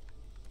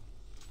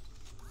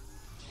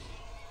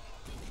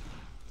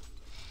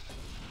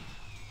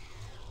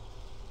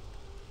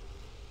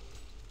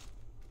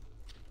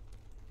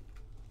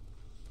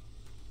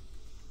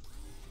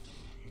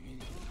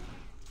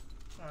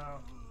 Oh.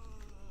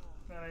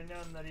 Had I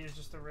known that he was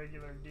just a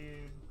regular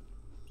dude.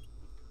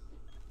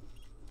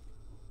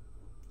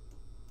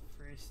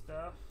 Free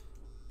stuff.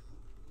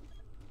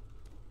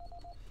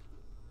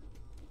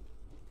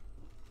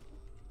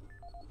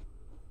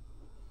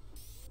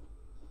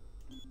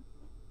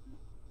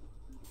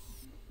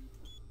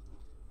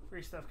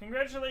 Free stuff.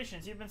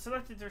 Congratulations, you've been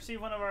selected to receive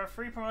one of our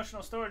free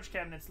promotional storage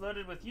cabinets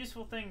loaded with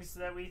useful things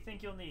that we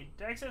think you'll need.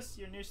 To access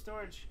your new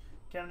storage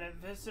cabinet,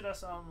 visit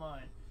us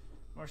online.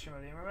 Martian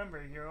Buddy. And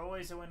remember, you're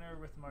always a winner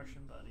with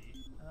Martian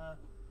Buddy.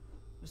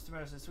 Mr.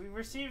 Moses, we've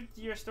received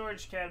your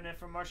storage cabinet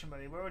from Martian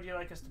Buddy. Where would you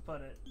like us to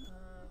put it?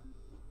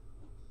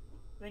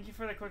 Thank you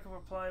for the quick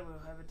reply.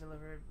 We'll have it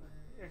delivered.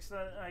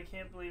 Excellent. I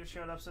can't believe it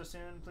showed up so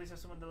soon. Please have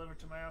someone delivered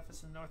to my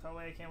office in the North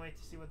Hallway. I can't wait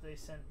to see what they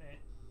sent me.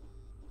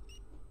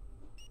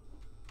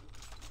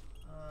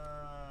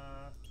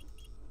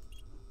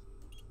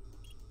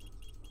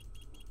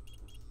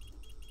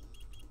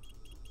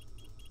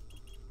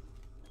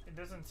 It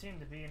doesn't seem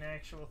to be an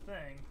actual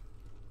thing.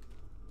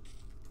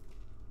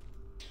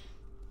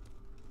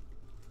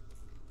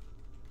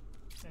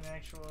 An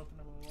actual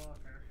openable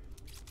locker.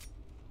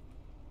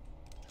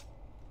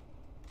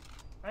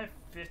 I have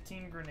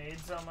 15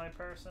 grenades on my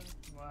person?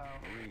 Wow.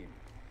 Marine,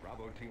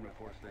 Bravo team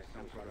reports there's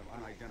some sort of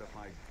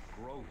unidentified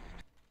growth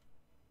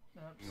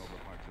taking over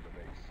parts of the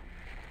base.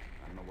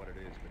 I don't know what it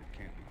is, but it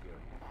can't be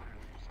good.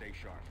 Stay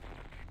sharp.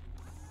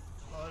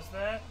 What was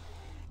that?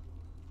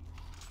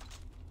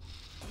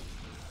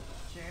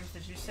 James,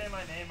 did you say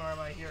my name or am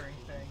I hearing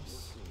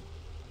things?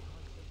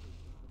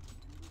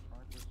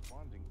 Aren't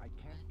responding. I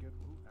can't get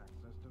root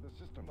access to the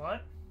system.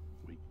 What?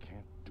 We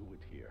can't do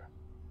it here.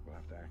 We'll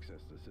have to access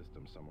the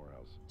system somewhere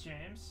else.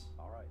 James?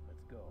 Alright,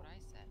 let's go. What I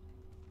said.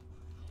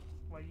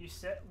 What you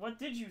said? What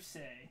did you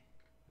say?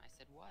 I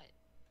said what?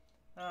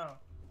 Oh.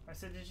 I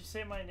said, did you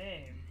say my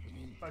name?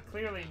 But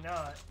clearly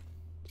not.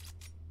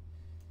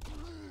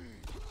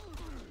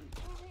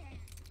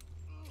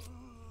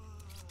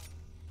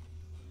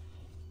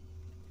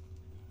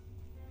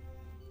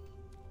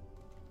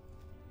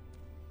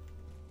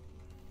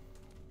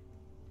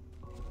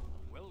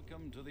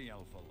 Welcome to the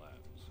Alpha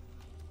Labs.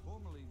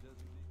 Formerly designated...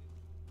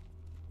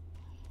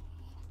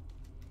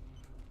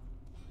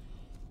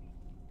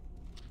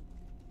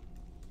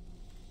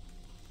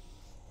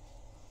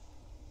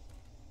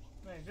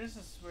 Wait, this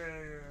is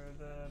where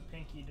the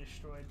Pinky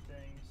destroyed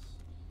things.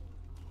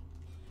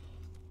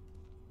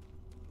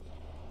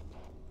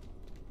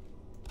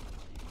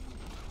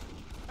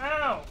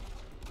 Ow!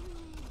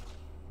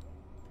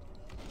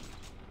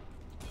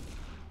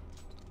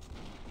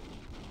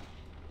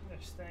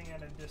 They're staying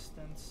at a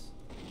distance.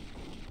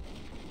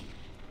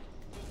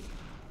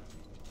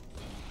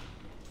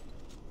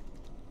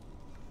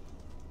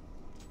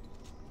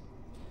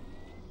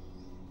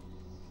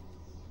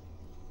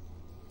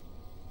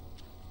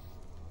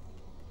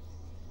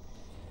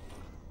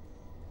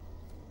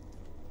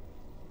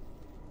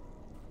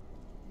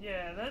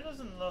 Yeah, that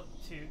doesn't look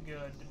too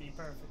good, to be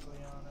perfectly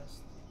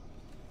honest.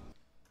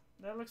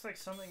 That looks like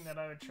something that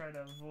I would try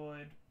to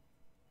avoid.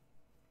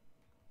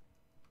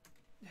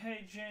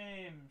 Hey,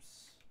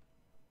 James.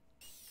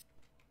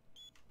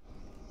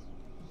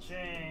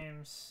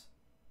 James.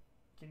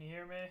 Can you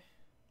hear me?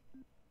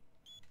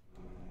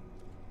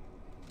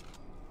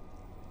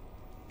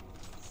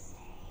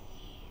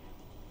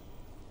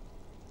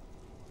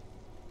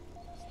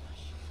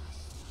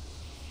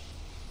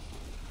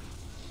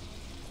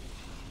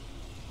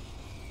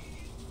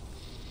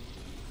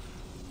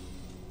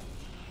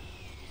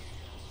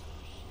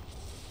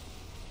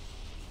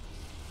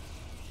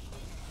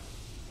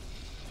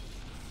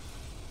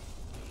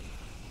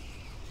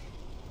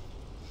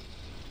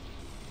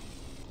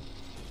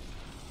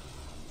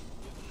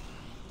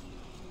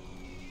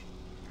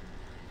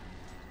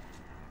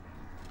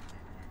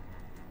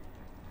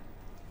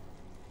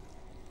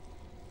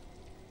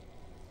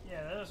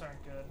 those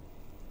aren't good.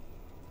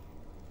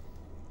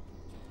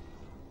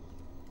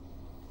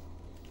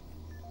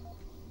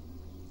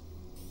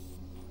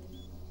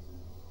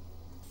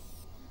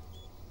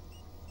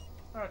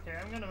 Okay,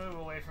 I'm gonna move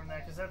away from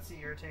that because that's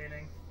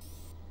irritating.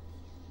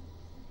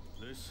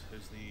 This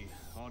is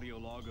the audio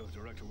log of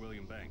Director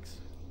William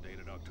Banks,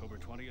 dated October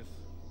 20th,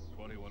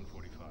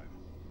 2145.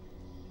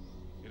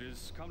 It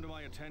has come to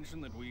my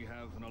attention that we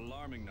have an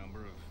alarming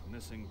number of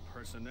missing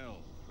personnel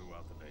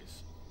throughout the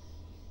base.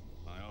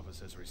 My office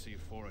has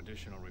received 4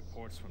 additional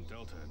reports from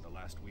Delta in the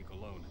last week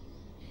alone,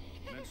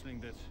 mentioning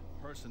that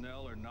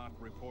personnel are not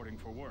reporting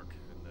for work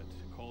and that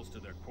calls to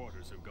their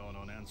quarters have gone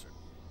unanswered.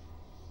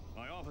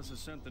 My office has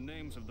sent the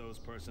names of those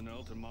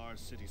personnel to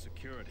Mars City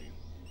Security,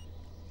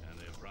 and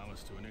they have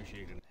promised to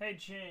initiate an... Hey,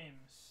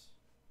 James.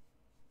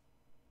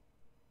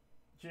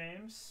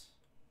 James?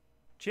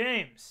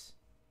 James!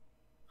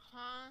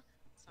 Huh?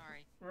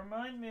 Sorry.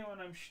 Remind me when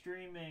I'm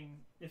streaming,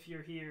 if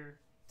you're here,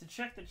 to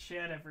check the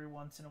chat every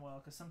once in a while,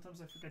 because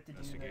sometimes I forget to do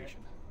that. Investigation.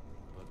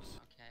 But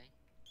okay.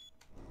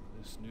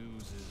 This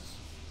news is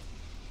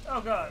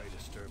very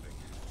disturbing,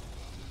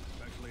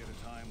 especially at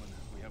a time when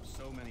we have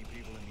so many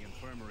people in the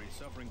infirmary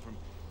suffering from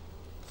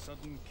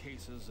sudden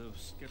cases of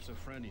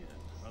schizophrenia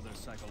and other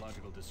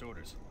psychological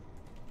disorders.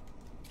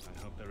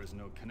 I hope there is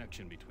no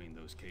connection between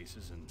those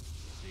cases and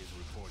these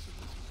reports of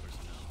missing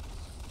personnel.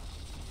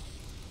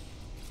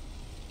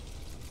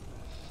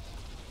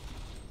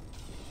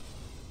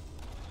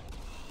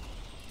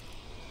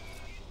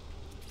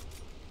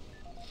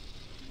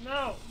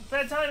 No!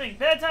 Bad timing!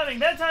 Bad timing!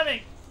 Bad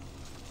timing!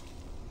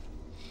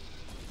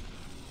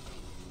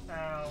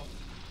 Ow.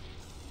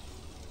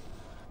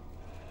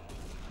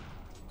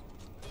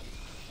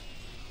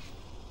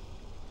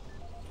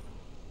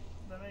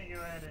 Let me go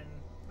ahead and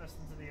listen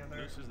to the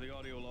other. This is the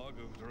audio log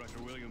of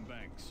Director William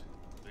Banks,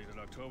 dated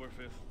October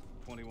 5th,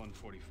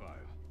 2145.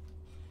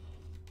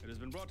 It has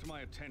been brought to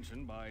my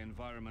attention by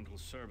Environmental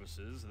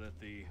Services that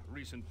the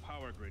recent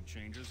power grid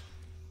changes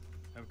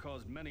have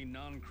caused many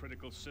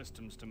non-critical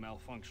systems to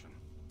malfunction.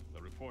 The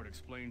report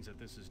explains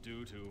that this is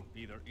due to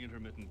either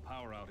intermittent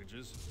power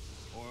outages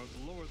or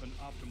lower than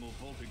optimal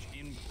voltage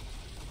input.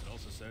 It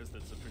also says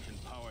that sufficient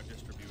power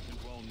distribution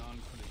to all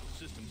non-critical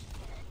systems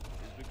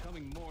is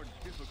becoming more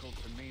difficult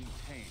to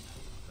maintain,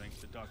 thanks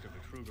to Dr.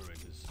 Vitruger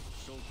and his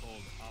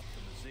so-called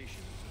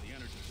optimization into the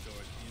energy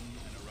storage in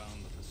and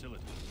around the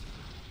facility.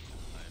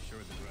 I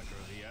assured the director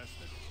of ES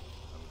that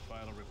I would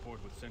file a report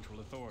with Central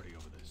Authority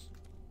over this.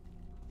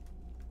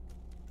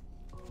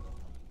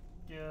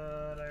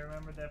 Good, I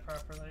remembered that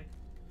properly.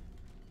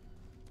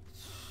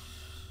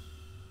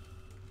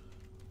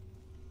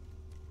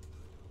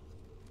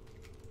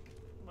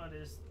 What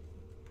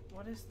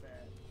is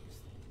that?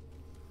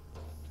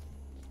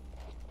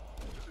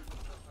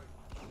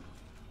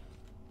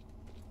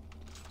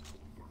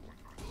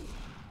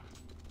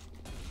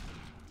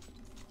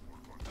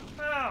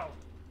 Ow!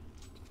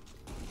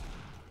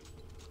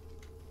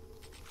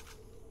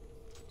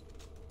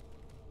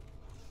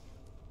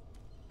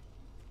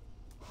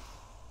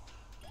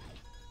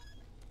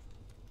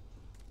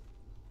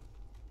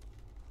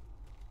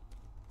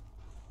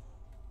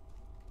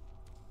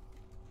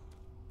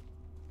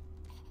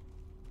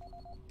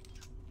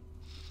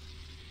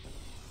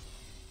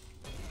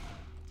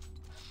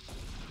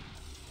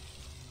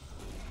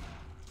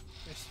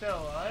 You're still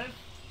alive?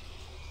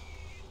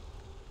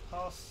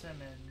 Paul Simmons.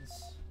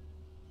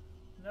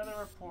 Another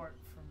report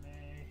from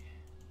me.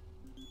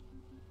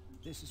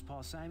 This is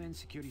Paul Simon,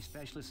 security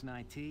specialist in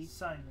IT.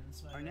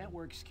 Simons, Our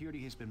network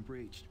security has been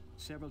breached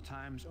several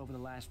times over the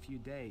last few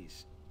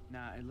days.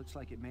 Now, it looks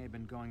like it may have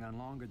been going on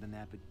longer than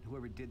that, but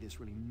whoever did this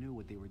really knew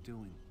what they were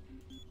doing.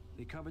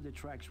 They covered the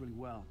tracks really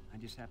well. I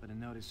just happened to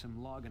notice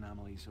some log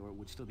anomalies, or it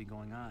would still be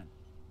going on.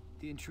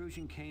 The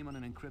intrusion came on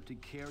an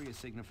encrypted carrier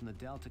signal from the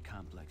Delta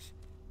complex.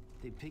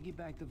 They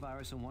piggybacked the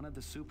virus on one of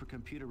the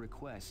supercomputer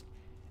requests,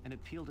 and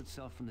it peeled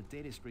itself from the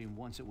data stream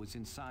once it was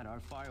inside our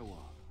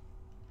firewall.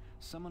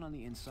 Someone on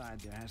the inside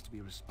there has to be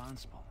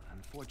responsible.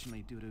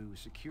 Unfortunately, due to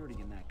security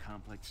in that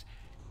complex,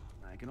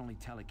 I can only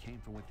tell it came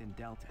from within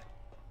Delta.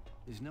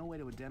 There's no way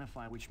to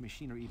identify which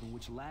machine or even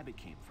which lab it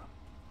came from.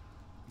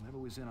 Whoever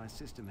was in our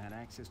system had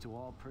access to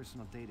all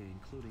personal data,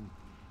 including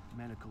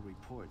medical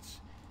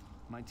reports.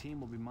 My team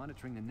will be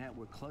monitoring the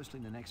network closely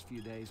in the next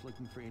few days,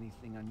 looking for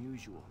anything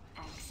unusual.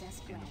 Access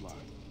granted.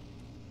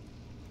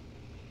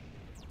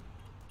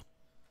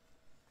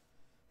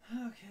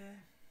 Okay.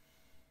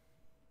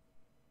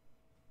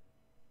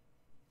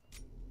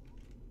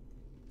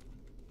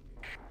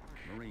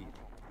 Marine,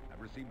 I've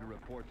received a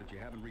report that you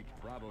haven't reached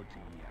Bravo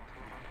team yet.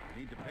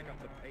 You need to pick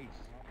up the pace.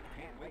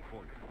 Can't wait for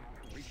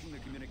you. Reaching the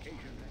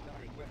communications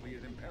as quickly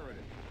is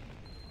imperative.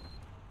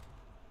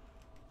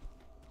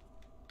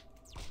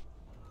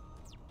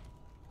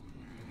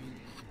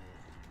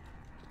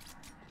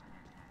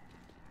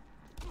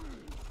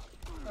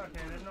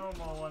 Okay, the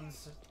normal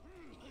ones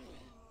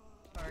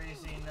are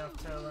easy enough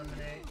to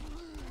eliminate.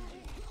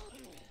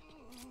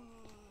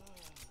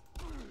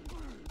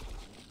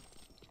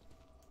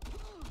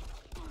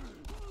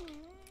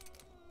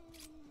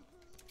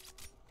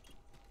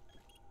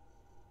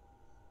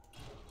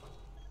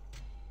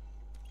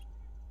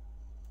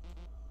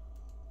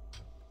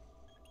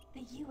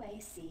 The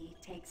UAC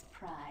takes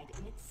pride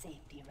in its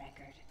safety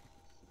record.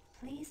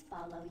 Please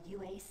follow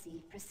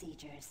UAC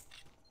procedures.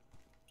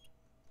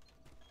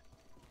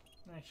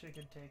 Actually, I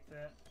could take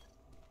that.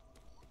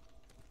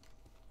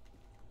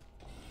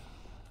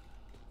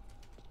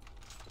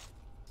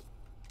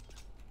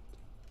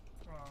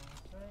 Wrong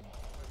thing.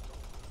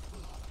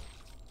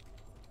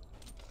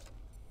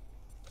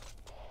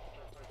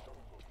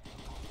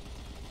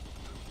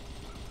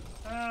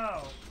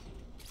 Ow!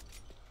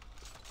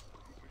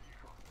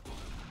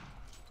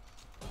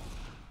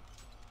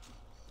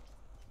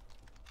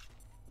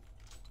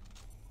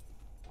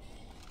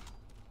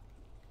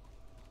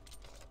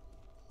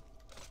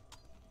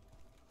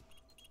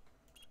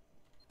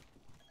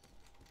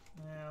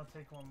 Yeah, I'll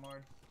take one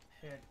more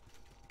hit.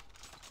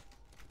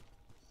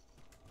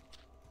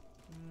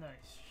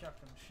 Nice,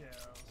 shotgun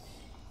shells.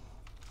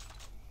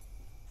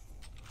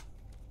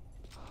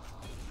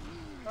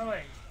 Oh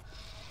wait.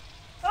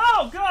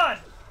 Oh god!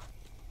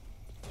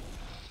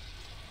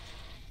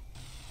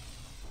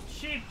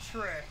 Cheap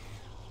trick.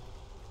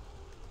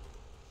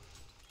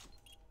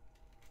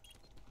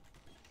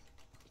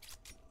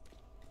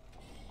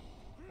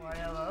 Why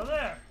hello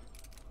there.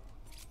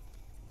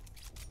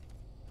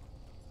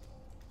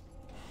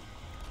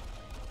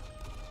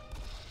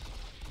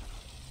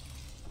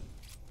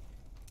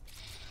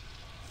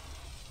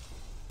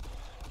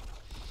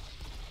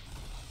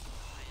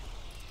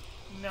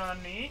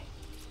 Nani?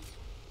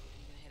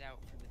 Head out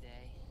for the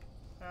day.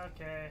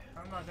 Okay,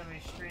 I'm not gonna be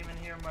streaming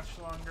here much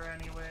longer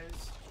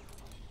anyways.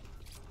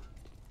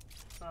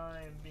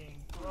 I am being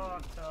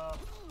blocked off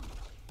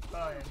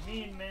by a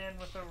mean man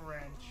with a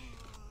wrench.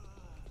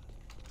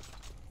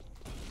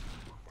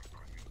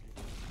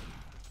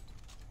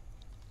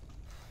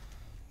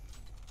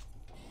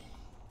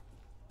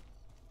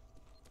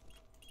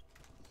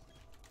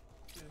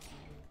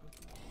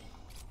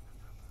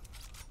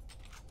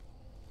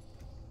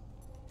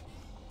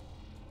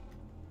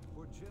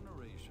 For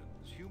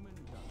generations,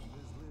 humankind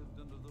has lived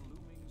under the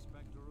looming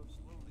specter of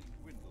slowly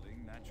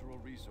dwindling natural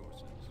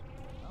resources.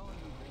 Our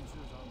new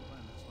ventures on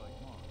planets like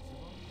Mars have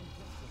only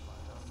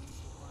intensified our need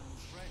to find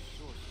fresh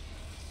sources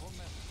for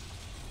metals,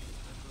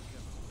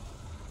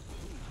 petrochemicals,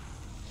 food,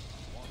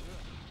 water,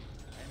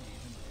 and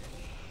even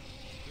air.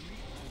 To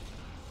meet that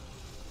need,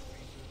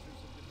 researchers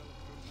have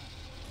developed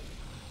dramatic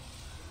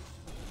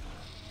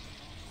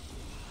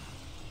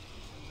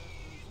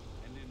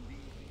and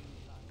indeed the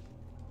entire.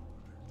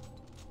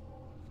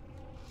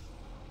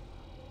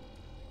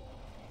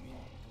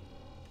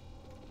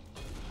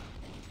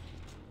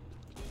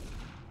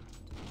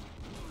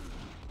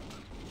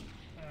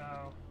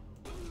 Ow.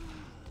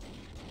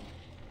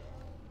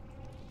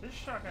 This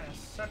shotgun is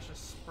such a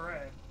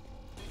spread.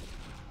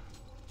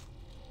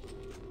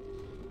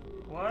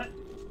 What?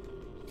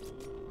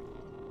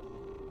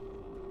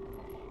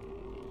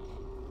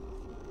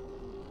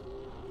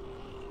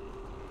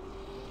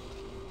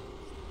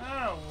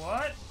 Oh,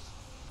 what?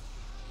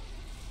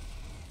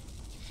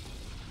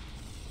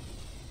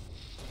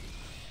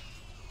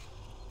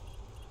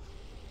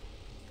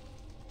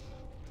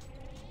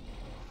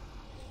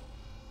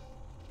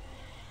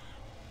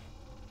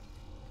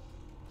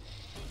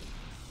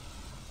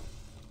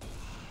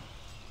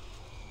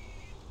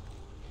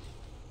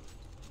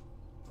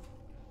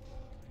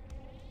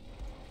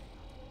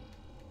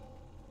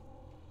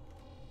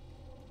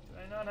 Do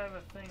I not have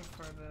a thing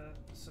for the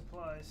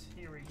supplies?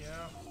 Here we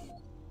go.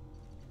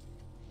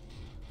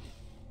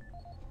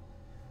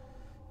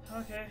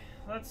 Okay,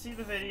 let's see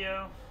the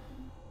video.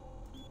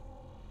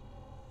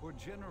 For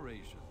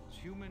generations,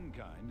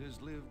 humankind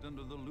has lived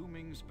under the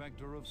looming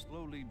specter of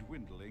slowly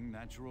dwindling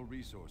natural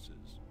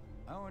resources.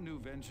 Our new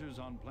ventures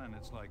on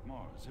planets like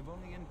Mars have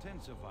only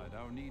intensified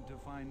our need to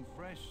find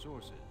fresh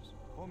sources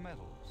for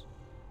metals,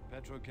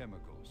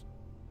 petrochemicals,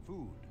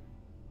 food,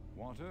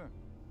 water,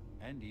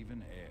 and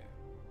even air.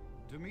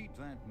 To meet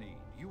that need,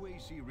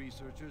 UAC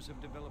researchers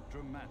have developed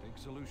dramatic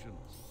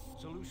solutions.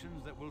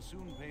 Solutions that will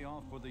soon pay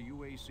off for the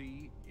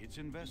UAC, its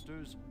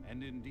investors,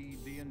 and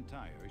indeed the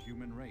entire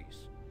human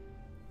race.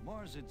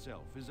 Mars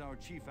itself is our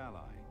chief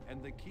ally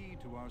and the key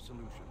to our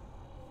solution.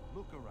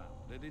 Look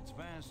around at its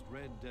vast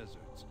red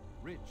deserts,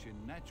 rich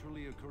in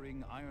naturally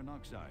occurring iron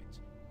oxides.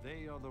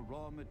 They are the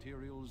raw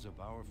materials of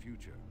our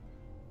future.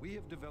 We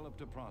have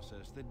developed a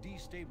process that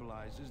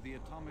destabilizes the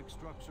atomic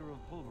structure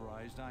of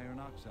pulverized iron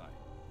oxide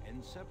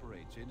and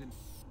separates it in...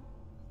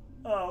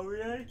 Oh,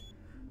 really?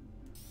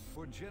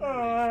 For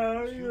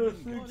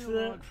generations,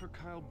 Audio log for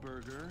Kyle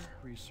Berger,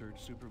 research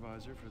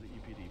supervisor for the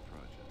EPD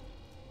project.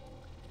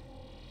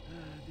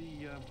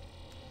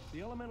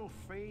 The elemental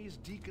phase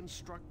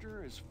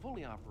deconstructor is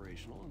fully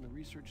operational, and the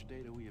research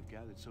data we have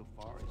gathered so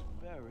far is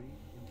very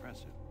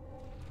impressive.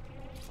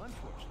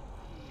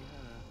 Unfortunately, we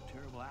had a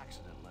terrible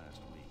accident last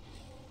week.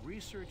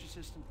 Research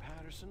assistant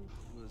Patterson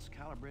was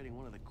calibrating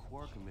one of the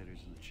quark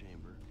emitters in the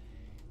chamber,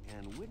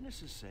 and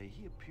witnesses say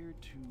he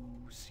appeared to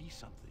see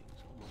something.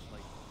 It's almost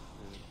like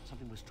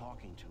something was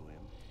talking to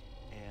him,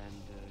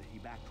 and he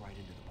backed right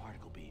into the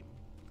particle beam.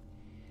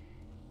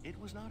 It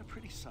was not a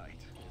pretty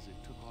sight, as it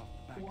took off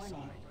the backside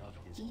Warning. of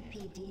his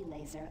EPD head.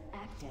 laser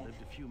active.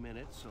 Lived a few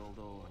minutes,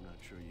 although I'm not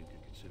sure you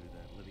could consider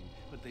that living.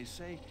 But they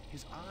say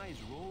his eyes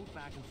rolled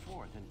back and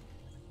forth, and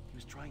he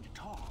was trying to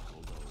talk,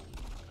 although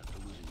after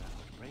losing that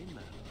much brain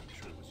matter, I'm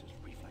sure it was just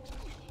reflex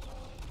action.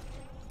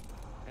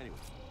 Anyway,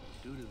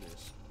 due to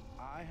this,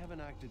 I have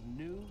enacted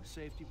new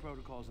safety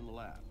protocols in the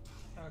lab.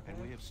 Okay.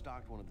 And we have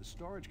stocked one of the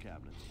storage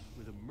cabinets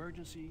with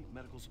emergency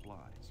medical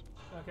supplies.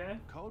 Okay.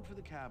 Code for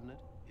the cabinet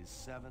is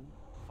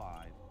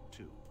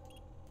 752.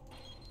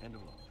 End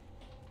of look.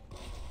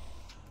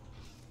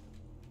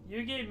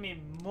 You gave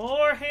me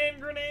more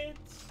hand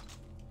grenades?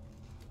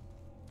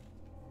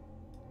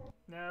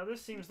 Now,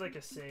 this seems like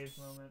a save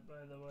moment,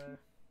 by the way.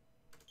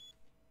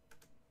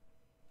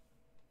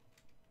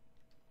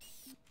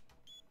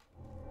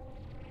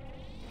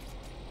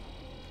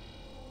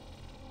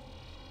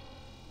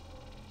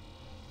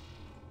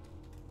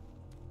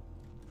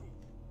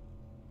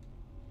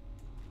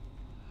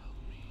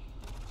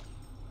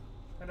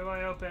 How do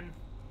I open?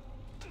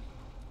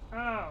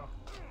 Ow.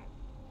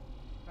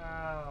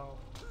 Ow.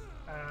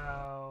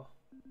 Ow.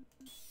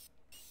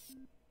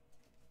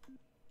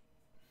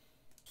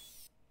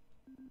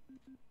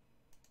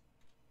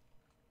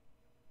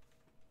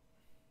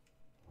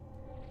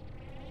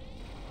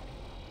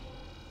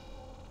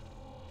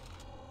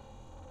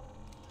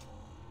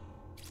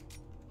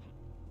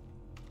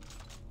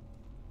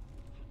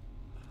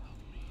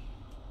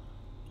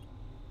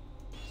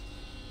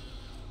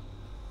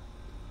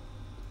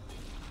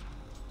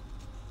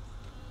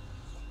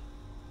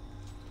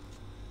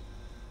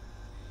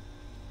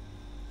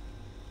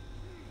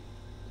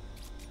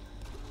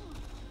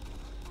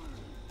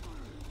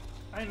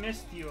 I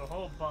missed you a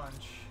whole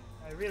bunch.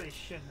 I really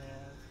shouldn't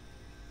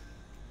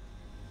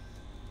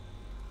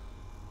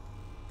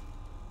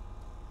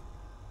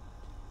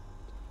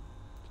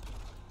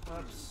have.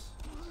 Oops.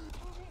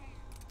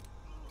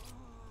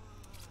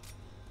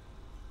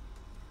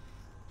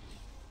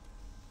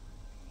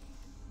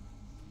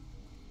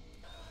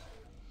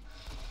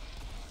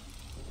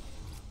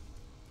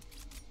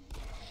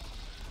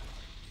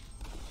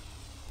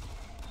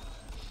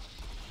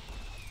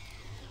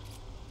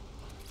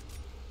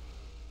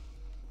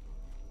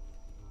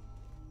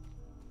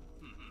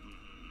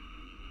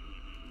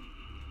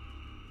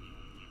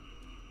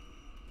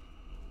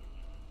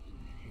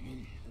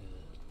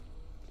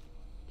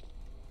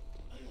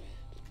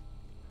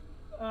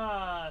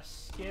 Ah,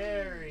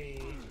 scary.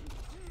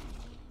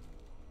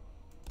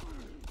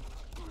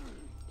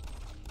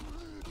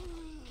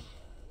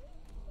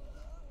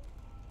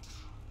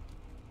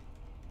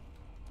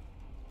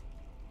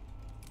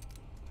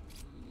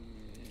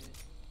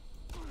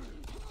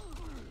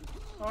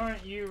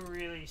 Aren't you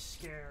really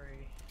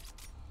scary?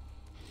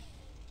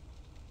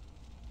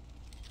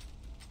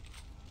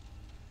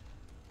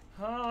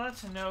 Oh,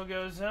 that's a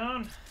no-go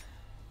zone.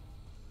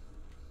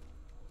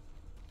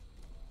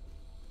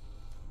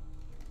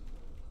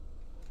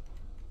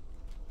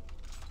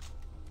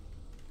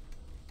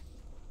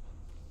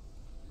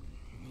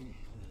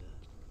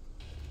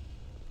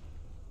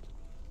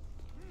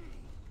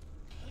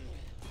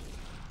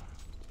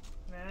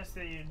 Ask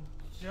that you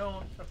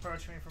don't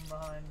approach me from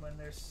behind when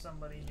there's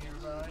somebody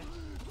nearby.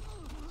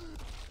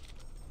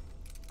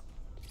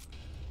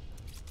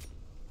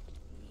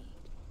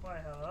 Why,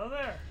 hello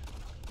there.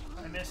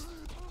 I missed.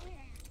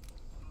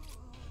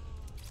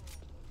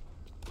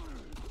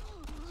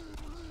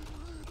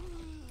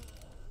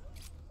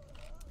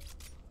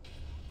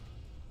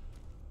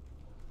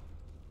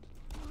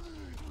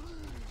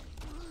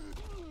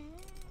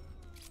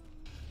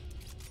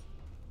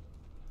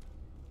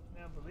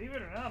 Now, believe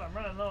it or not, I'm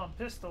running low on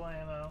pistol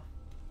ammo.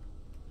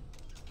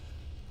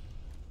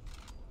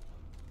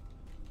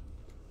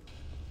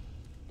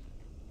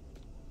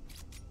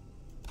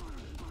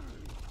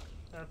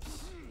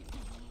 Oops.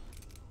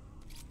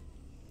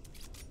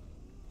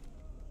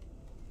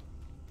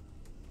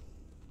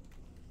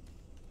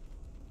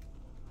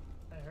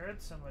 I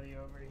heard somebody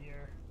over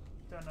here.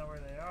 Don't know where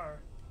they are.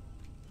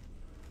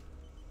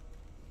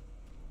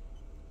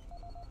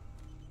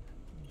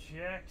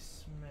 Jack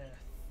Smith.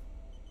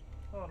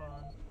 Hold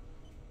on.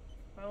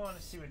 I want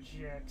to see what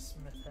Jack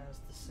Smith has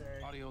to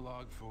say. Audio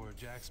log for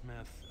Jack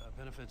Smith,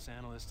 benefits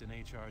analyst in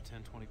HR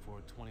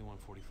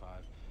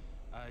 1024-2145.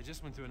 I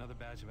just went through another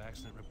batch of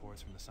accident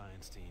reports from the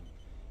science team.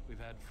 We've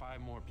had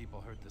 5 more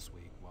people hurt this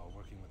week while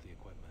working with the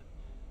equipment.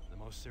 The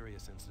most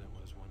serious incident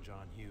was one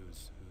John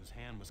Hughes, whose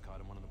hand was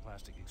caught in one of the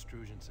plastic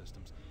extrusion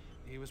systems.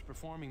 He was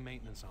performing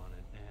maintenance on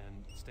it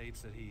and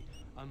states that he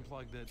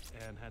unplugged it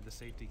and had the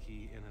safety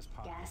key in his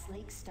pocket. Gas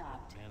leak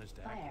stopped. Managed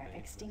to Fire activate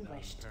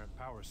extinguished. the apparent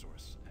power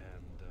source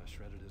and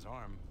shredded his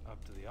arm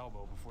up to the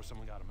elbow before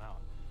someone got him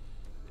out.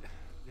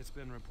 It's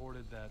been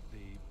reported that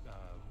the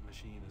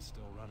machine is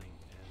still running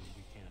and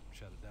we can't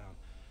shut it down.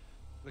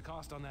 The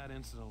cost on that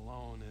incident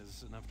alone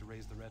is enough to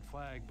raise the red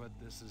flag, but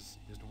this is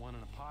just one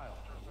in a pile.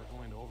 We're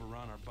going to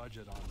overrun our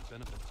budget on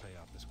benefits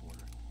payout this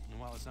quarter. And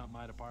while it's not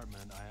my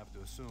department, I have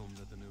to assume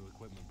that the new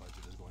equipment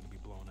budget is going to be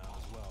blown out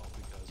as well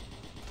because the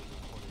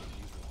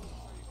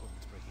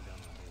equipment's breaking down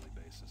on a daily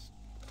basis. analysis.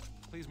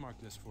 Please mark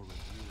this for review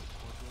of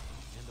corporate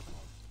and above.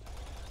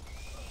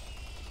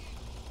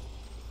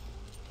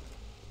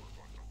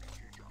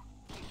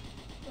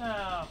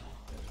 Oh.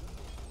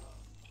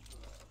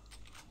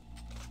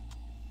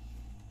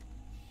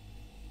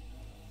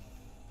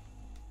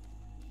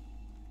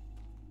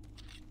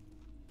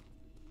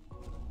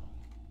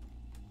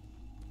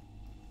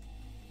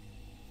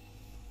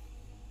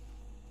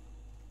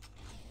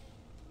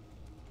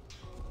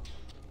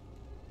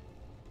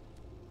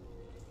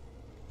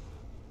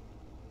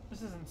 This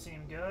doesn't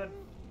seem good.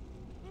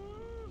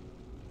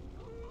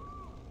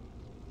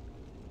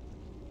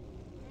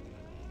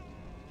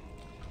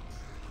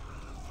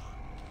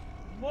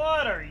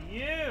 What are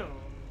you?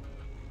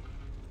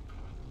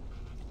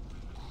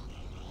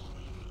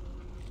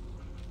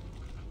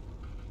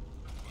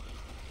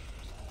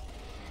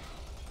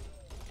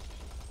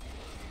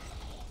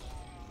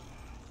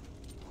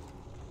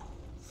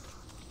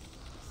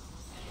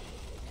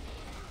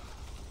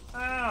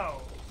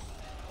 Ow.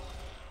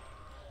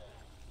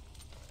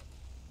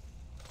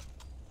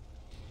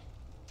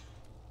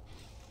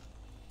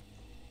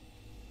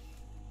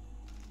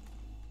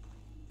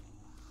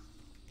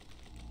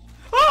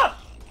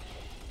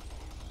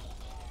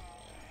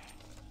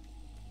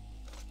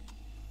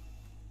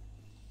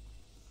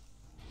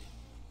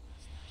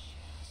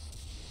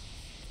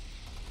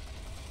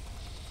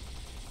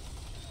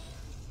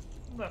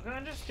 Look,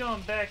 I'm just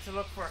going back to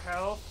look for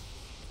health.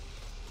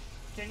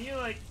 Can you,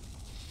 like,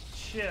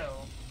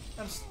 chill?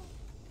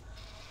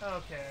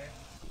 Okay.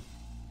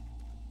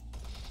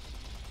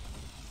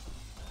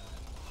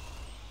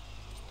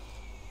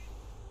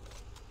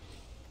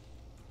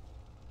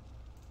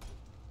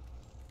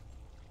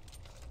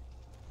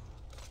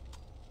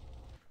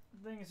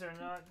 Things are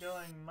not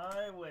going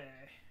my way.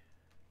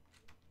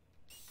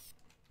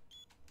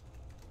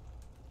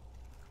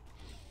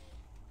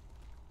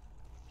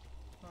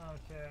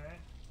 Okay.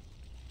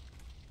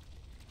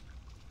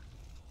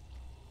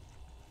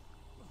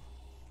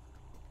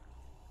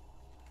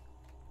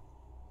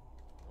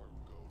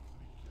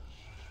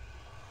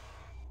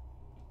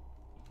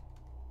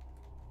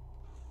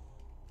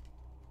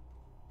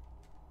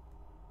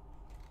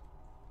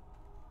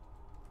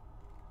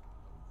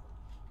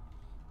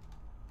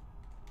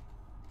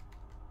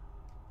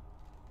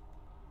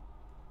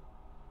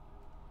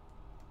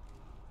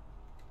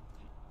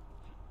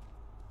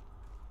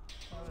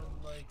 I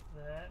would like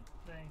that,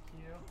 thank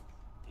you.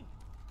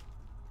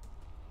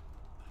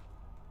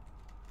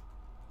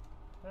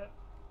 That.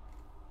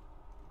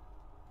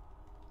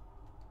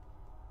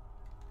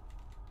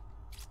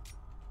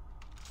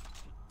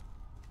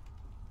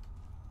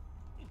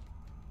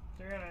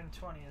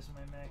 320 is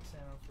my max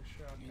ammo for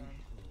shotgun.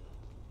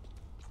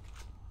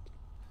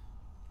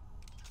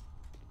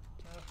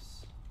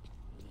 Oops.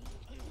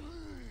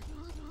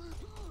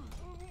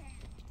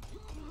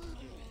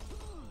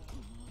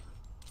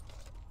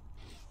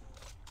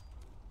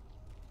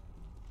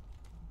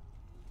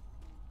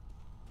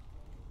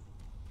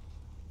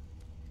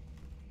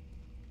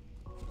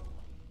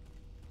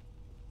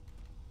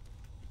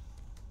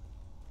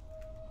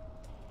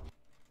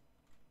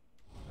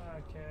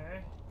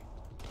 Okay.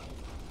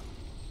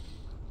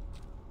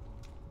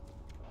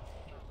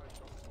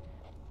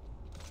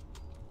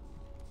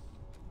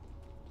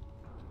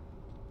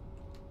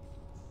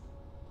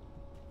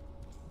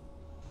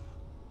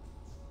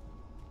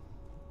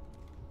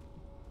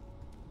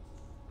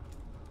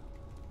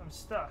 I'm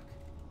stuck.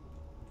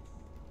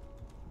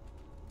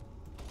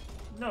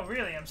 No,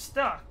 really, I'm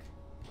stuck.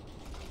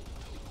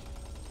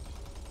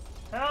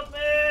 Help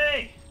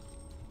me!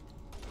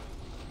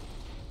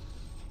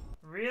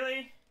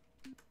 Really?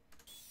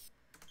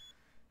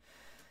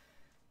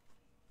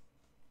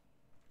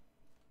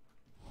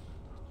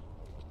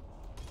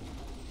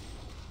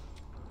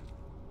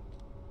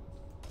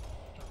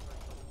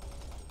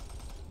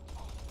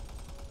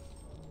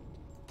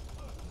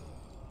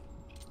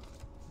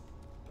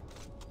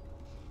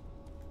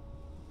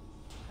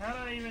 How do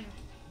I even...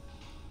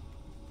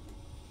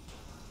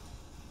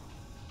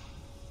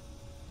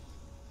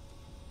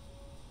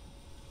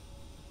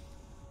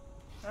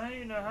 I don't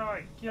even know how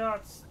I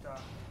got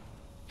stuck.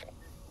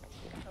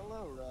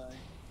 Hello, Rye.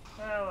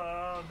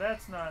 Hello,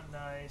 that's not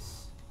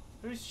nice.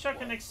 Who's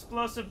chucking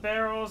explosive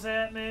barrels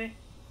at me?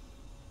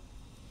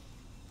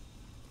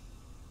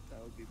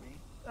 That would be me.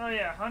 Oh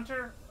yeah,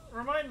 Hunter,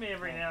 remind me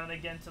every now and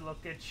again to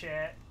look at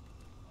chat.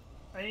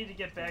 I need to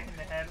get back in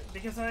the habit,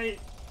 because I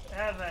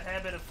have a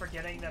habit of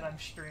forgetting that I'm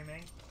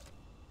streaming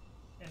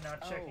and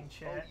not checking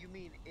chat. Oh, you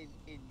mean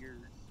in your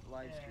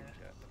live stream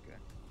chat, okay.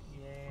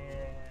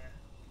 Yeah.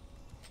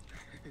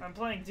 I'm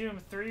playing Doom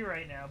 3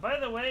 right now. By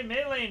the way,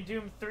 melee in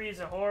Doom 3 is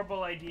a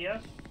horrible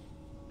idea.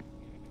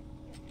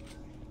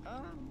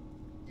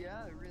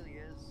 Yeah, it really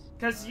is.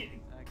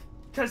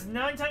 Because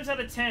 9 times out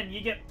of 10, you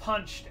get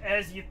punched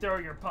as you throw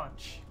your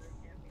punch.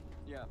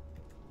 Yeah.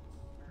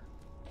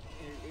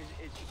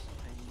 It's just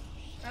something.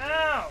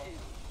 Ow!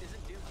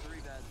 Isn't Doom 3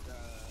 that, the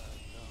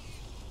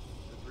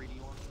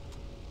 3D one?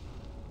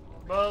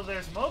 Well,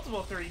 there's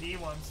multiple 3D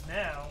ones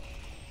now.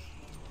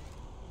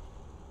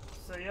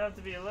 So you have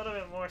to be a little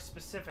bit more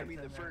specific. I mean,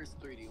 than the first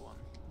 3D one.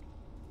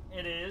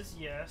 It is,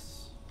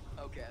 yes.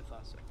 Okay, I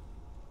thought so.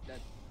 That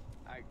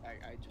I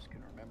just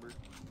couldn't remember.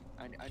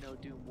 I know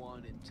Doom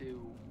 1 and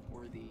 2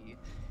 were the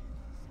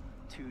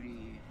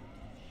 2D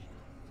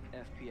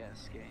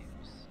FPS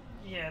games.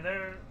 Yeah,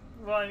 they're.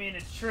 Well, I mean,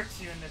 it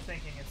tricks you into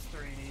thinking it's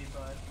 3D,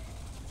 but.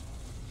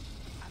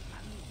 I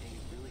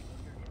mean,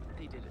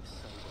 they did it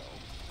so well.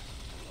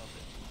 Love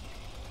it.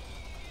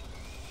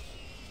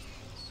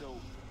 So.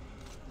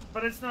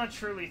 But it's not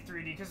truly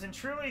 3D, because in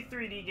truly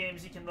 3D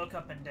games you can look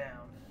up and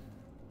down.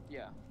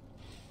 Yeah.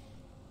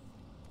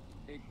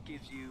 It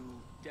gives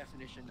you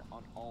definition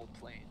on all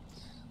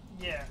planes.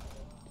 Yeah.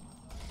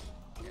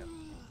 Yep.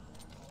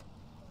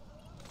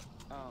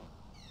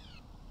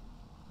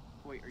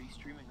 Wait, are you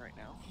streaming right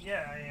now?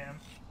 Yeah, I am.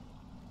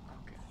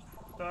 Okay.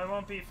 Though I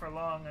won't be for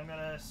long. I'm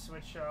gonna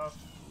switch off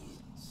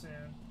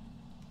soon.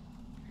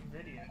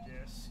 Video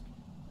disc.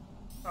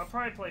 I'll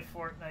probably play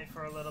Fortnite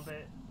for a little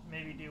bit.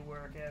 Maybe do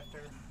work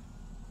after.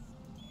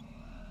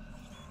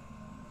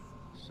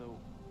 So.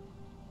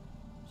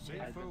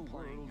 Safer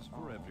worlds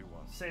for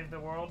everyone. Save the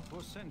world?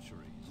 For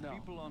centuries, No,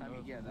 people on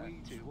Earth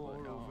waged war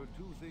over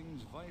two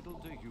things vital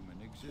to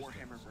human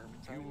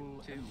existence: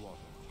 fuel and water.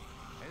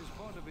 As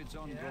part of its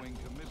ongoing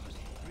commitment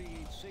to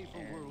create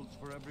safer worlds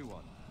for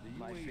everyone, the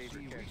UAC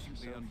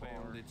recently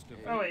unveiled its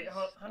defense. Oh wait,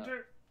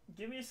 Hunter,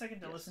 give me a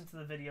second to listen to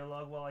the video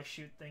log while I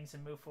shoot things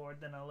and move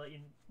forward. Then I'll let you.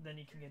 Then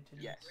you can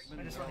continue. Yes.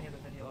 I just want to hear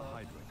the video log.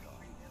 Hydrocon.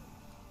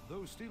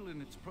 Though still in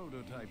its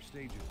prototype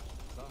stages,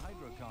 the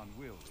Hydrocon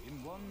will,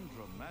 in one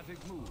dramatic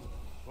move,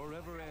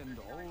 forever end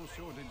all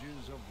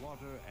shortages of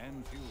water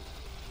and fuel.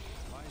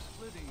 By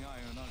splitting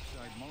iron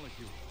oxide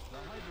molecules,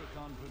 the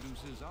Hydrocon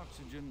produces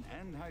oxygen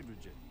and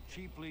hydrogen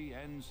cheaply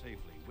and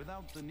safely,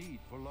 without the need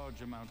for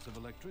large amounts of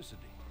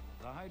electricity.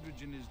 The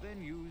hydrogen is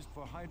then used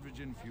for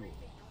hydrogen fuel,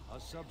 a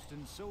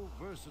substance so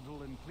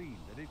versatile and clean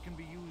that it can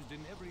be used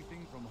in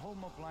everything from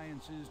home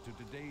appliances to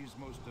today's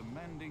most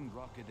demanding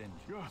rocket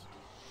engines.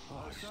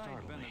 Oh, A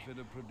side benefit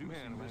of producing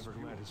Man, I'm this never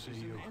fuel glad to see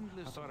is you. an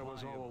endless I thought I was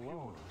supply all of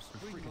alone. pure, It's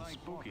been freaking spring-like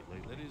spooky water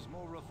lately. that is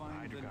more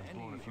refined than Hydrocon's any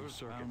blown a few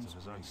circuits earthbound and is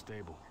spring.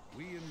 unstable.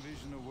 We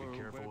envision a world Be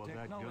careful where with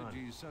that gun.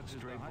 technologies such A as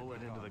stray the bullet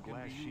into the Hydrocon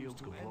glass can be shield used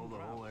to could blow end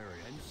the whole drought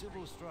area. and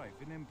civil strife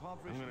in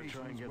impoverished I'm gonna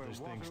try and nations get where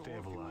this thing water or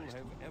fuel stabilized.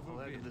 have ever I'll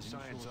head been to the in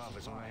science short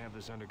office when I supply. have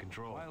this under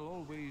control. While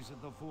always at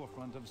the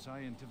forefront of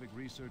scientific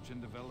research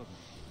and development,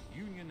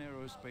 Union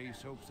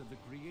Aerospace hopes that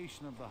the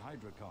creation of the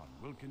Hydrocon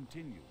will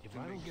continue. If to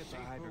I don't make get the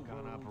safer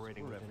Hydrocon worlds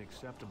operating for within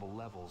acceptable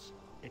levels,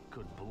 it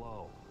could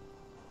blow.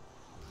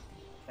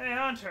 Hey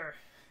Hunter.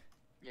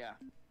 Yeah.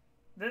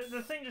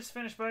 The thing just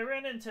finished, but I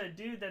ran into a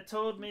dude that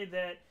told me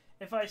that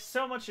if I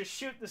so much as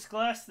shoot this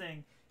glass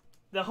thing,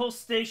 the whole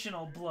station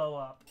will blow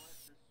up.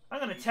 I'm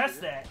gonna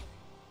test that.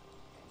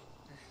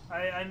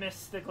 I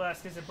missed the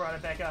glass because it brought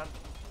it back up.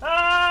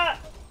 Ah!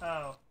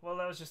 Oh, well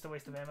that was just a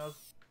waste of ammo.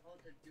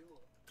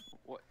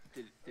 What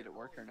did it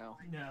work or no?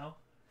 No.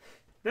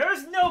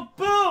 There's no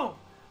boom!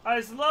 I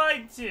was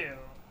lied to.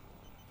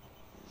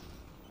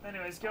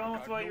 Anyways, go on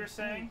with what you were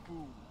saying.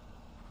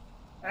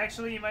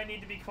 Actually, you might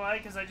need to be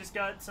quiet because I just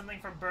got something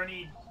from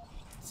Bernie,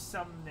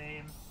 some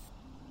name.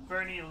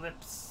 Bernie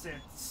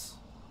Lipsitz.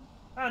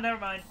 Oh, never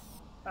mind.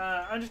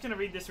 I'm just gonna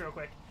read this real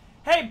quick.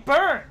 Hey,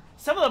 Bern!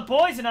 Some of the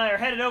boys and I are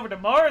headed over to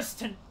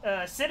Mars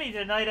City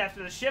tonight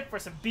after the shift for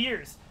some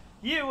beers.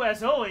 You,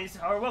 as always,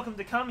 are welcome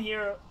to come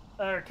here,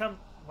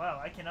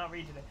 wow, I cannot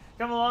read today.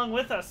 Come along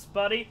with us,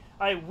 buddy.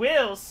 I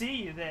will see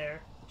you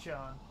there,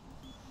 John.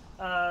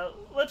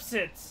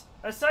 Lipsitz.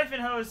 A siphon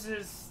hose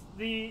is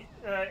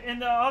in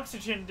the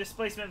oxygen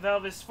displacement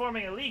valve is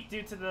forming a leak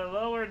due to the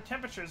lowered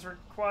temperatures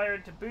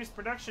required to boost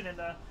production in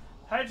the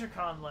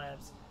Hydrocon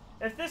labs.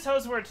 If this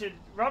hose were to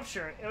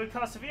rupture, it would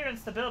cause severe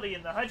instability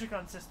in the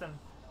Hydrocon system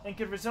and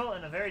could result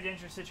in a very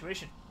dangerous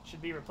situation.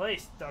 Should be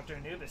replaced, Dr.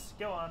 Anubis.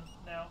 Go on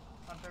now,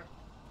 Hunter.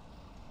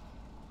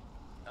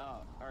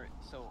 Alright,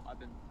 so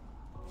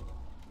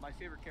my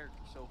favorite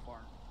character so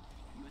far,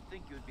 you would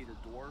think it would be the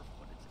dwarf,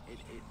 but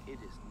it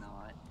is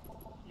not.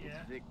 Yeah.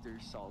 It's Victor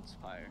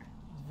Saltzpyre.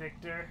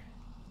 Victor.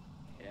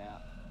 Yeah.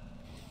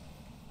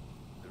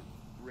 The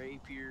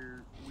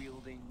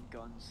rapier-wielding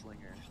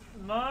gunslinger.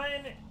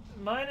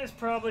 Mine is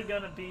probably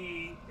gonna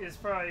be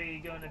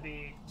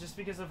just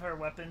because of her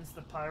weapons,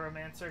 the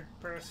pyromancer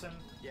person.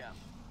 Yeah.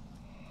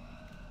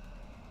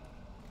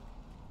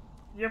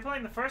 You're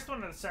playing the first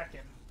one or the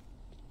second?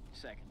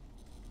 Second.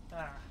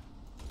 Ah.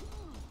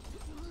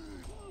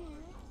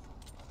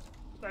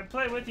 I'd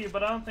play with you,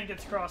 but I don't think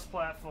it's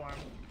cross-platform.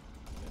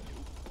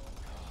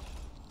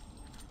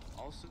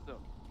 Also,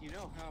 you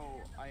know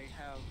how I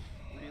have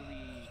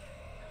really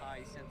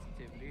high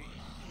sensitivity?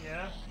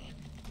 Yeah?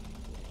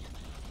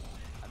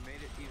 I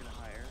made it even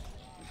higher.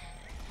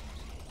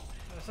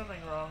 There's something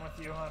wrong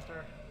with you,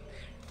 Hunter.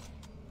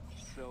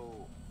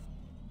 So,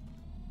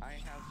 I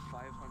have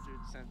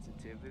 500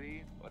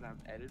 sensitivity when I'm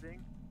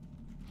editing.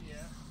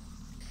 Yeah.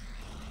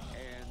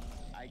 And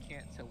I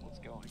can't tell what's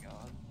going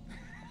on.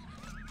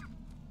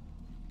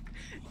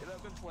 And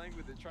I've been playing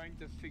with it, trying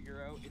to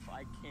figure out if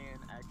I can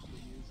actually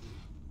use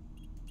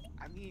it.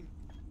 I mean,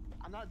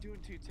 I'm not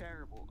doing too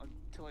terrible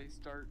until I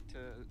start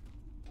to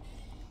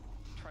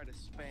try to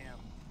spam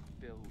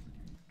build,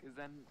 because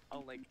then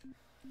I'll like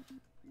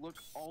look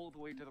all the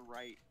way to the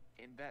right,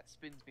 and that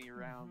spins me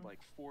around like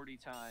 40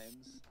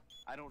 times.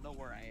 I don't know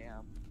where I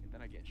am, and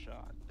then I get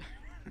shot.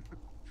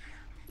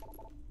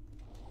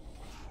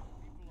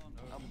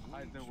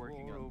 I've been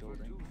working on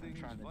building. I'm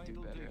trying to do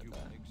better at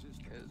that,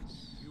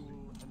 because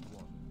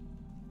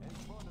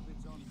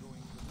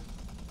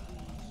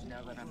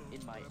now that I'm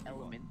in my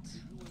element,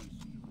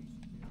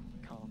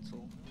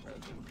 console rather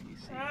than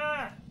PC.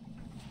 Ah!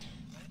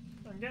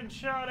 I'm getting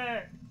shot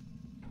at.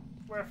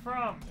 Where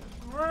from?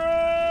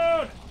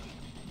 Rude!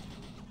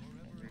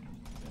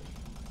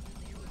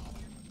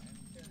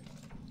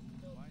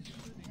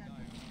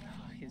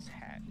 His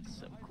hat is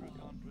so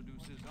cool.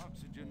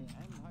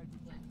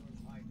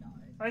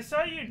 I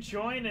saw you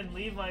join and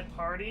leave my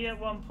party at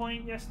one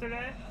point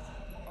yesterday.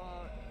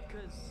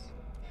 Because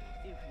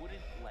it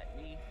wouldn't let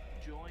me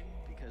join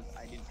because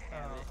I didn't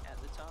have it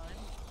at the time.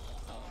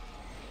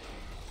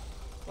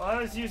 Well,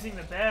 I was using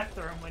the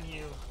bathroom when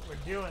you were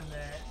doing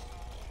that.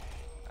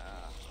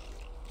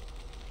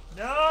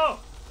 No!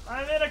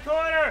 I'm in a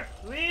corner!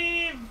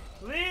 Leave!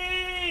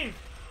 Leave!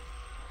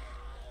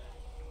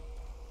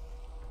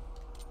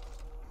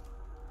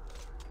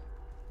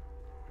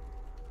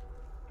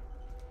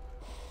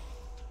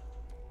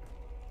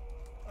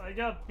 I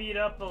got beat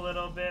up a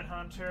little bit,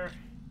 Hunter.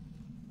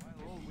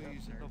 While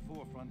always at the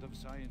forefront of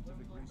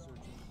scientific research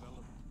and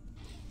development.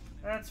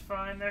 That's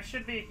fine. There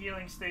should be a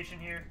healing station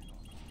here.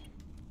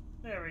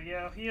 There we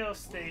go. Heal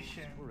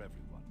station. For everyone.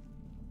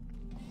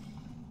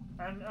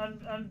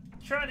 I'm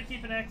trying to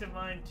keep an active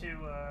mind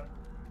to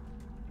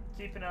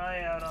keep an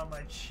eye out on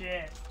my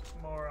chat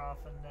more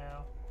often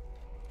now.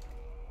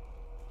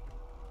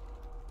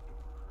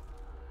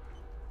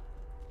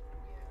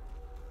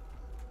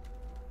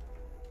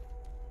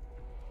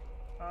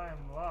 I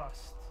am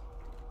lost.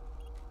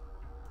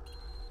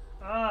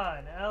 Ah,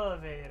 an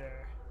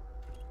elevator.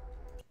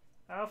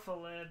 Alpha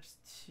Labs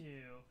 2.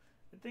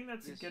 I think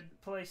that's a good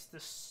place to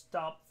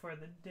stop for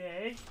the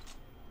day.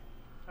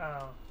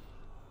 Oh.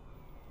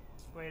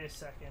 Wait a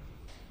second.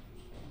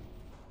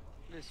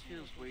 This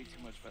feels way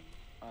too much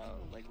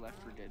like Left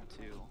 4 Dead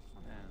 2.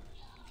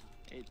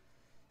 Man.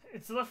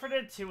 It's Left 4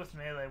 Dead 2 with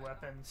melee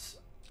weapons.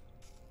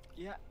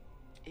 Yeah,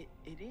 it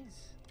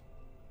is.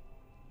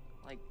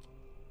 Like,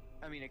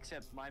 I mean,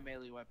 except my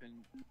melee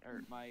weapon,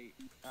 or my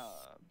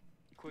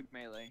quick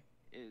melee,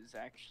 is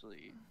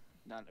actually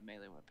not a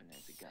melee weapon,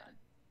 it's a gun.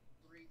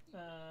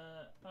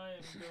 I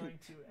am going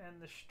to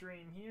end the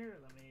stream here.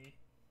 Let me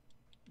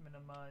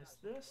minimize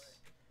this.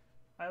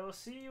 I will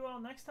see you all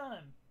next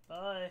time.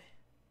 Bye.